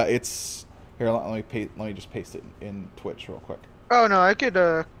it's here. Let me just paste it in Twitch real quick. Oh no, I could.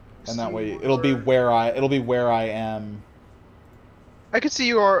 And that way, it'll be where I am. I could see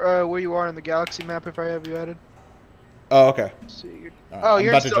you are where you are in the galaxy map if I have you added. Oh, okay. Let's see.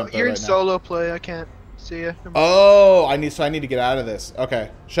 You're in solo play. I can't See ya. Oh, I need to get out of this. Okay.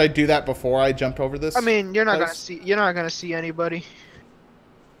 Should I do that before I jumped over this? I mean, you're not gonna see anybody.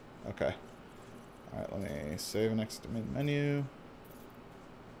 Okay. All right, let me save next to main menu.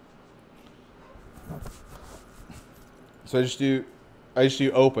 So I just do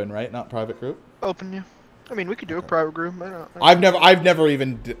open, right? Not private group. Open you. I mean, we could do a private group. I've never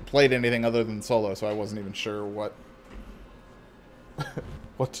even played anything other than solo, so I wasn't even sure what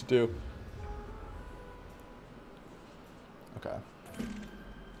what to do. Okay.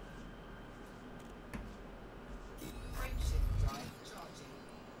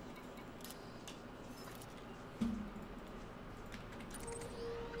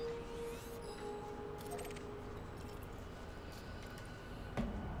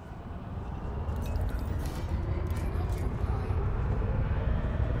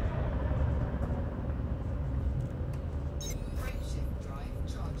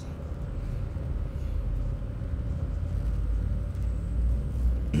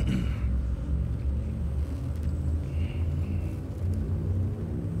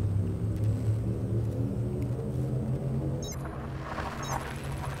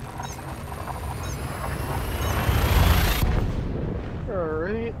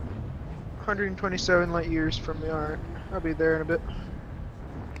 Alright. 127 light years from me. Alright. I'll be there in a bit.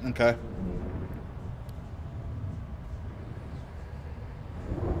 Okay.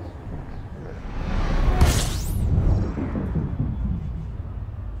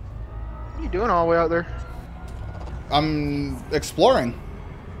 What are you doing all the way out there? I'm exploring.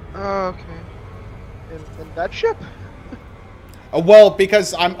 Oh, okay. In that ship? Well,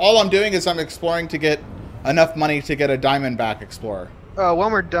 because all I'm doing is I'm exploring to get enough money to get a Diamondback Explorer.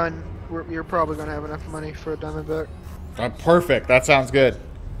 When we're done, you're probably gonna have enough money for a Diamondback. Perfect. That sounds good.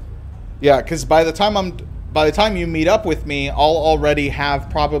 Yeah, because by the time you meet up with me, I'll already have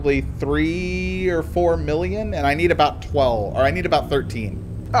probably 3 or 4 million, and I need about 12, or I need about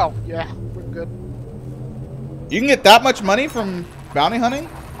 13. Oh yeah, we're good. You can get that much money from bounty hunting?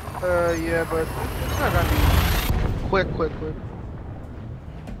 Yeah, but it's not gonna be quick.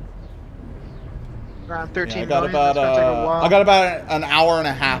 Around 13 Yeah, I got million. about It's gonna take a while. I got about an hour and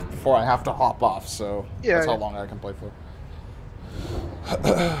a half before I have to hop off, so yeah, that's how long I can play for.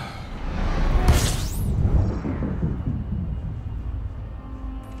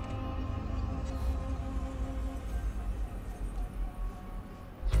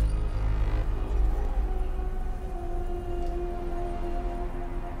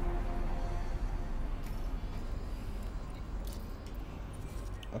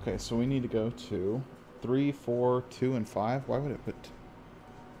 Okay, so we need to go to 3, 4, 2, and 5. Why would it put...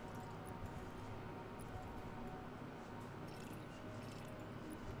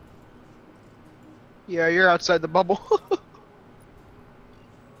 Yeah, you're outside the bubble.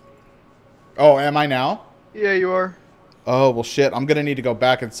 Oh, am I now? Yeah, you are. Oh, well shit. I'm gonna need to go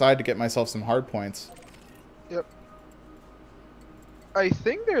back inside to get myself some hard points. Yep. I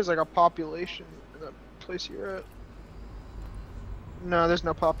think there's like a population in the place you're at. No, there's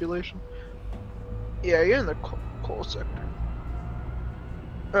no population. Yeah, you're in the coal sector.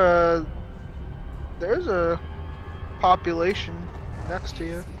 There's a population next to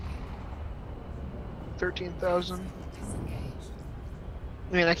you. 13,000.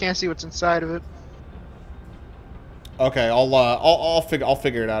 I mean, I can't see what's inside of it. Okay, I'll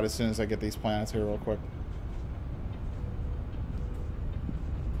figure it out as soon as I get these planets here real quick.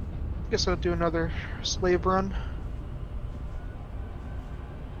 Guess I'll do another slave run.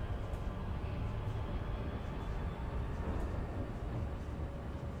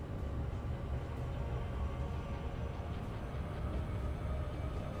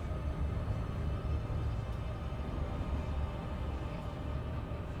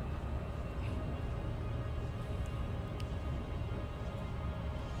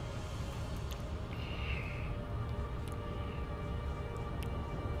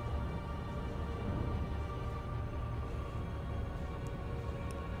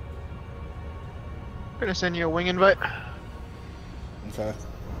 I'm gonna send you a wing invite. Okay.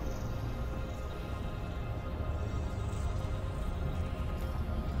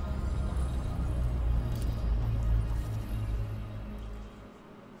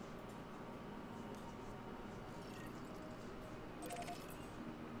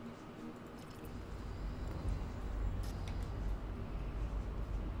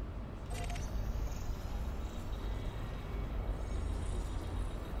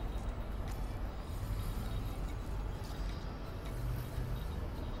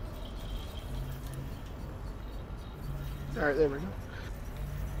 Alright, there we go.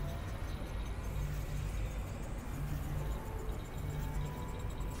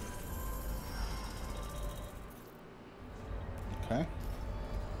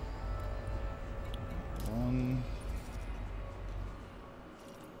 One.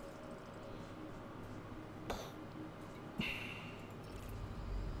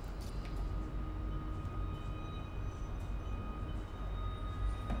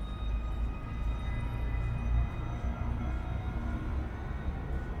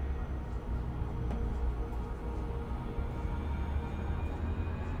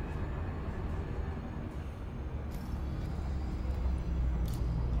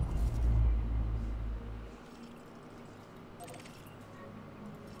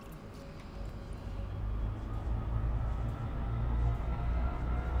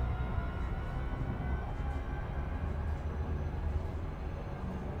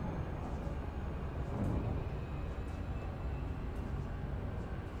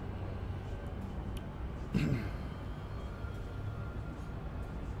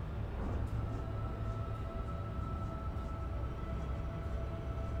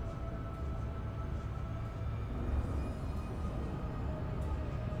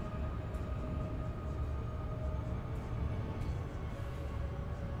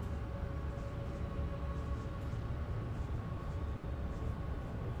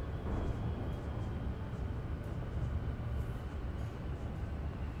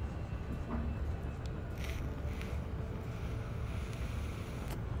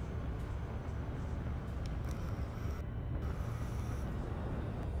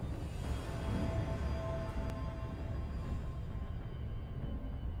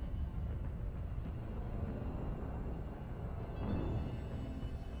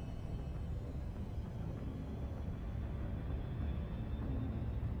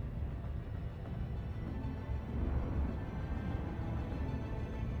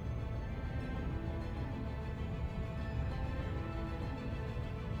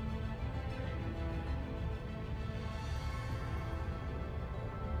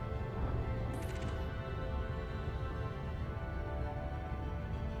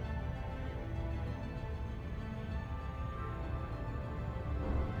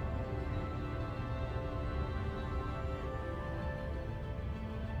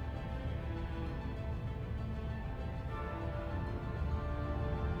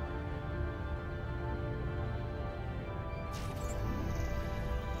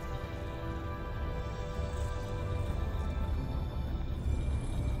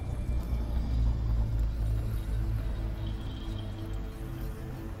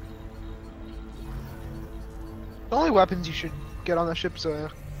 The only weapons you should get on the ship's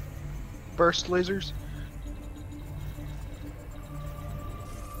burst lasers.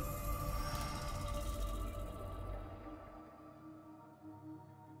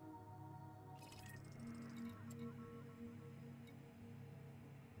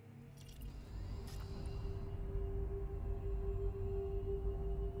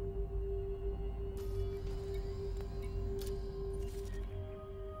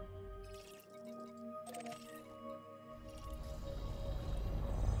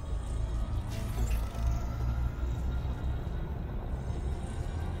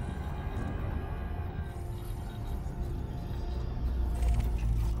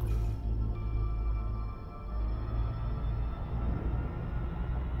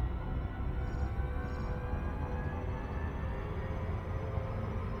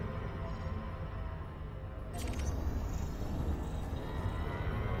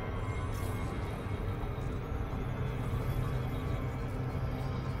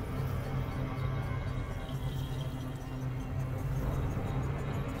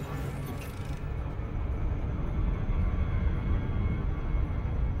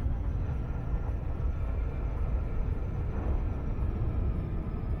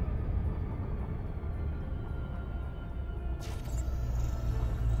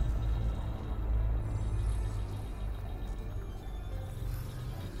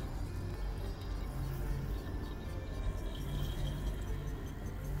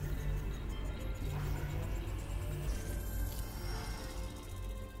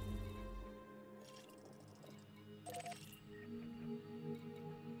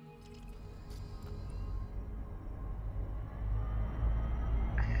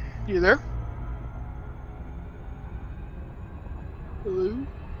 You there? Hello?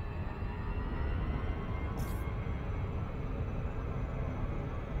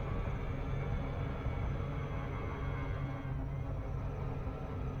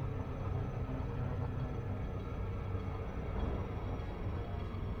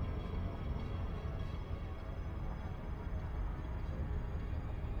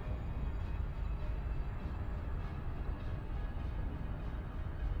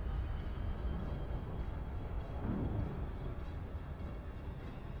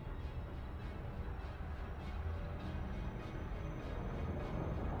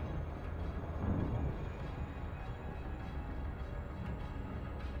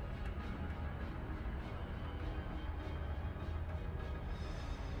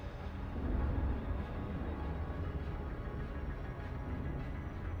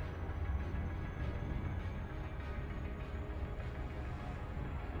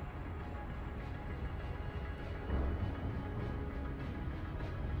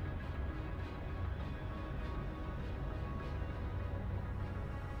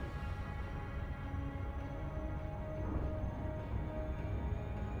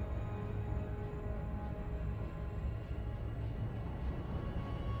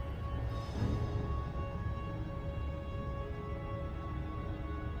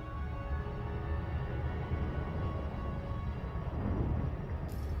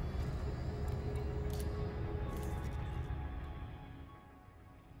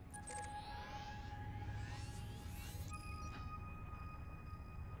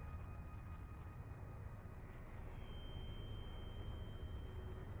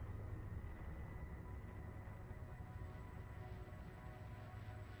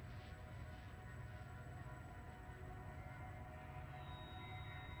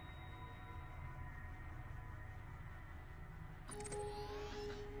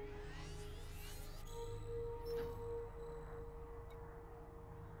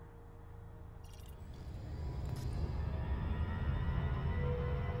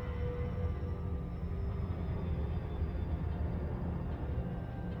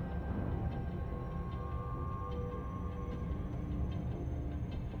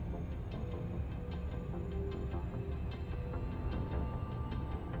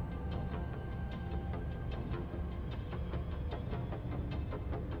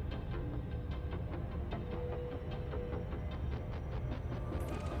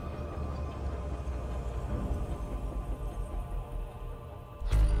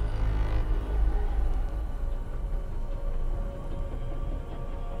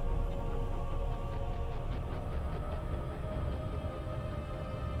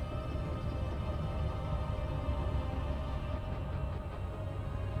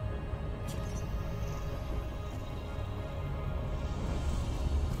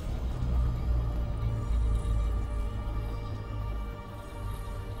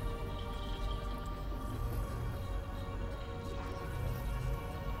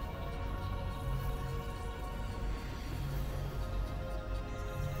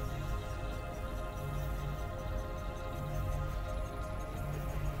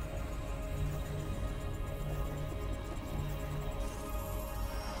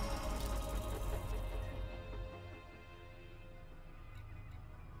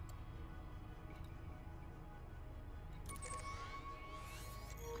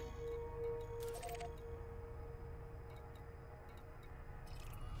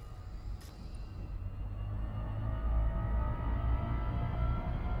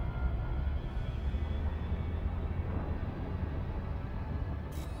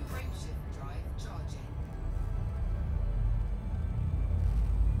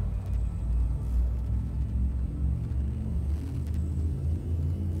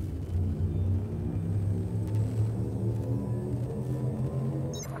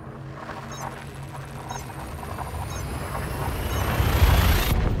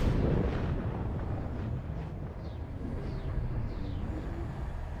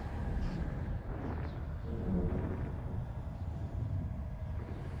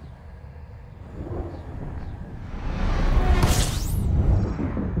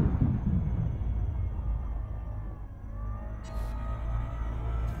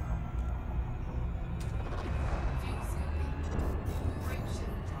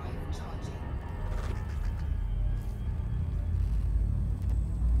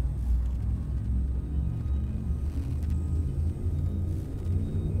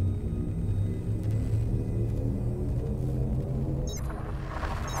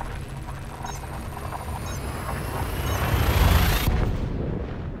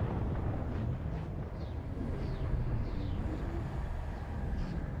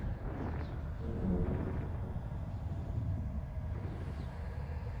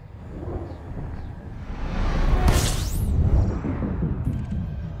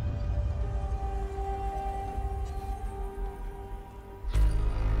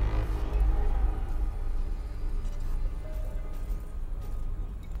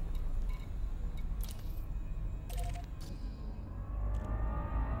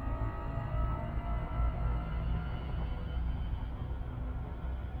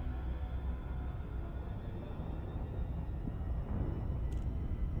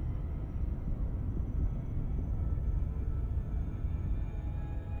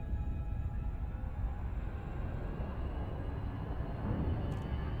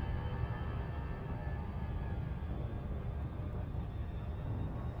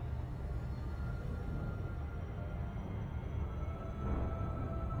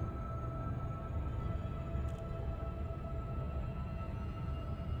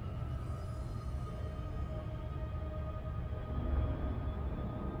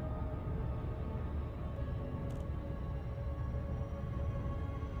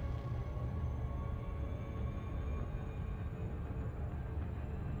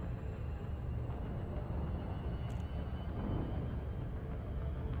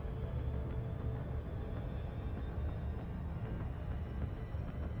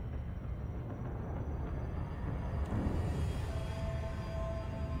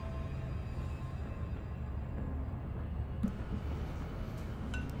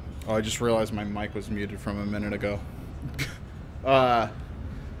 Oh, I just realized my mic was muted from a minute ago.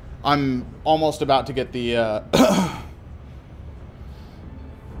 I'm almost about to get the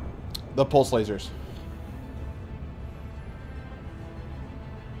the pulse lasers.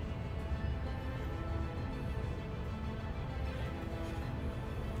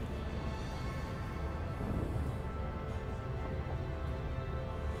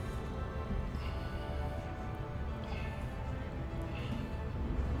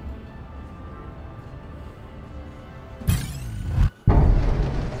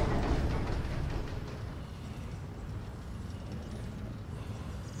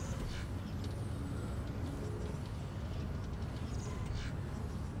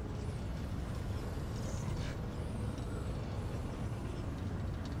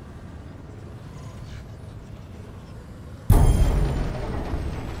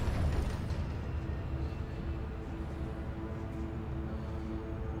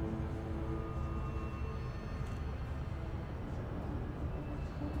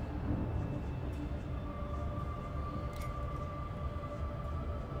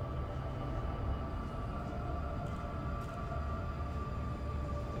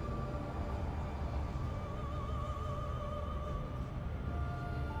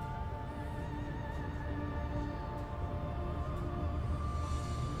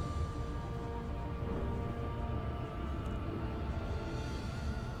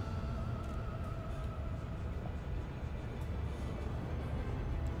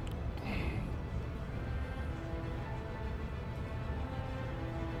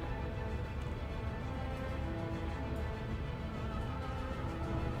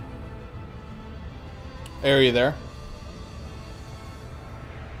 Are you there?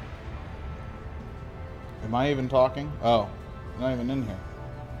 Am I even talking? Oh, not even in here.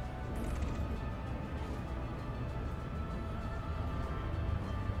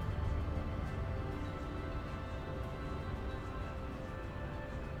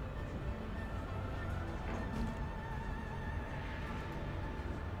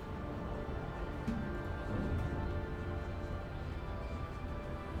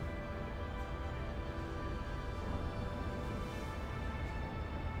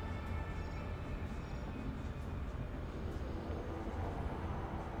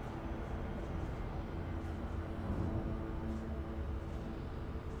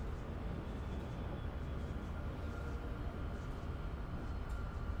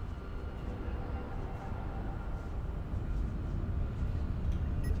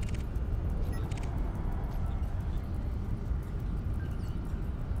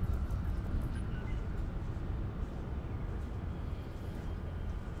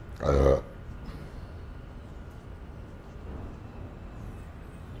 Oh,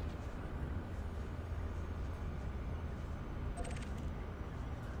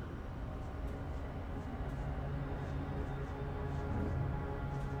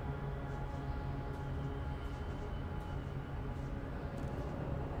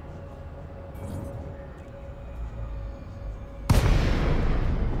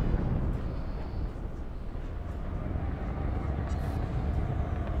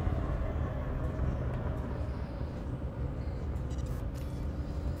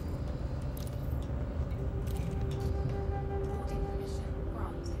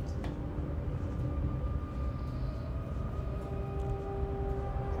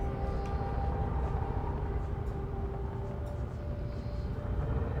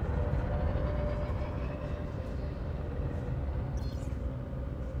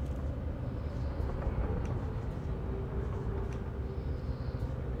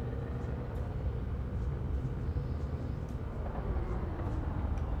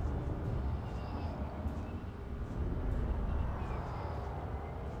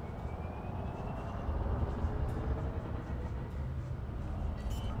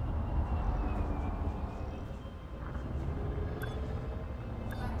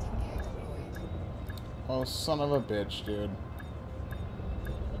 son of a bitch, dude.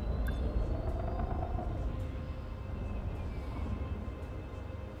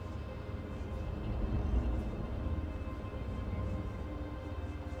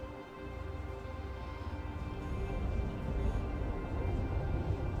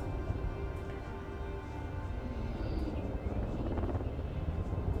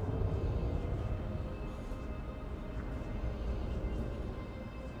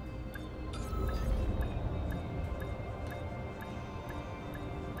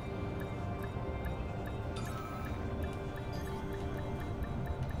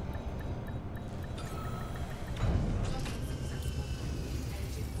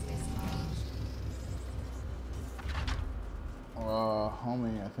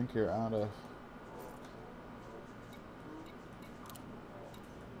 Homie, I think you're out of...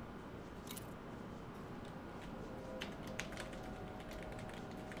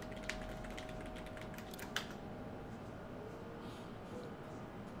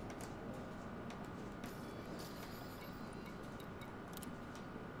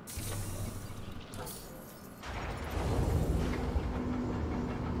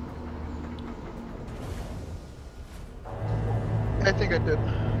 I think I did.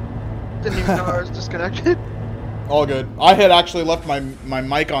 Didn't even know I was disconnected. All good. I had actually left my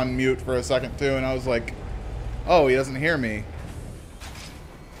mic on mute for a second too, and I was like, oh, he doesn't hear me.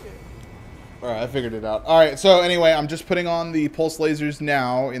 Alright, I figured it out. Alright, so anyway, I'm just putting on the pulse lasers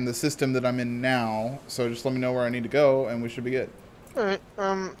now in the system that I'm in now. So just let me know where I need to go, and we should be good. Alright,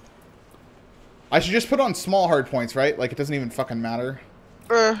 I should just put on small hard points, right? Like, it doesn't even fucking matter.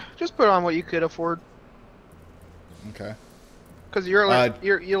 Just put on what you could afford. Okay. Because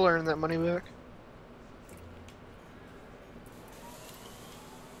you'll earn that money back.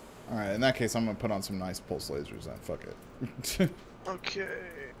 Alright, in that case, I'm gonna put on some nice pulse lasers then. Fuck it. Okay.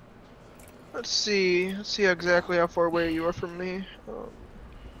 Let's see exactly how far away you are from me.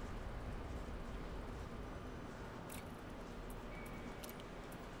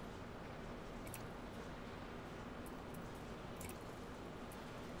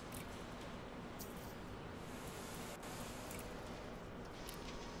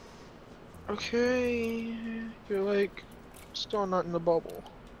 Okay, you're like still not in the bubble.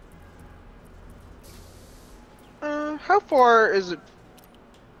 How far is it?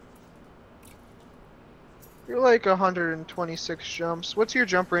 You're like 126 jumps. What's your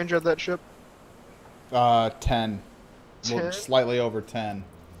jump range of that ship? 10. 10? Well, slightly over 10.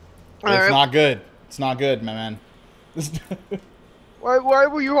 Alright. It's not good. It's not good, my man. Why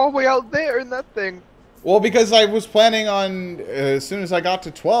were you all the way out there in that thing? Well, because I was planning on, as soon as I got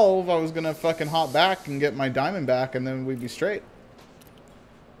to 12, I was gonna fucking hop back and get my diamond back, and then we'd be straight.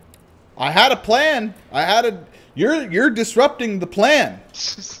 I had a plan. You're disrupting the plan.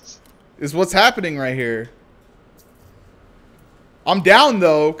 Is what's happening right here. I'm down,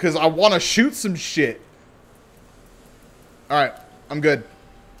 though, because I want to shoot some shit. Alright, I'm good.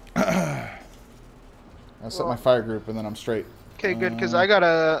 I'll set my fire group, and then I'm straight. Okay, good, because I got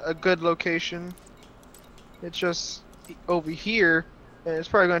a good location. It's just over here, and it's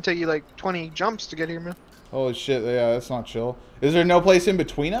probably going to take you like 20 jumps to get here, man. Holy shit, yeah, that's not chill. Is there no place in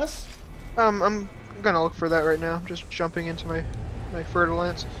between us? I'm going to look for that right now. I'm just jumping into my fertile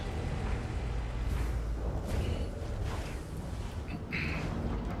ants.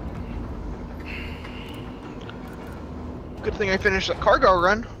 Good thing I finished that cargo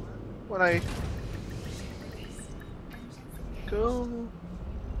run. when I go.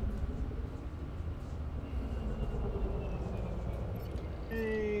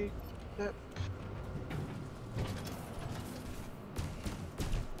 Hey, yep.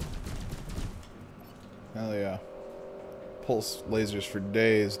 Hell yeah. Pulse lasers for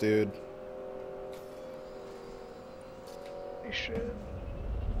days, dude. Should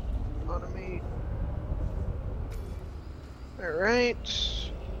automate. All right.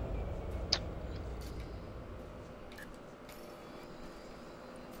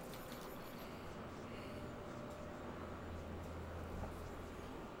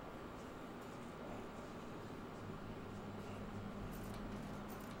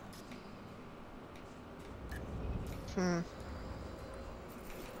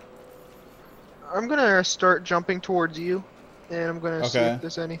 I'm gonna start jumping towards you, and I'm gonna see if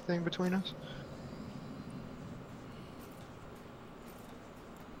there's anything between us.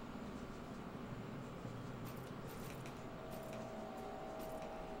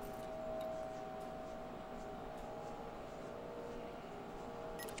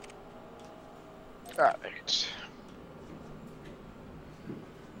 Alright.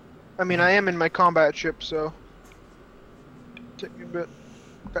 I mean, I am in my combat ship, so take me a bit.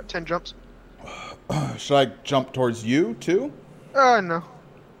 Got 10 jumps. Should I jump towards you too? No.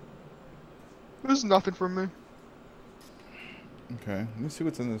 There's nothing from me. Okay, let me see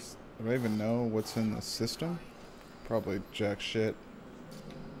what's in this. Do I even know what's in the system? Probably jack shit.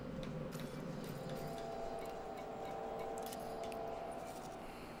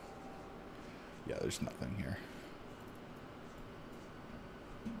 Yeah, there's nothing here.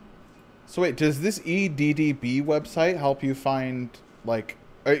 So wait, does this EDDB website help you find, like,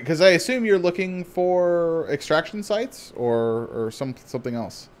 because I assume you're looking for extraction sites or something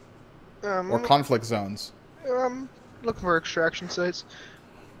else, or conflict zones? Looking for extraction sites.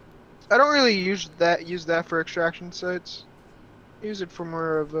 I don't really use that for extraction sites. Use it for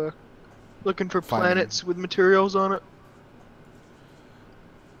more of a looking for planets with materials on it.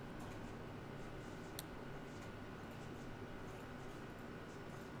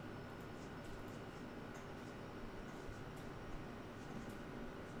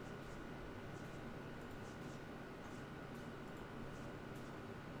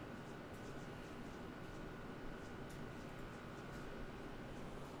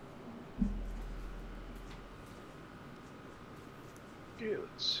 Okay,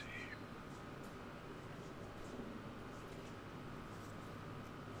 let's see.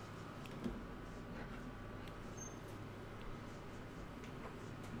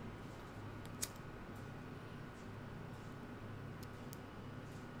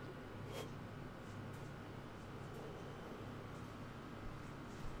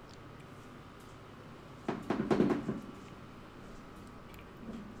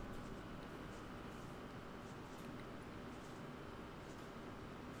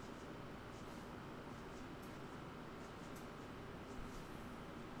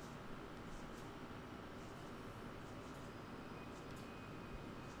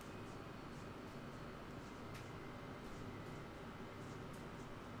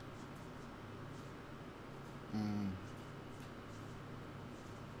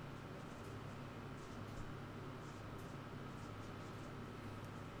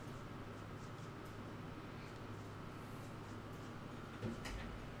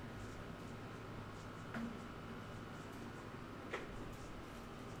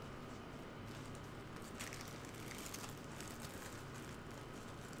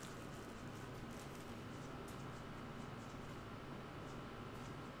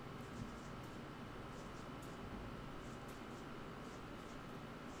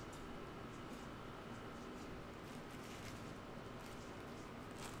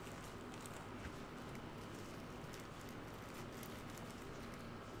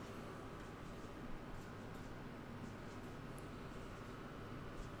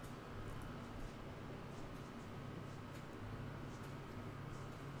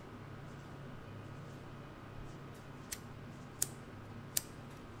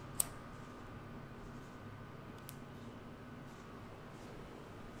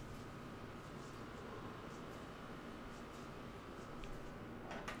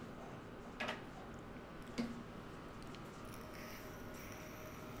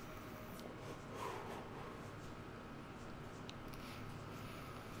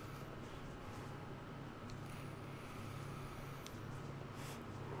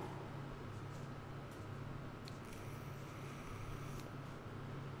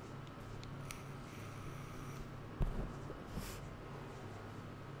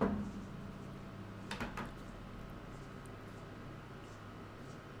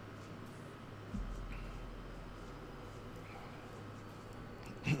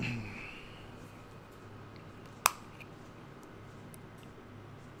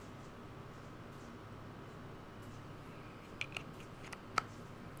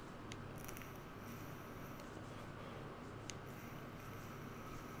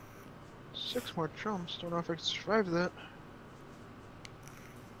 6 more jumps. Don't know if I can survive that.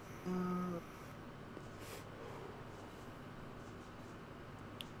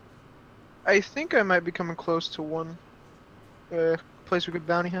 I think I might be coming close to one place we could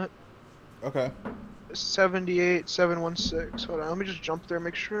bounty hunt. Okay. 78, 716. Hold on, let me just jump there,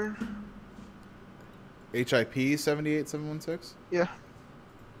 make sure. HIP 78716? Yeah.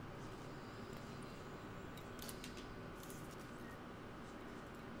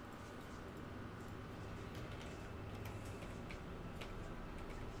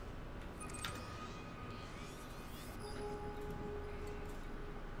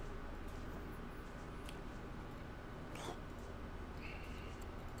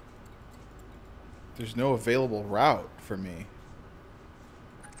 There's no available route for me.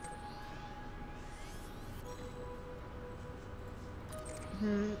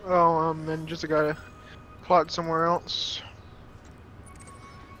 Then just gotta plot somewhere else.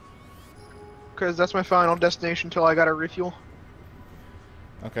 Cause that's my final destination until I gotta refuel.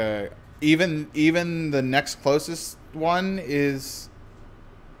 Okay. Even the next closest one is...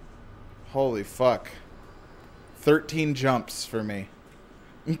 Holy fuck. 13 jumps for me.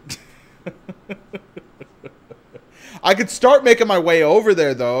 I could start making my way over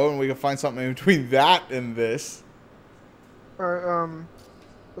there, though, and we can find something in between that and this. Alright,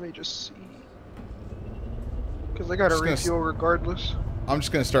 let me just see. Because I gotta refuel regardless. I'm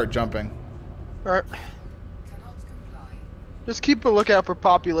just gonna start jumping. Alright. Just keep a lookout for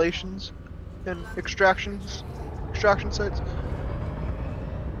populations and extraction sites.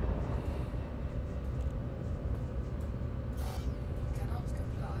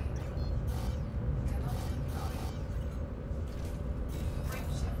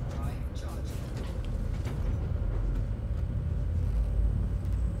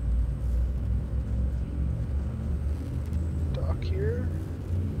 Dock here.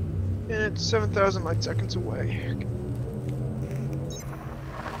 And it's 7,000 light seconds away.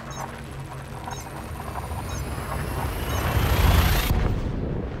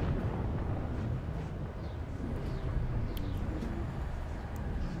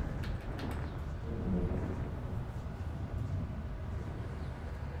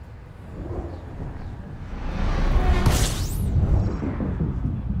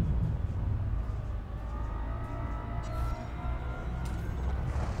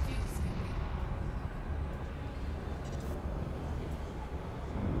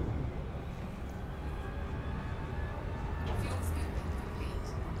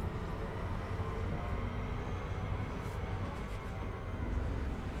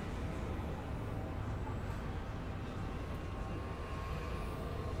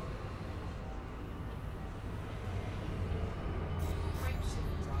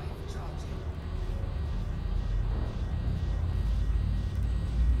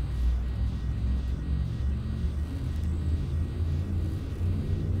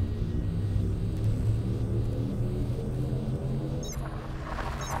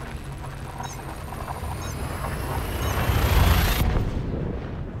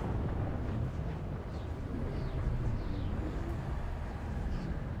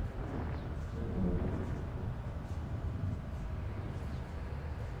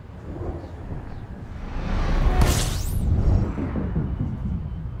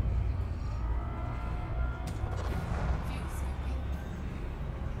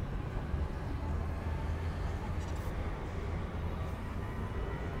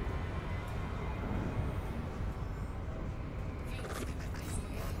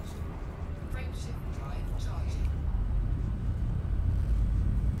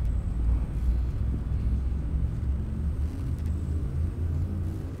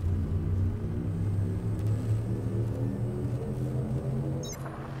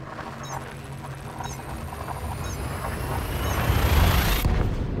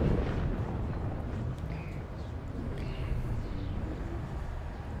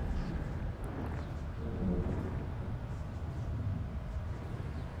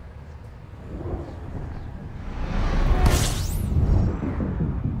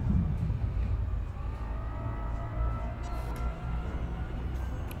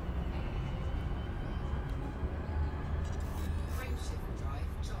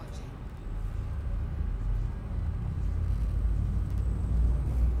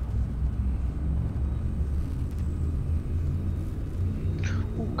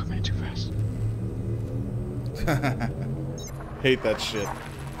 Hate that shit.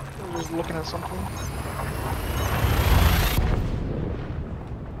 I was just looking at something.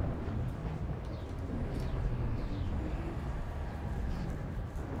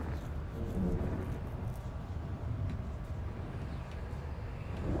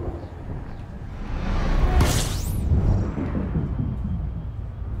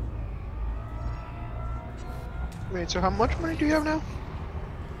 Wait, so how much money do you have now?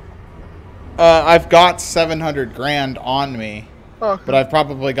 I've got 700 grand on me, Oh, okay. but I've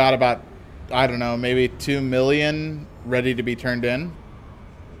probably got about, I don't know, maybe 2 million ready to be turned in.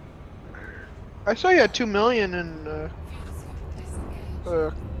 I saw you had 2 million in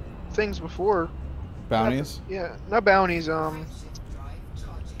things before. Bounties? Yeah, not bounties.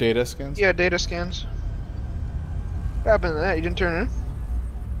 Data skins? Yeah, data scans. What happened to that? You didn't turn it in?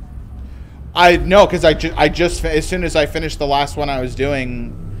 I know, because I just as soon as I finished the last one I was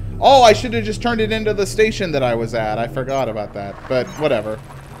doing. Oh, I should have just turned it into the station that I was at. I forgot about that, but whatever.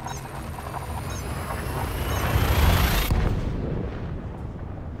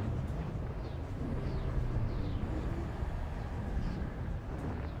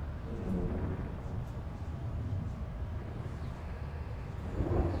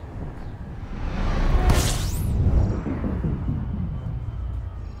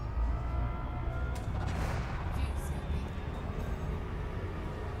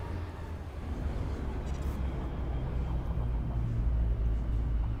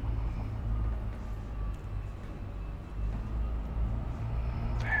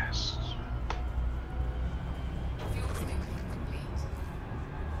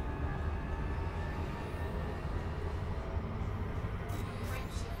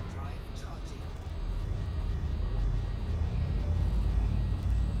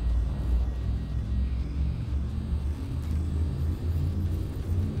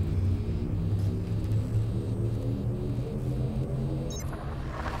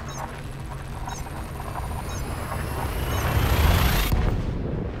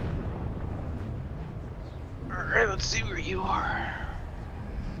 Alright, let's see where you are.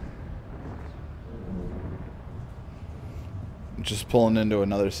 I'm just pulling into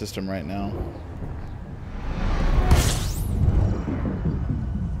another system right now.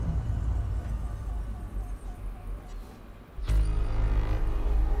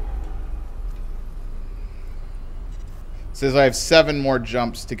 Says I have 7 more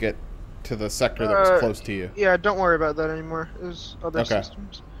jumps to get to the sector that was close to you. Yeah, don't worry about that anymore. There's other Okay.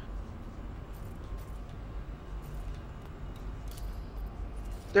 systems.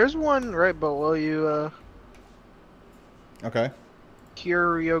 There's one right below you, Okay.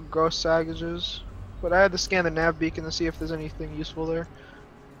 Kyriogosagages. But I had to scan the nav beacon to see if there's anything useful there.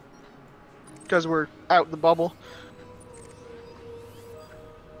 Because we're out the bubble.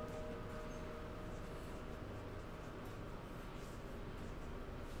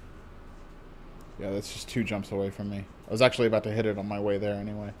 Yeah, that's just 2 jumps away from me. I was actually about to hit it on my way there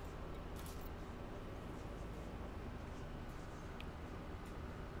anyway.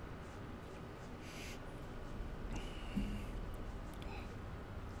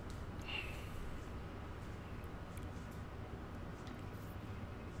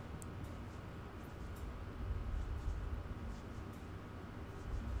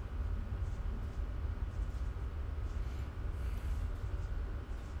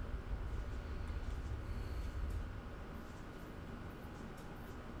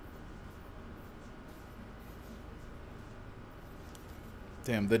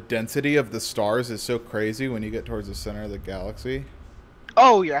 Damn, the density of the stars is so crazy when you get towards the center of the galaxy.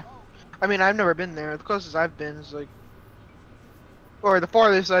 Oh, yeah. I mean, I've never been there. The closest I've been is like... Or the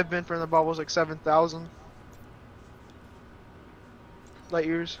farthest I've been from the bubble is like 7,000 light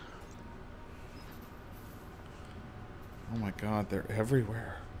years. Oh my god, they're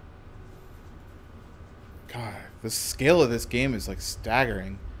everywhere. God, the scale of this game is like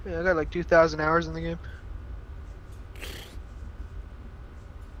staggering. Yeah, I got like 2,000 hours in the game.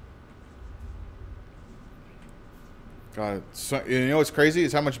 God, so, you know what's crazy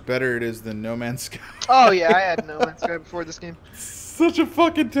is how much better it is than No Man's Sky. Oh yeah, I had No Man's Sky before this game. Such a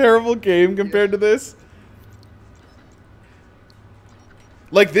fucking terrible game compared to this.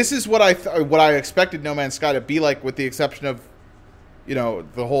 Like, this is what I expected No Man's Sky to be like, with the exception of, you know,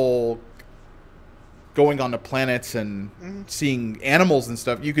 the whole going onto planets and seeing animals and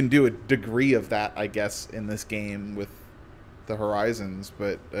stuff. You can do a degree of that, I guess, in this game with the Horizons,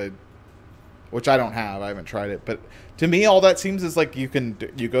 but which I don't have. I haven't tried it, but to me, all that seems is like you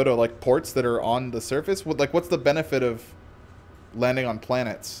go to like ports that are on the surface. Like, what's the benefit of landing on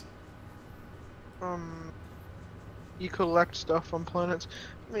planets? You collect stuff on planets.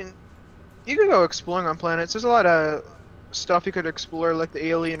 I mean, you could go exploring on planets. There's a lot of stuff you could explore, like the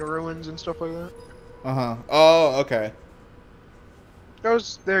alien ruins and stuff like that. Uh-huh. Oh, okay. I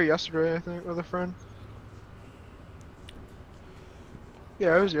was there yesterday, I think, with a friend.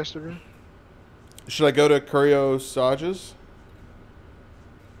 Yeah, it was yesterday. Should I go to Kuriosages?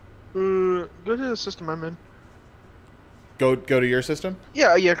 Go to the system I'm in. Go to your system?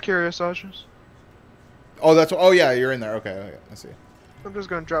 Yeah, Curiosages. Oh, that's. Oh, yeah, you're in there. Okay, okay, I see. I'm just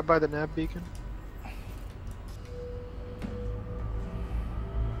gonna drop by the nav beacon.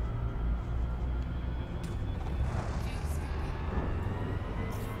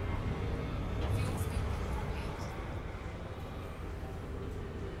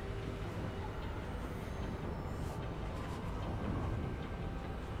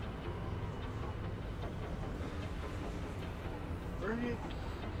 Right.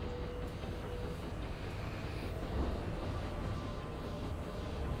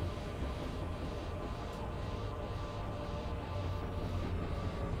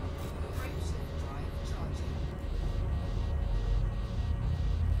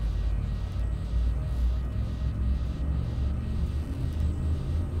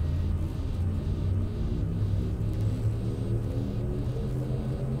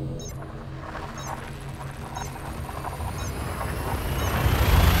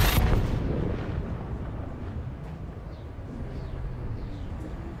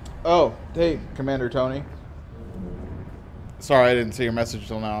 Oh, hey, Commander Tony. Sorry, I didn't see your message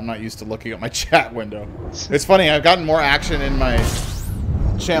till now. I'm not used to looking at my chat window. It's funny, I've gotten more action in my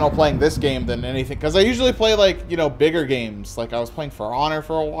channel playing this game than anything. Because I usually play, like, you know, bigger games. Like, I was playing For Honor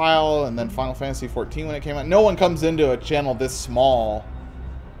for a while, and then Final Fantasy XIV when it came out. No one comes into a channel this small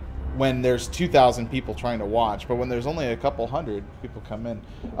when there's 2,000 people trying to watch. But when there's only a couple hundred, people come in.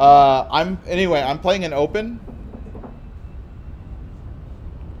 Anyway, I'm playing an open.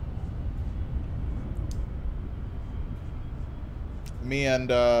 Me and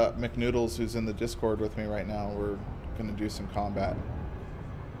McNoodles, who's in the Discord with me right now, we're going to do some combat.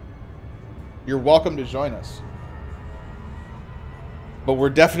 You're welcome to join us. But we're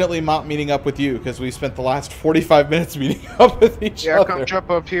definitely not meeting up with you, because we spent the last 45 minutes meeting up with each other. Yeah, come jump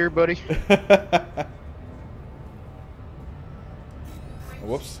up here, buddy.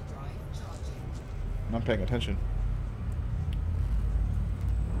 Whoops. I'm not paying attention.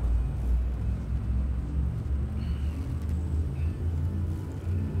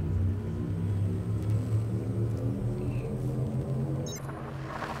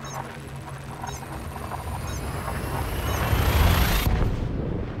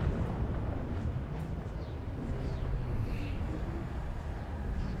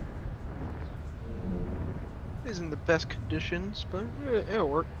 Isn't the best conditions, but it'll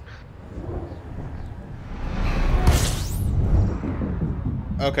work.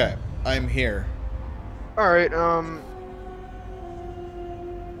 Okay, I'm here. Alright,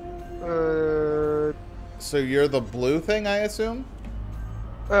 So you're the blue thing, I assume?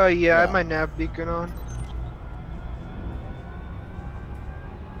 yeah, I have my nav beacon on.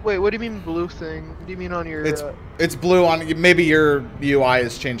 Wait, what do you mean blue thing? What do you mean on your... It's blue on... Maybe your UI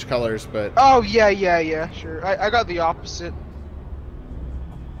has changed colors, but... Oh, yeah, sure. I got the opposite.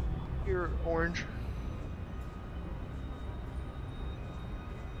 You're orange.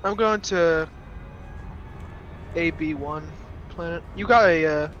 I'm going to AB1 planet. You got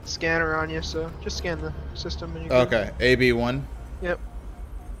a scanner on you, so just scan the system and you can... Okay, AB1? Yep.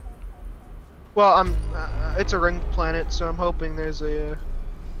 Well, it's a ringed planet, so I'm hoping there's a...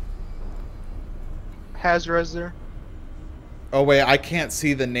 Hazres there. Oh wait, I can't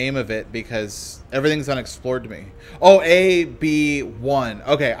see the name of it because everything's unexplored to me. Oh, AB1.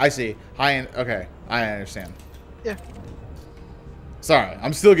 Okay, I see. Okay, I understand. Yeah. Sorry,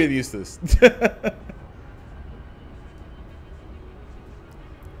 I'm still getting used to this.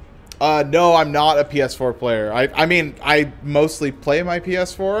 No, I'm not a PS4 player. I mean, I mostly play my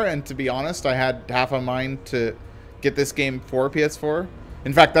PS4, and to be honest, I had half a mind to get this game for PS4.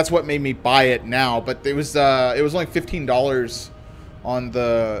 In fact, that's what made me buy it now. But it was only $15 on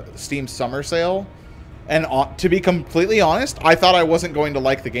the Steam Summer Sale, and to be completely honest, I thought I wasn't going to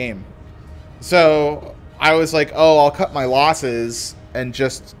like the game. So I was like, oh, I'll cut my losses and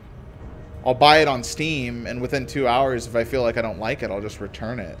I'll buy it on Steam, and within 2 hours, if I feel like I don't like it, I'll just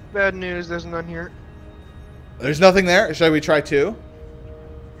return it. Bad news, there's none here. There's nothing there? Should we try 2?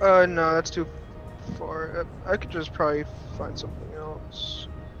 No, that's too far. I could just probably find something else.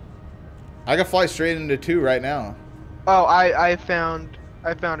 I could fly straight into 2 right now. Oh, I found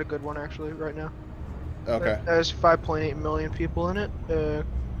a good one actually right now. Okay. There's 5.8 million people in it.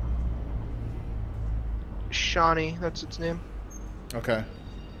 Shawnee, that's its name. Okay.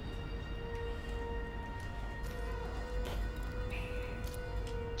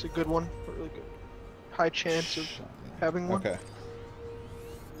 It's a good one. Really good. High chance of having one. Okay.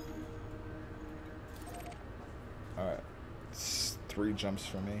 Alright. It's 3 jumps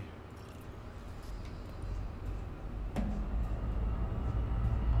for me.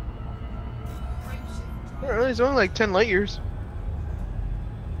 It's only like 10 light years.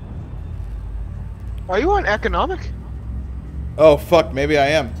 Are you on economic? Oh, fuck. Maybe I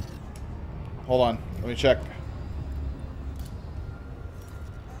am. Hold on. Let me check.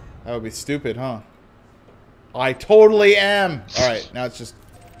 That would be stupid, huh? I totally am. All right. Now it's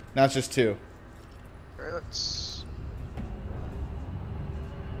just 2. All right, let's...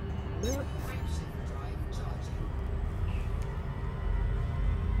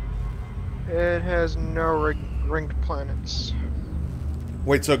 It has no ringed planets.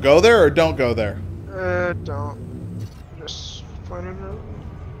 Wait, so go there or don't go there? Don't. Just find it out.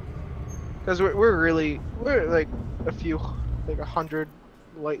 Because we're like a few, like 100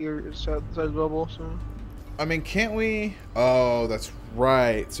 light years outside bubble, so. I mean, can't we? Oh, that's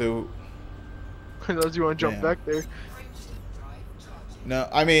right. So. Unless you want to jump back there. No,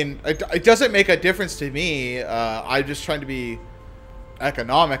 I mean, it doesn't make a difference to me. I'm just trying to be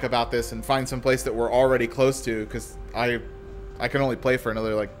economic about this and find some place that we're already close to, because I can only play for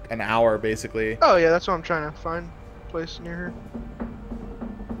another, like, an hour, basically. Oh, yeah, that's what I'm trying to find. A place near her.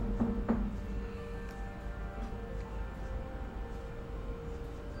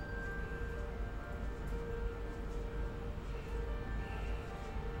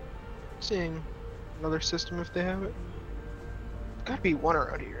 Seeing another system if they have it. Gotta be one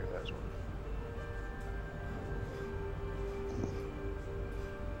around here. That's one.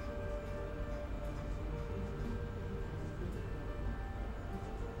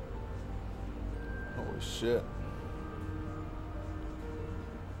 Holy shit.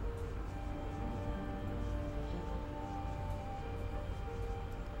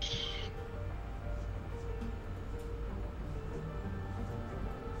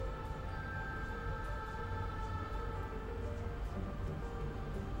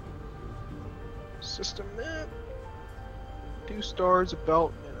 System map. 2 stars, a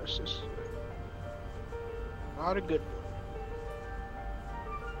belt, and a system. Not a good one.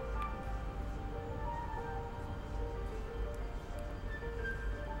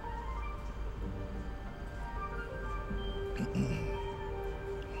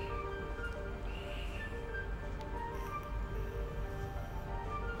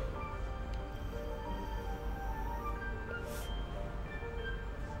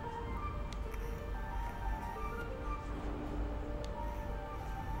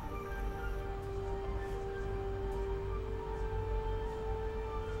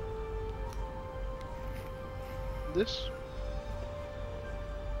 This?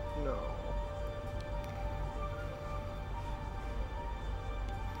 No.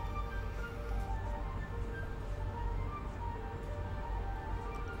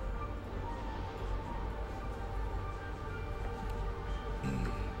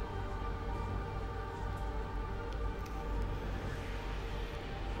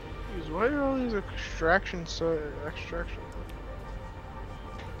 Jeez, why are all these extractions so extraction?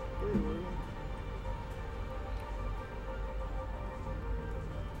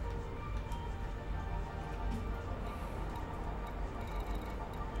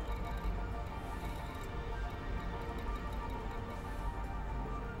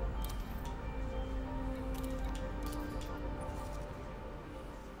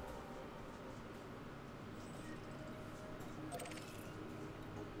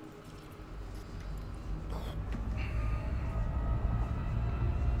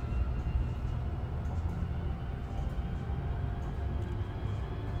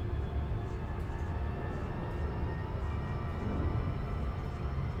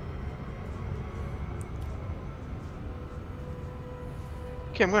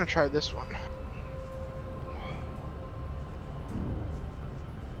 Okay, I'm gonna try this one.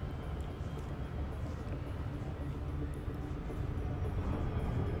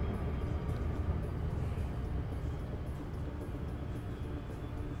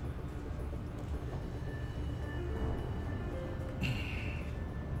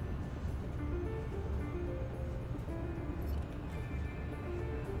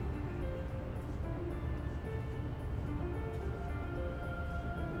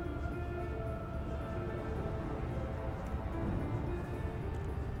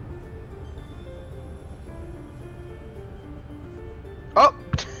 Oh!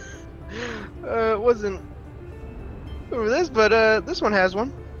 It wasn't over this, but this one has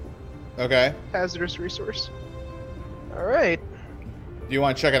one. Okay. Hazardous resource. Alright. Do you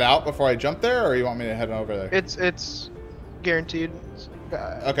want to check it out before I jump there, or you want me to head over there? It's guaranteed.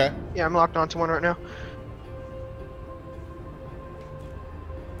 Okay. Yeah, I'm locked onto one right now.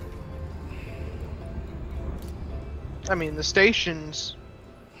 I mean, the station's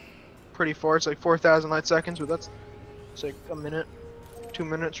pretty far. It's like 4,000 light seconds, but it's like a minute, 2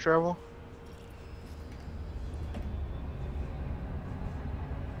 minutes travel.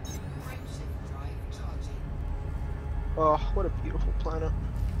 Oh, what a beautiful planet.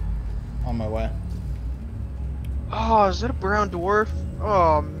 On my way. Oh, is that a brown dwarf?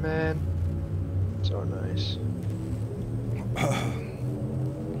 Oh, man. So nice.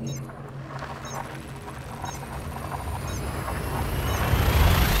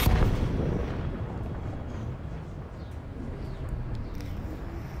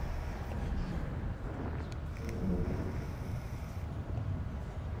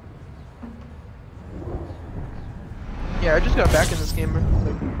 Yeah, I just got back in this game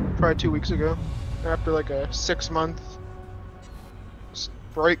like probably 2 weeks ago, after like a 6-month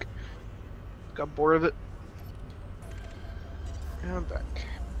break. Got bored of it. And I'm back.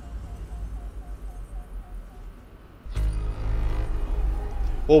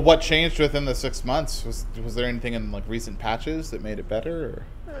 Well, what changed within the 6 months? Was there anything in like recent patches that made it better?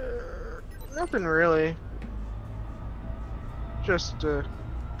 Or? Nothing really. Just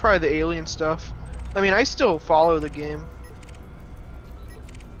probably the alien stuff. I mean, I still follow the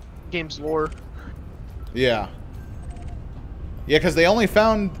game's lore. Yeah. Yeah, because they only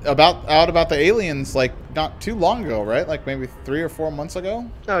found out about the aliens like not too long ago, right? Like maybe 3 or 4 months ago.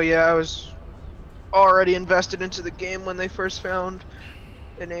 Oh yeah, I was already invested into the game when they first found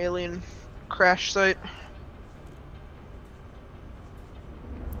an alien crash site.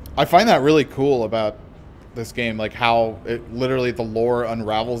 I find that really cool about this game, like how it literally the lore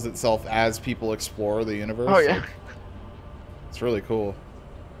unravels itself as people explore the universe. Oh yeah. Like, it's really cool.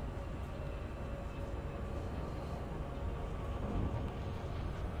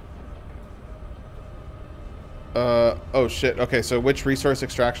 Oh shit. Okay, so which resource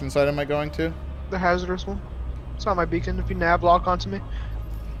extraction site am I going to? The hazardous one. It's on my beacon. If you nav lock onto me.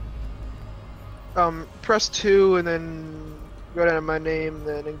 Press 2 and then go down to my name,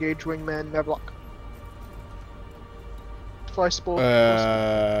 then engage wingman nav lock. Fly spool.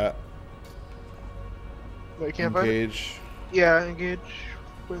 Wait, you can't find it? Engage. Yeah, engage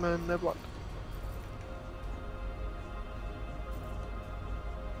wingman nav lock.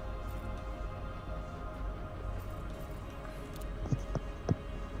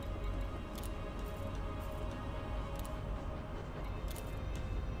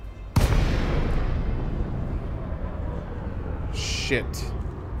 Shit.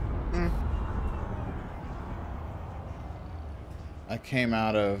 I came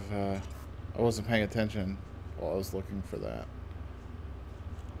out of, I wasn't paying attention while I was looking for that.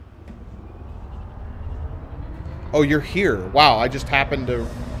 Oh, you're here. Wow, I just happened to...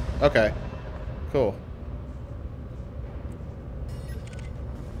 Okay. Cool.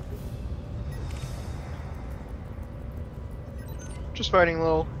 Just fighting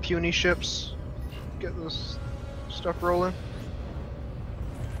little puny ships. Get this stuff rolling.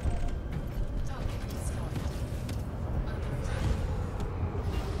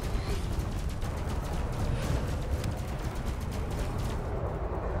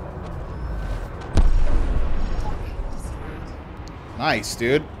 Nice,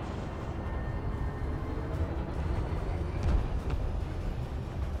 dude.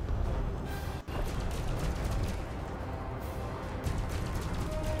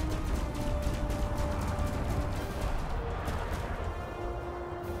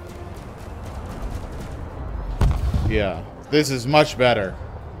 Yeah, this is much better.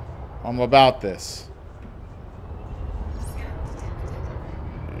 I'm about this.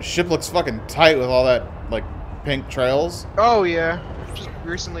 Ship looks fucking tight with all that, like, pink trails. Oh yeah, just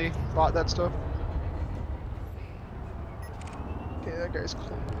recently bought that stuff. Okay, that guy's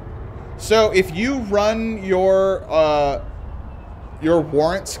cool. So if you run your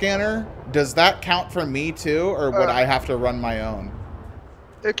warrant scanner, does that count for me too, or would I have to run my own?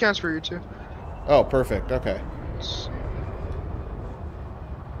 It counts for you too. Oh, perfect. Okay.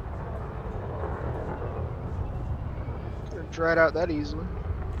 Could have dried out that easily.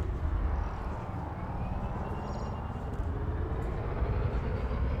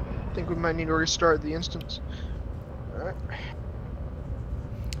 I think we might need to restart the instance. Alright.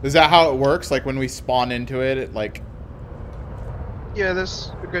 Is that how it works? Like when we spawn into it, it like... Yeah,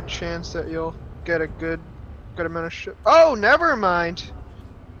 there's a good chance that you'll get a good amount of shit. Oh, never mind.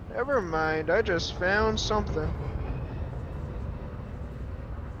 Never mind. I just found something.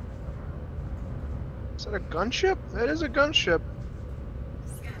 Is that a gunship? That is a gunship.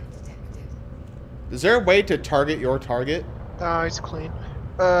 Is there a way to target your target? Oh, it's clean.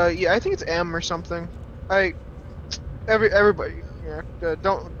 Yeah, I think it's M or something. Everybody, yeah,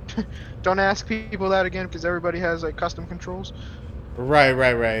 don't ask people that again because everybody has like custom controls.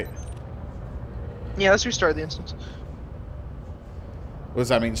 Right. Yeah, let's restart the instance. What does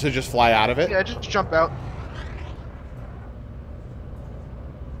that mean? So just fly out of it? Yeah, just jump out.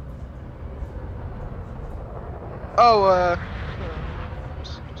 Oh,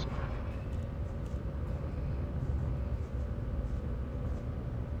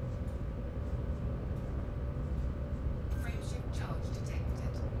 Frameshift charge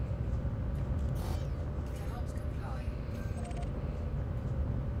detected. Cannot comply.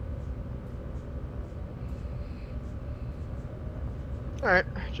 alright.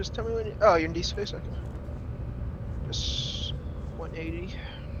 Just tell me when you... Oh, you're in D space? Okay. Just 180.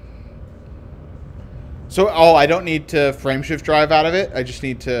 So, oh, I don't need to frame shift drive out of it. I just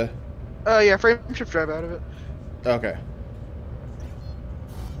need to. Yeah, frame shift drive out of it. Okay.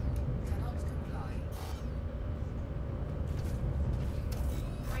 Cannot comply.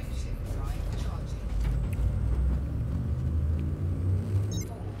 Frameshift drive charging. 4, 3, 2,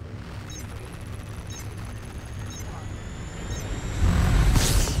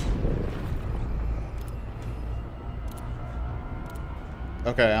 1.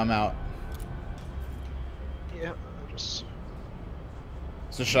 Okay, I'm out. Yeah, just...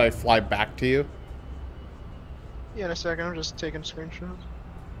 So should I fly back to you? Yeah, in a second. I'm just taking screenshots.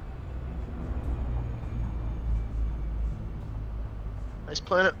 Nice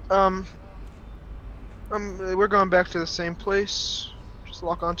planet. We're going back to the same place. Just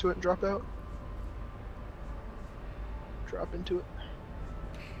lock onto it and drop out. Drop into it.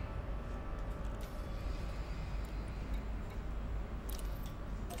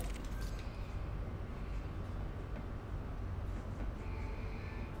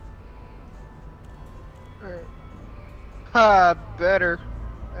 Alright. Ha, better.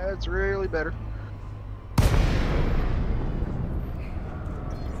 That's really better.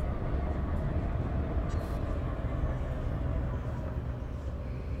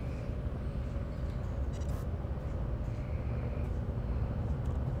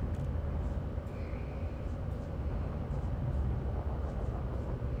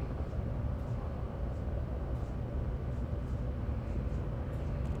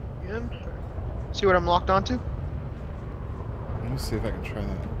 Again. See what I'm locked onto? Let me see if I can try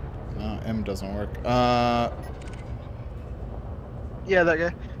that. No, M doesn't work. Yeah, that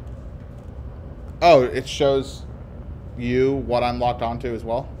guy. Oh, it shows you what I'm locked onto as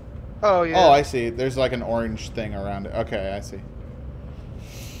well? Oh, yeah. Oh, I see. There's like an orange thing around it. Okay, I see.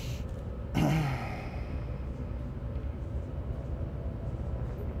 Oh,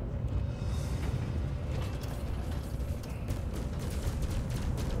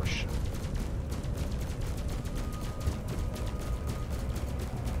 shit.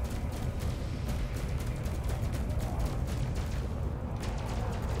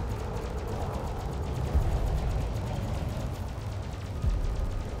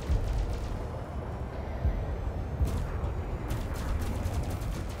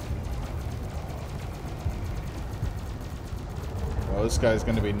 Well, this guy's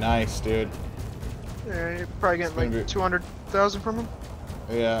gonna be nice, dude. Yeah, you're probably getting gonna like be- 200,000 from him.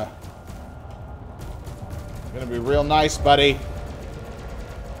 Yeah. Gonna be real nice, buddy.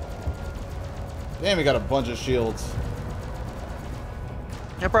 Damn, we got a bunch of shields.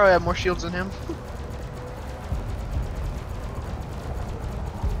 I probably have more shields than him.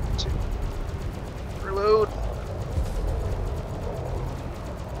 Reload.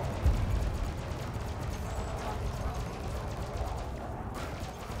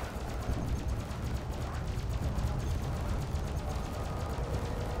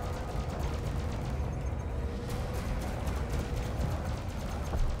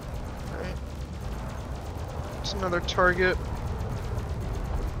 Alright. It's another target.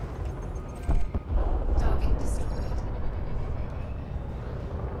 Target destroyed.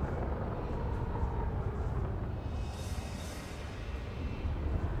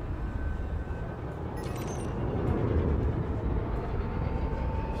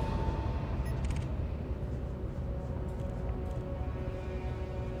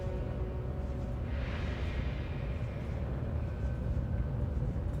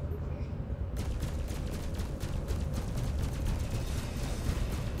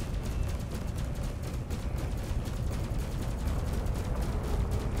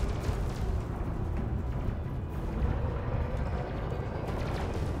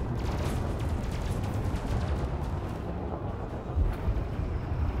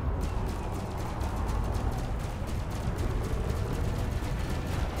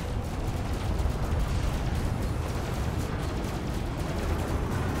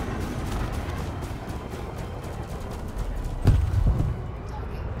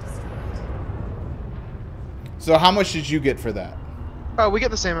 So how much did you get for that? Oh, we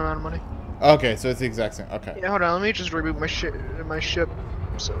get the same amount of money. Okay, so it's the exact same. Okay. Yeah, hold on. Let me just reboot my ship,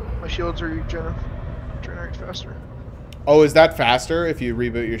 so my shields regenerate faster. Oh, is that faster if you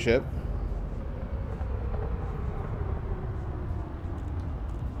reboot your ship?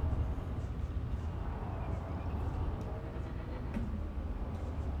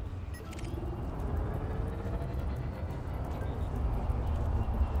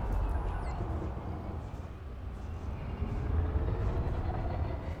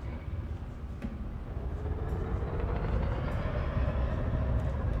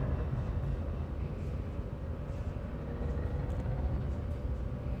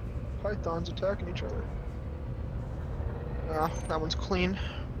 pythons attacking each other. Ah, that one's clean.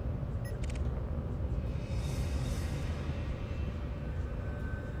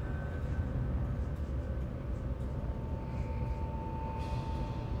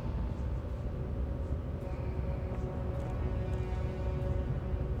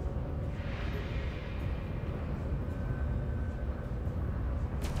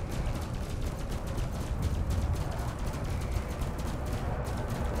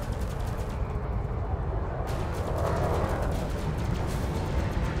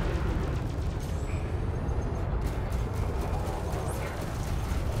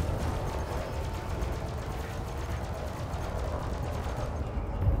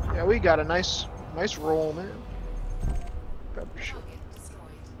 Yeah, we got a nice roll, man. Pepper shit. Target destroyed.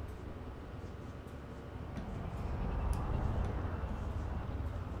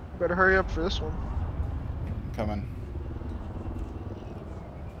 Better hurry up for this one. Coming.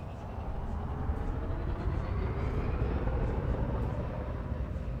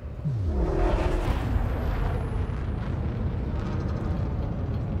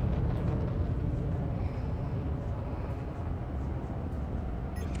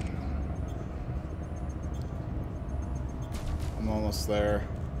 I'm almost there.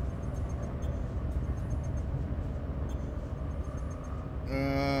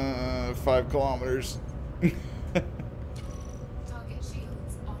 5 kilometers. Target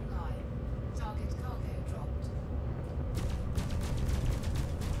shields online. Target cargo dropped.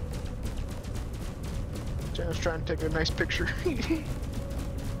 Jenna's trying to take a nice picture. Target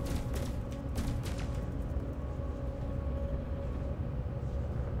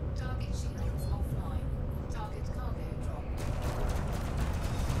shields offline. Target cargo dropped.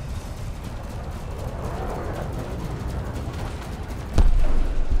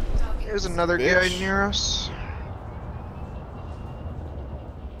 Target There's another guy Bitch. near us.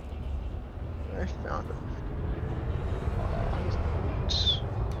 I found him.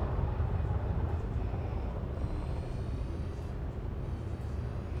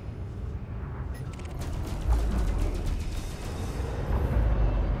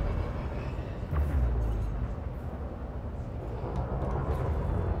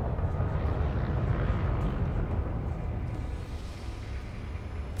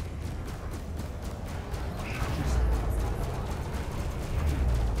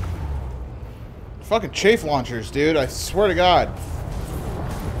 Fucking chafe launchers, dude. I swear to God.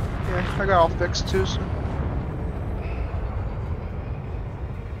 Yeah, I got all fixed too, so.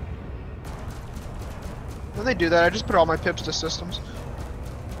 When they do that, I just put all my pips to systems.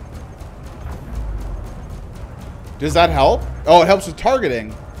 Does that help? Oh, it helps with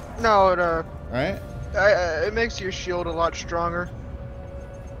targeting, No, right? it makes your shield a lot stronger.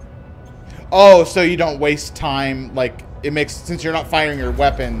 Oh, so you don't waste time. Like, it makes, since you're not firing your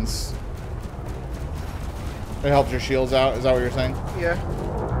weapons, it helps your shields out. Is that what you're saying? Yeah,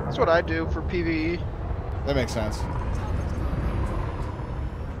 that's what I do for PvE. That makes sense.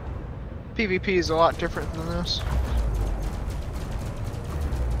 PvP is a lot different than this.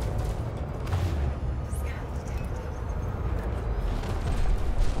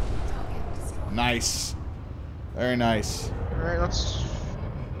 Nice. Very nice. Alright, let's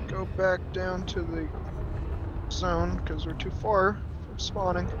go back down to the zone because we're too far from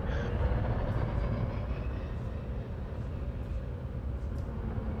spawning.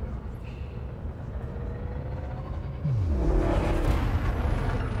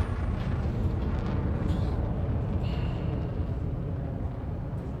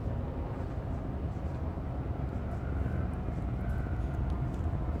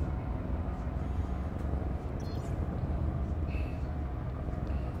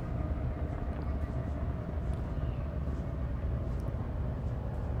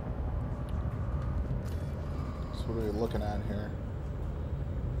 So what are we looking at here?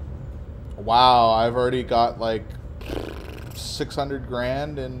 Wow, I've already got like 600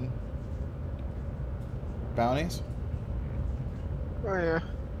 grand in bounties. Oh yeah.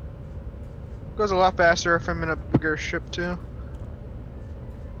 Goes a lot faster if I'm in a bigger ship too.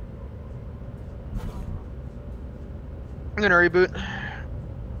 I'm gonna reboot.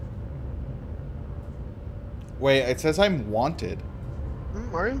 Wait, it says I'm wanted.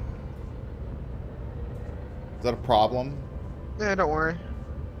 Are you? Is that a problem? Yeah, don't worry.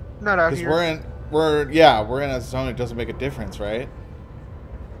 Not out Because here. we're in a zone. It doesn't make a difference, right?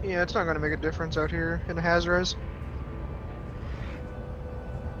 Yeah, it's not gonna make a difference out here in Hazres.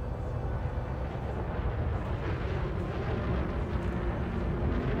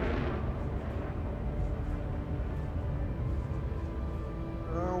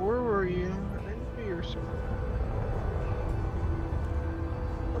 Where were you? I didn't see you somewhere.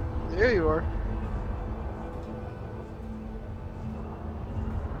 There you are.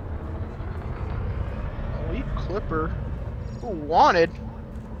 Elite Clipper. Who wanted?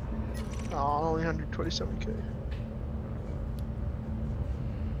 Oh, only 127k.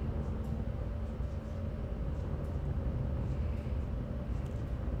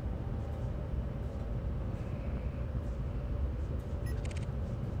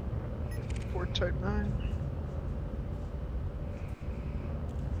 Ford Type 9.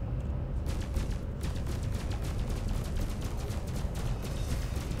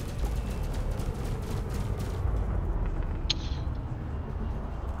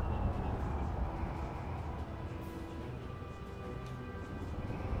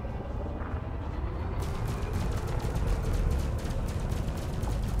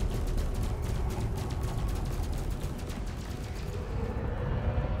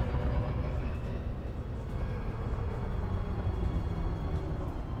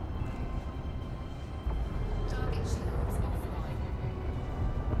 Target shields offline.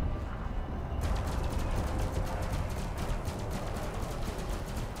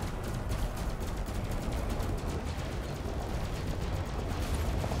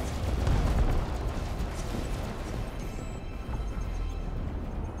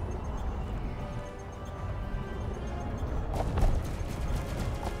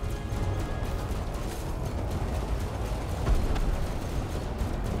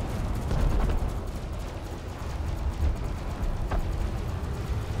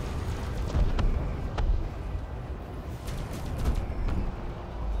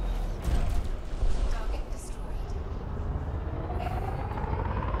 Target destroyed.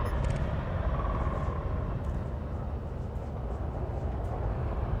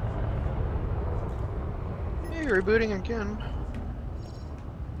 Hey, you're rebooting again.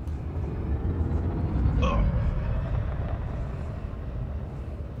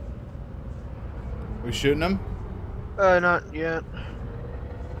 We shooting him? Not yet.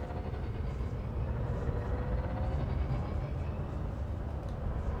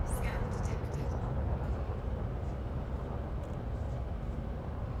 Scan detected.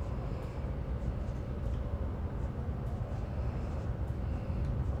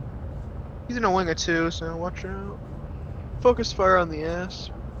 He's in a wing of 2, so watch out. Focus fire on the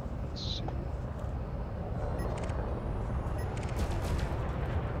ass. Let's see.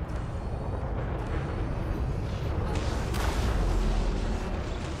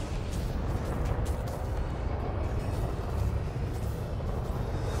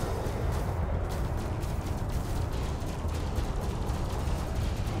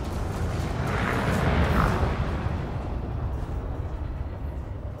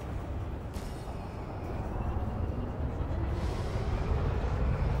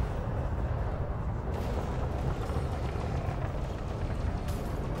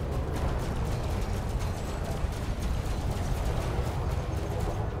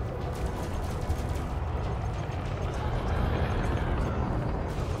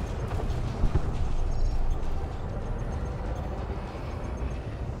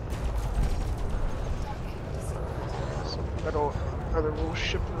 Another little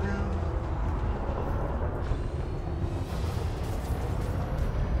ship around.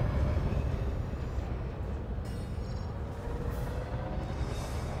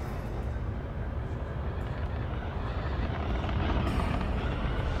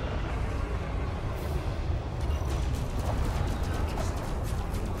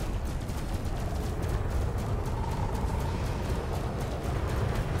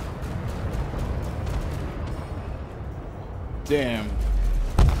 Damn.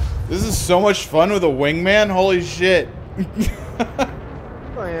 This is so much fun with a wingman. Holy shit.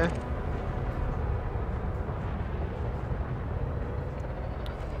 Oh yeah.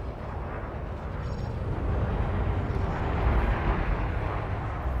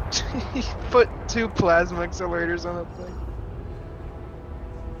 He put 2 plasma accelerators on that thing.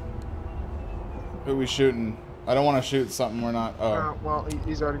 Who we shooting? I don't want to shoot something we're not. Oh. Well,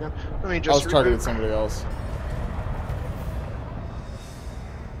 he's already gone. Let me I just. was targeting somebody else.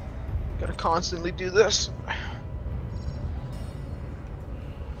 Gotta constantly do this.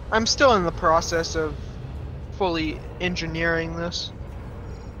 I'm still in the process of fully engineering this.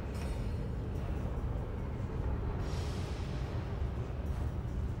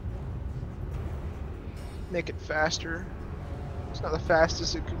 Make it faster. It's not the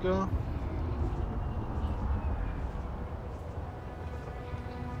fastest it could go.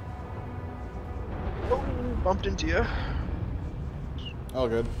 Oh, bumped into you. Oh,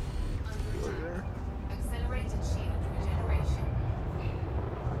 good. Over there. Accelerated shield regeneration.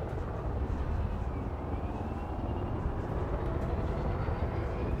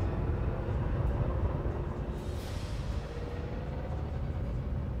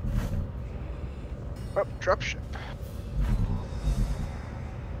 Oh, dropship.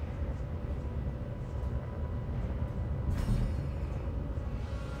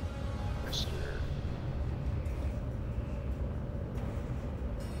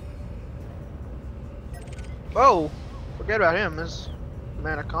 Oh, forget about him. There's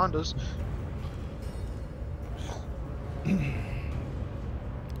Anacondas.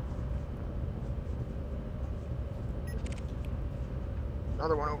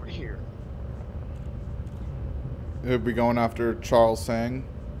 Another one over here. He'll be going after Charles Sang.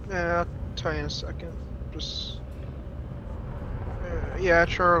 Yeah, I'll tell you in a second. Just. Yeah,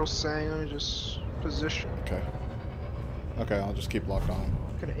 Charles Sang. Let me just position. Okay. Okay, I'll just keep locked on him.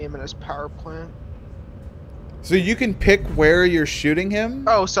 Gonna aim at his power plant. So you can pick where you're shooting him?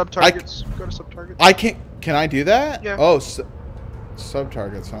 Oh, sub targets. Go to sub targets. I can't. Can I do that? Yeah. Oh, sub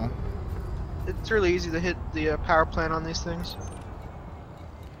targets, huh? It's really easy to hit the power plant on these things.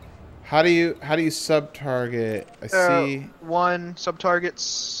 How do you sub target? I see. One sub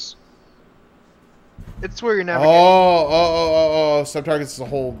targets. It's where you're navigating. Oh, sub targets is a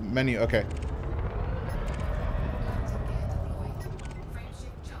whole menu. Okay.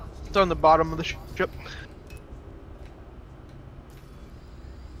 It's on the bottom of the ship.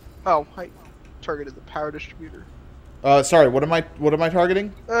 Oh, I targeted the power distributor. Sorry. What am I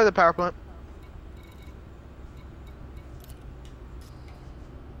targeting? The power plant.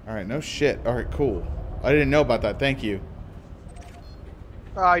 All right. No shit. All right. Cool. I didn't know about that. Thank you.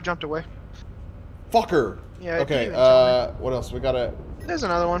 I jumped away. Fucker. Yeah. Okay. What else? We gotta. There's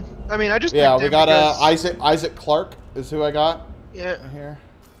another one. I mean, I just. Yeah. picked We him got because- Isaac Clarke is who I got. Yeah. Right here.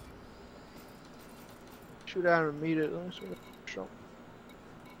 Shoot at him immediately. Show.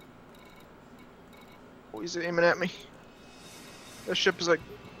 Oh, he's aiming at me. This ship is like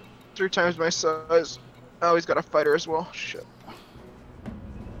 3 times my size. Oh, he's got a fighter as well. Shit.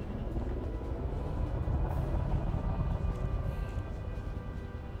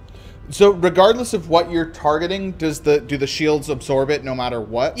 So regardless of what you're targeting, do the shields absorb it no matter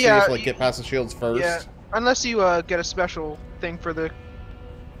what? So you have to like get past the shields first. Yeah, unless you get a special thing for the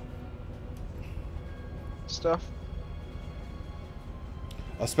stuff.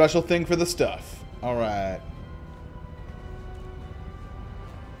 A special thing for the stuff. All right.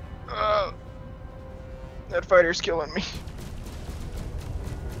 That fighter's killing me.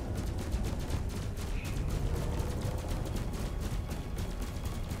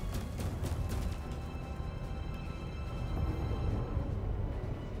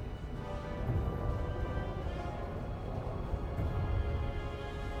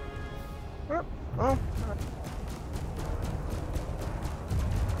 Oh.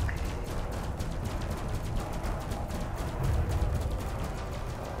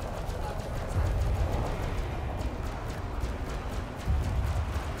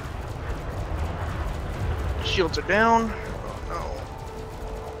 Shields are down. Oh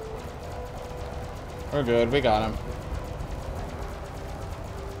We're good. We got him.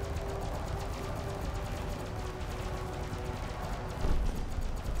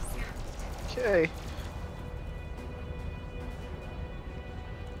 no. Okay.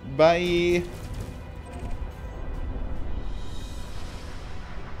 Bye.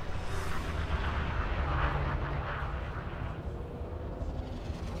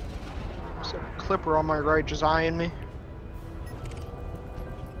 There's a clipper on my right just eyeing me.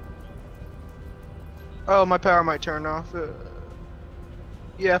 Oh, my power might turn off.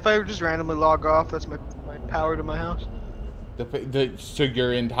 Yeah, if I just randomly log off, that's my power to my house. So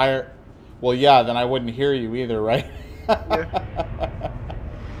your entire... Well, yeah, then I wouldn't hear you either, right? Yeah.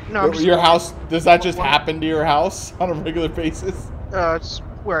 No, I'm just your house... Does that just happen to your house on a regular basis? It's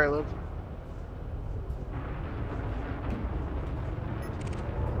where I live.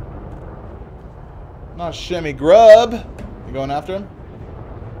 Not shimmy grub. You going after him?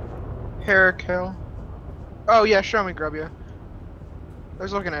 Herrick Hill. Oh yeah, show me grub, yeah. I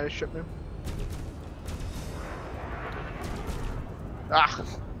was looking at his ship now. Ah!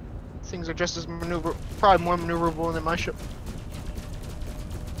 Things are just as probably more maneuverable than my ship.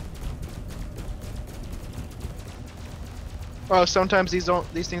 Oh, sometimes these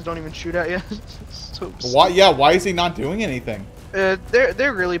things don't even shoot at you. So Why? Yeah, why is he not doing anything?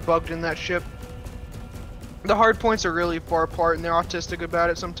 they're really bugged in that ship. The hard points are really far apart, and they're autistic about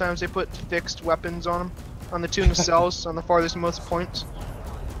it. Sometimes they put fixed weapons on them, on the two nacelles, on the farthest most points.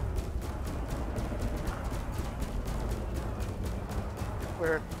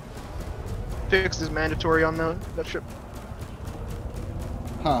 Where fixed is mandatory on that ship.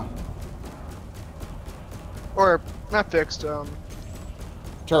 Huh. Or not fixed.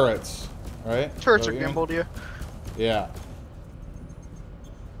 Turrets, right? Turrets So, are yeah. gimbaled, yeah. Yeah.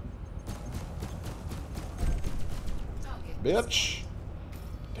 bitch.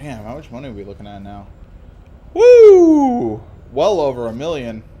 Damn, how much money are we looking at now? Woo! Well over $1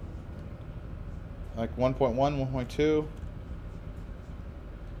 million. Like 1.1, 1.2.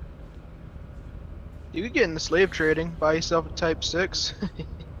 You could get into slave trading. Buy yourself a Type 6.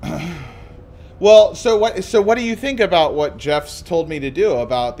 Well, so what do you think about what Jeff's told me to do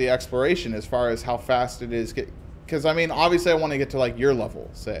about the exploration as far as how fast it is? Because, I mean, obviously I want to get to, like, your level,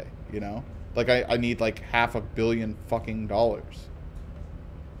 say, you know? Like, I need, like, $500 million fucking dollars.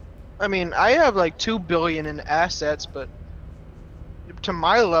 I mean, I have, like, $2 billion in assets, but to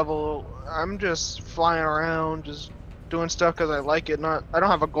my level, I'm just flying around, just doing stuff because I like it. I don't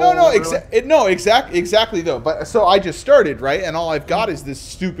have a goal. Exactly though. But so I just started, right, and all I've got is this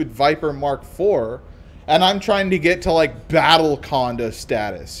stupid Viper Mark IV, and I'm trying to get to like battle conda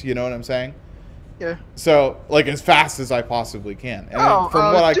status. You know what I'm saying? Yeah. So like as fast as I possibly can. And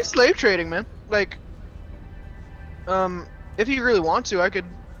from what do slave trading, man. Like, if you really want to, I could.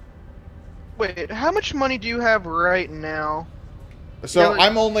 Wait, how much money do you have right now? So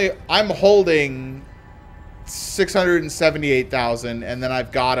yeah, I'm holding 678,000, and then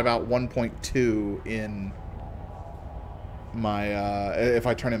I've got about 1.2 in my if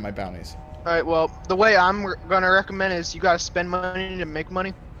I turn in my bounties. All right. Well, the way I'm gonna recommend is you gotta spend money to make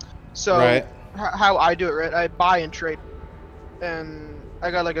money. So right. How I do it, right? I buy and trade, and I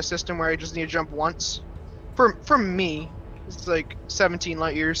got like a system where I just need to jump once. For me, it's like 17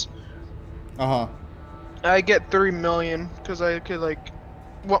 light years. I get 3 million because I could like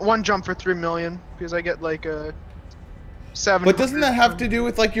one jump for 3 million because I get like a 7. But doesn't that have to do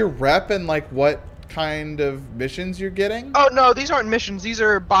with like your rep and like what kind of missions you're getting? Oh no, these aren't missions. These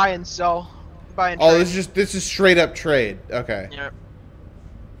are buy and sell, buy and trade. Oh, this is straight up trade. Okay. Yeah.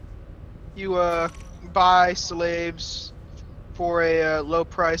 You buy slaves for a low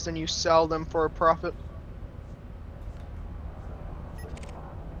price and you sell them for a profit.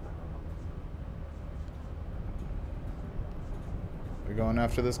 We're going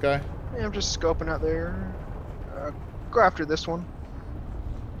after this guy? Yeah, I'm just scoping out there. Go after this one.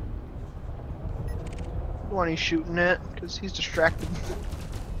 The one he's shooting at, because he's distracted.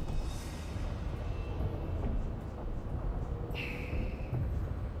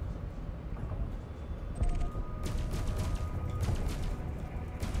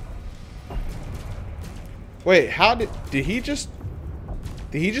 Wait, how did he just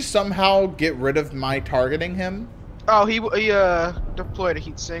somehow get rid of my targeting him? Oh, he deployed a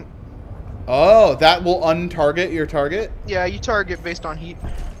heat sink. Oh, that will untarget your target? Yeah, you target based on heat.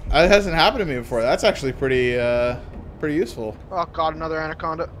 That hasn't happened to me before. That's actually pretty useful. Oh god, another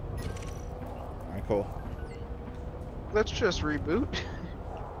anaconda. Alright, cool. Let's just reboot.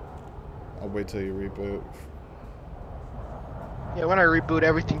 I'll wait till you reboot. Yeah, when I reboot,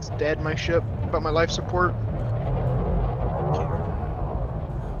 everything's dead in my ship, but my life support.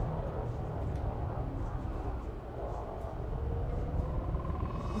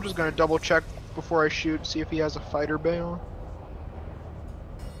 I'm just gonna double check before I shoot, see if he has a fighter bay on.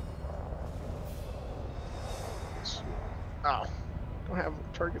 Oh, don't have him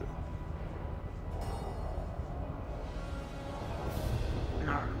targeted.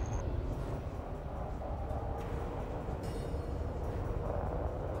 No.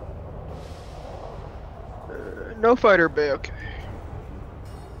 No fighter bay, okay.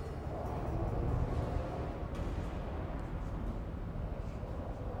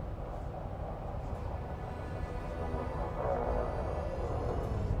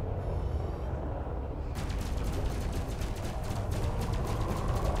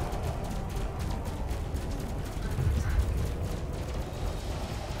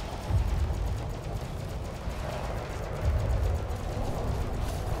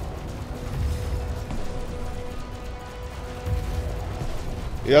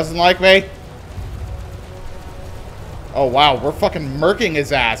 He doesn't like me? Oh wow, we're fucking murking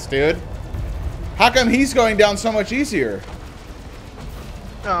his ass, dude. How come he's going down so much easier?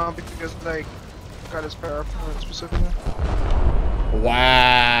 No, because I got his power point specifically.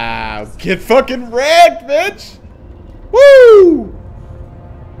 Wow. Get fucking wrecked, bitch! Woo!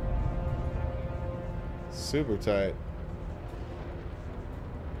 Super tight.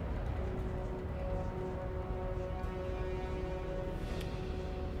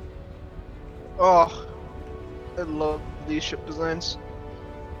 Oh, I love these ship designs.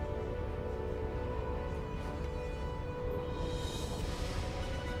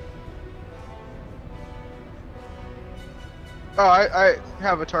 Oh, I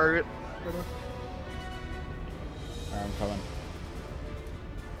have a target. Alright, I'm coming.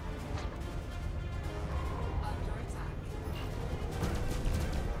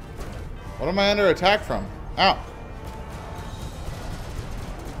 What am I under attack from? Ow.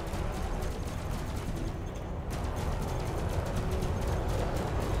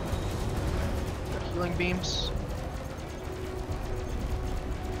 beams.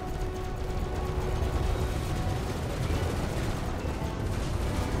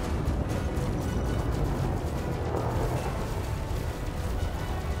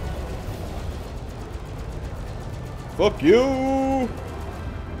 Fuck you!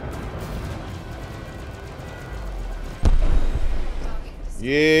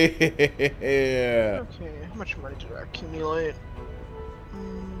 Yeah. Okay, how much money did I accumulate?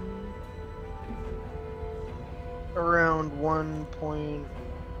 Around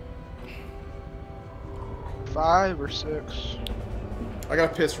 1.5 or 6. I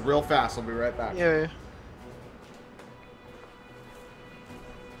gotta piss real fast. I'll be right back. Yeah.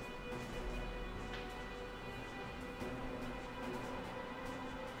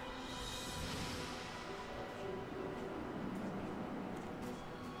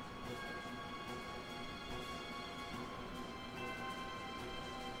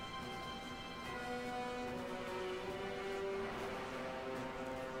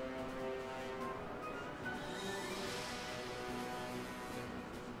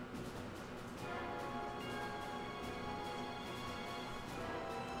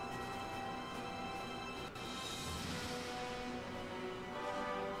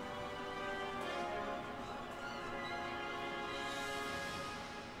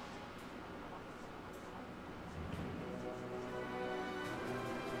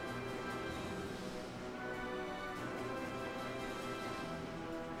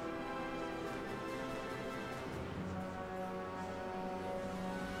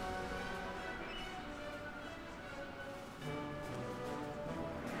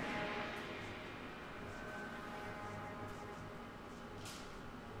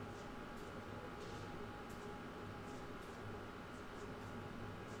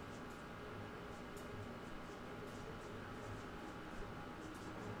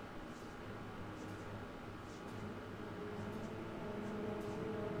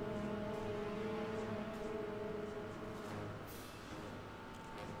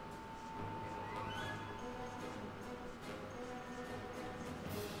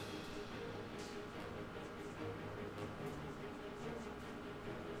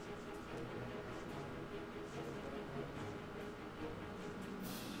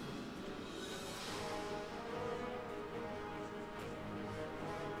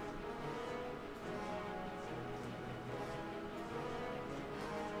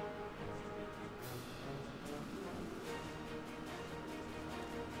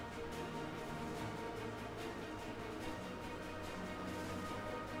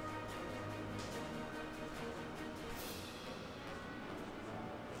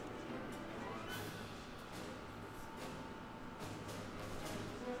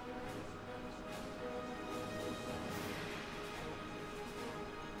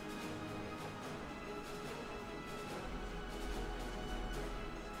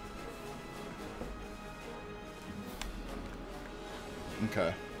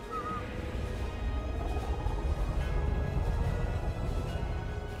 Okay.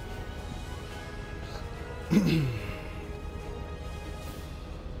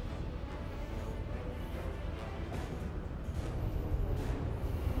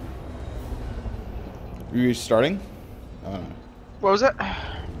 Are you starting? What was that?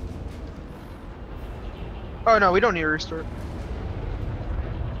 Oh no, we don't need a restart.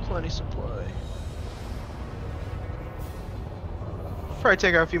 Plenty supply. Probably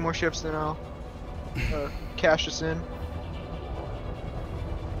take out a few more ships, then I'll cash us in.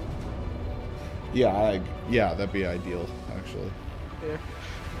 Yeah, yeah, that'd be ideal, actually.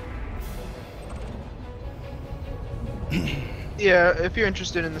 Yeah. Yeah, if you're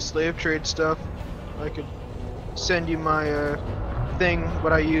interested in the slave trade stuff, I could send you my thing,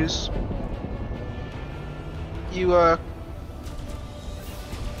 what I use. You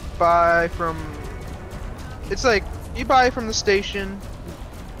buy from, it's like you buy from the station,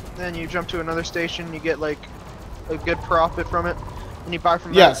 then you jump to another station, you get like a good profit from it, and you buy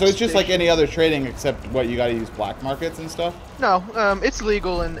from Yeah, that so it's just like station. any other trading, except what, you gotta use black markets and stuff? No, it's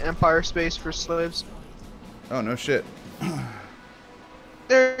legal in Empire space for slaves. Oh, no shit.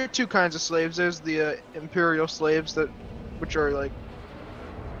 There are two kinds of slaves. There's the imperial slaves, which are like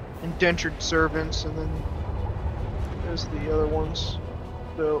indentured servants, and then there's the other ones,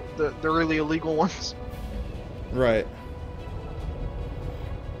 the really illegal ones. Right.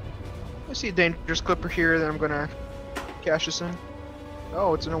 I see a dangerous clipper here that I'm gonna cash this in.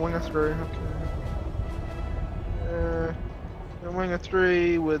 Oh, it's in a wing of 3. Okay. A wing of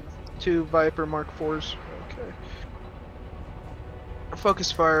 3 with 2 Viper Mark 4s. Okay.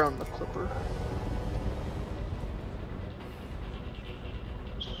 Focus fire on the clipper.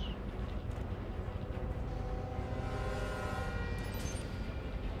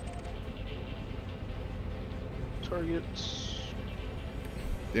 targets.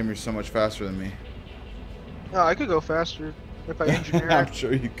 Damn, you're so much faster than me. Oh, I could go faster if I engineer. I'm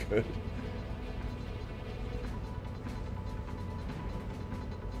sure you could.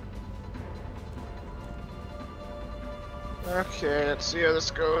 Okay, let's see how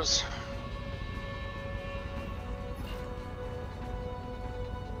this goes.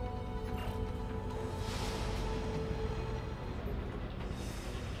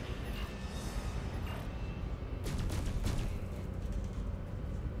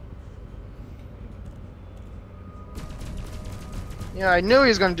 Yeah, I knew he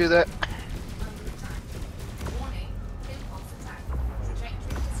was gonna do that. Warning, impulse attack.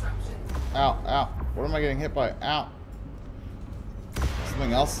 Trajectory disruption. Ow, ow. What am I getting hit by? Ow.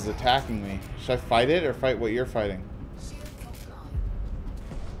 Something else is attacking me. Should I fight it or fight what you're fighting? Shield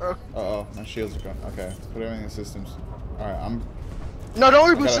offline. Uh-oh, my shields are gone. Okay, put everything in systems. Alright, I'm... No, don't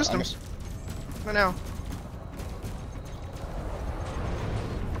reboot gotta- systems. For now.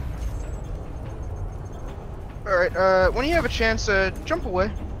 Alright, when you have a chance, jump away.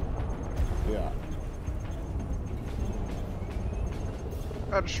 Yeah.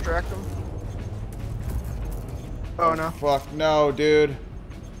 I'll distract them. Oh no. Fuck, no, dude.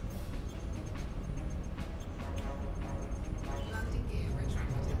 Landing gear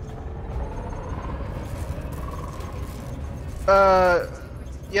retracted.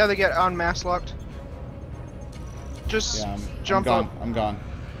 Yeah, they get on mass locked. Just Yeah, jump I'm gone. up. I'm gone.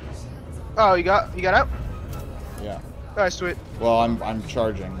 Oh, you got out? Yeah. Alright, sweet. Well, I'm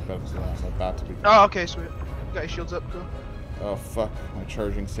charging, but I'm about to be... Oh, okay, sweet. Got your shields up, cool. Oh, fuck. My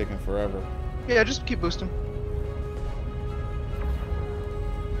charging's taking forever. Yeah, just keep boosting.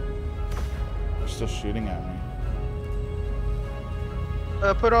 They're still shooting at me.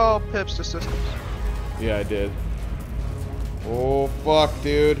 Put all pips to systems. Yeah, I did. Oh, fuck,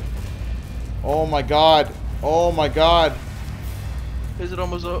 dude. Oh, my God. Oh, my God. Is it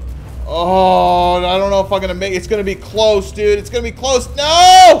almost up? Oh, I don't know if I'm gonna make it. It's gonna be close, dude. It's gonna be close.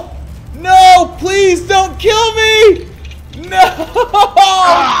 No! No! Please don't kill me! No!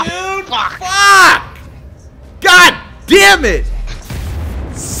 Dude! Fuck! God damn it!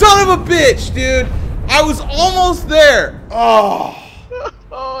 Son of a bitch, dude! I was almost there! Oh!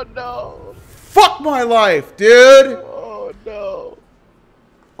 Oh no! Fuck my life, dude! Oh no!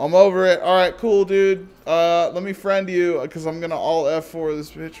 I'm over it. Alright, cool, dude. Let me friend you, because I'm gonna all F4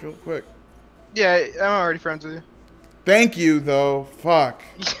 this bitch real quick. Yeah, I'm already friends with you. Thank you, though. Fuck.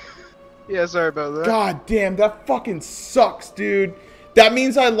 Yeah, sorry about that. God damn, that fucking sucks, dude. That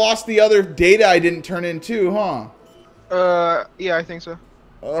means I lost the other data I didn't turn in too, huh? Yeah, I think so.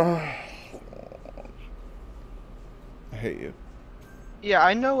 I hate you. Yeah,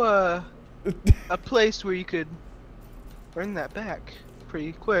 I know a place where you could bring that back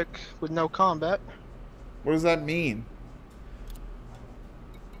pretty quick with no combat. What does that mean?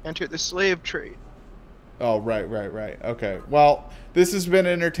 Enter the slave trade. Oh, right. Okay. Well, this has been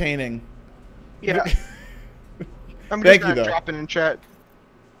entertaining. Yeah. I'm Thank just you, though. drop it in chat.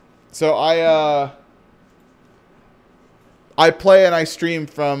 So I play and I stream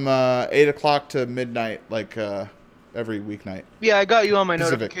from 8 o'clock to midnight, like every weeknight. Yeah, I got you on my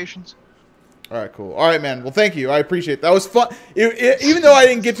Pacific. notifications. All right, cool. All right, man. Well, thank you. I appreciate it. That was fun. Even though I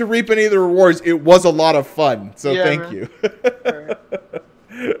didn't get to reap any of the rewards, it was a lot of fun. So Yeah, thank man. you. All right.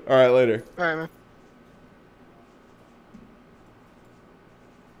 All right, later. All right, man.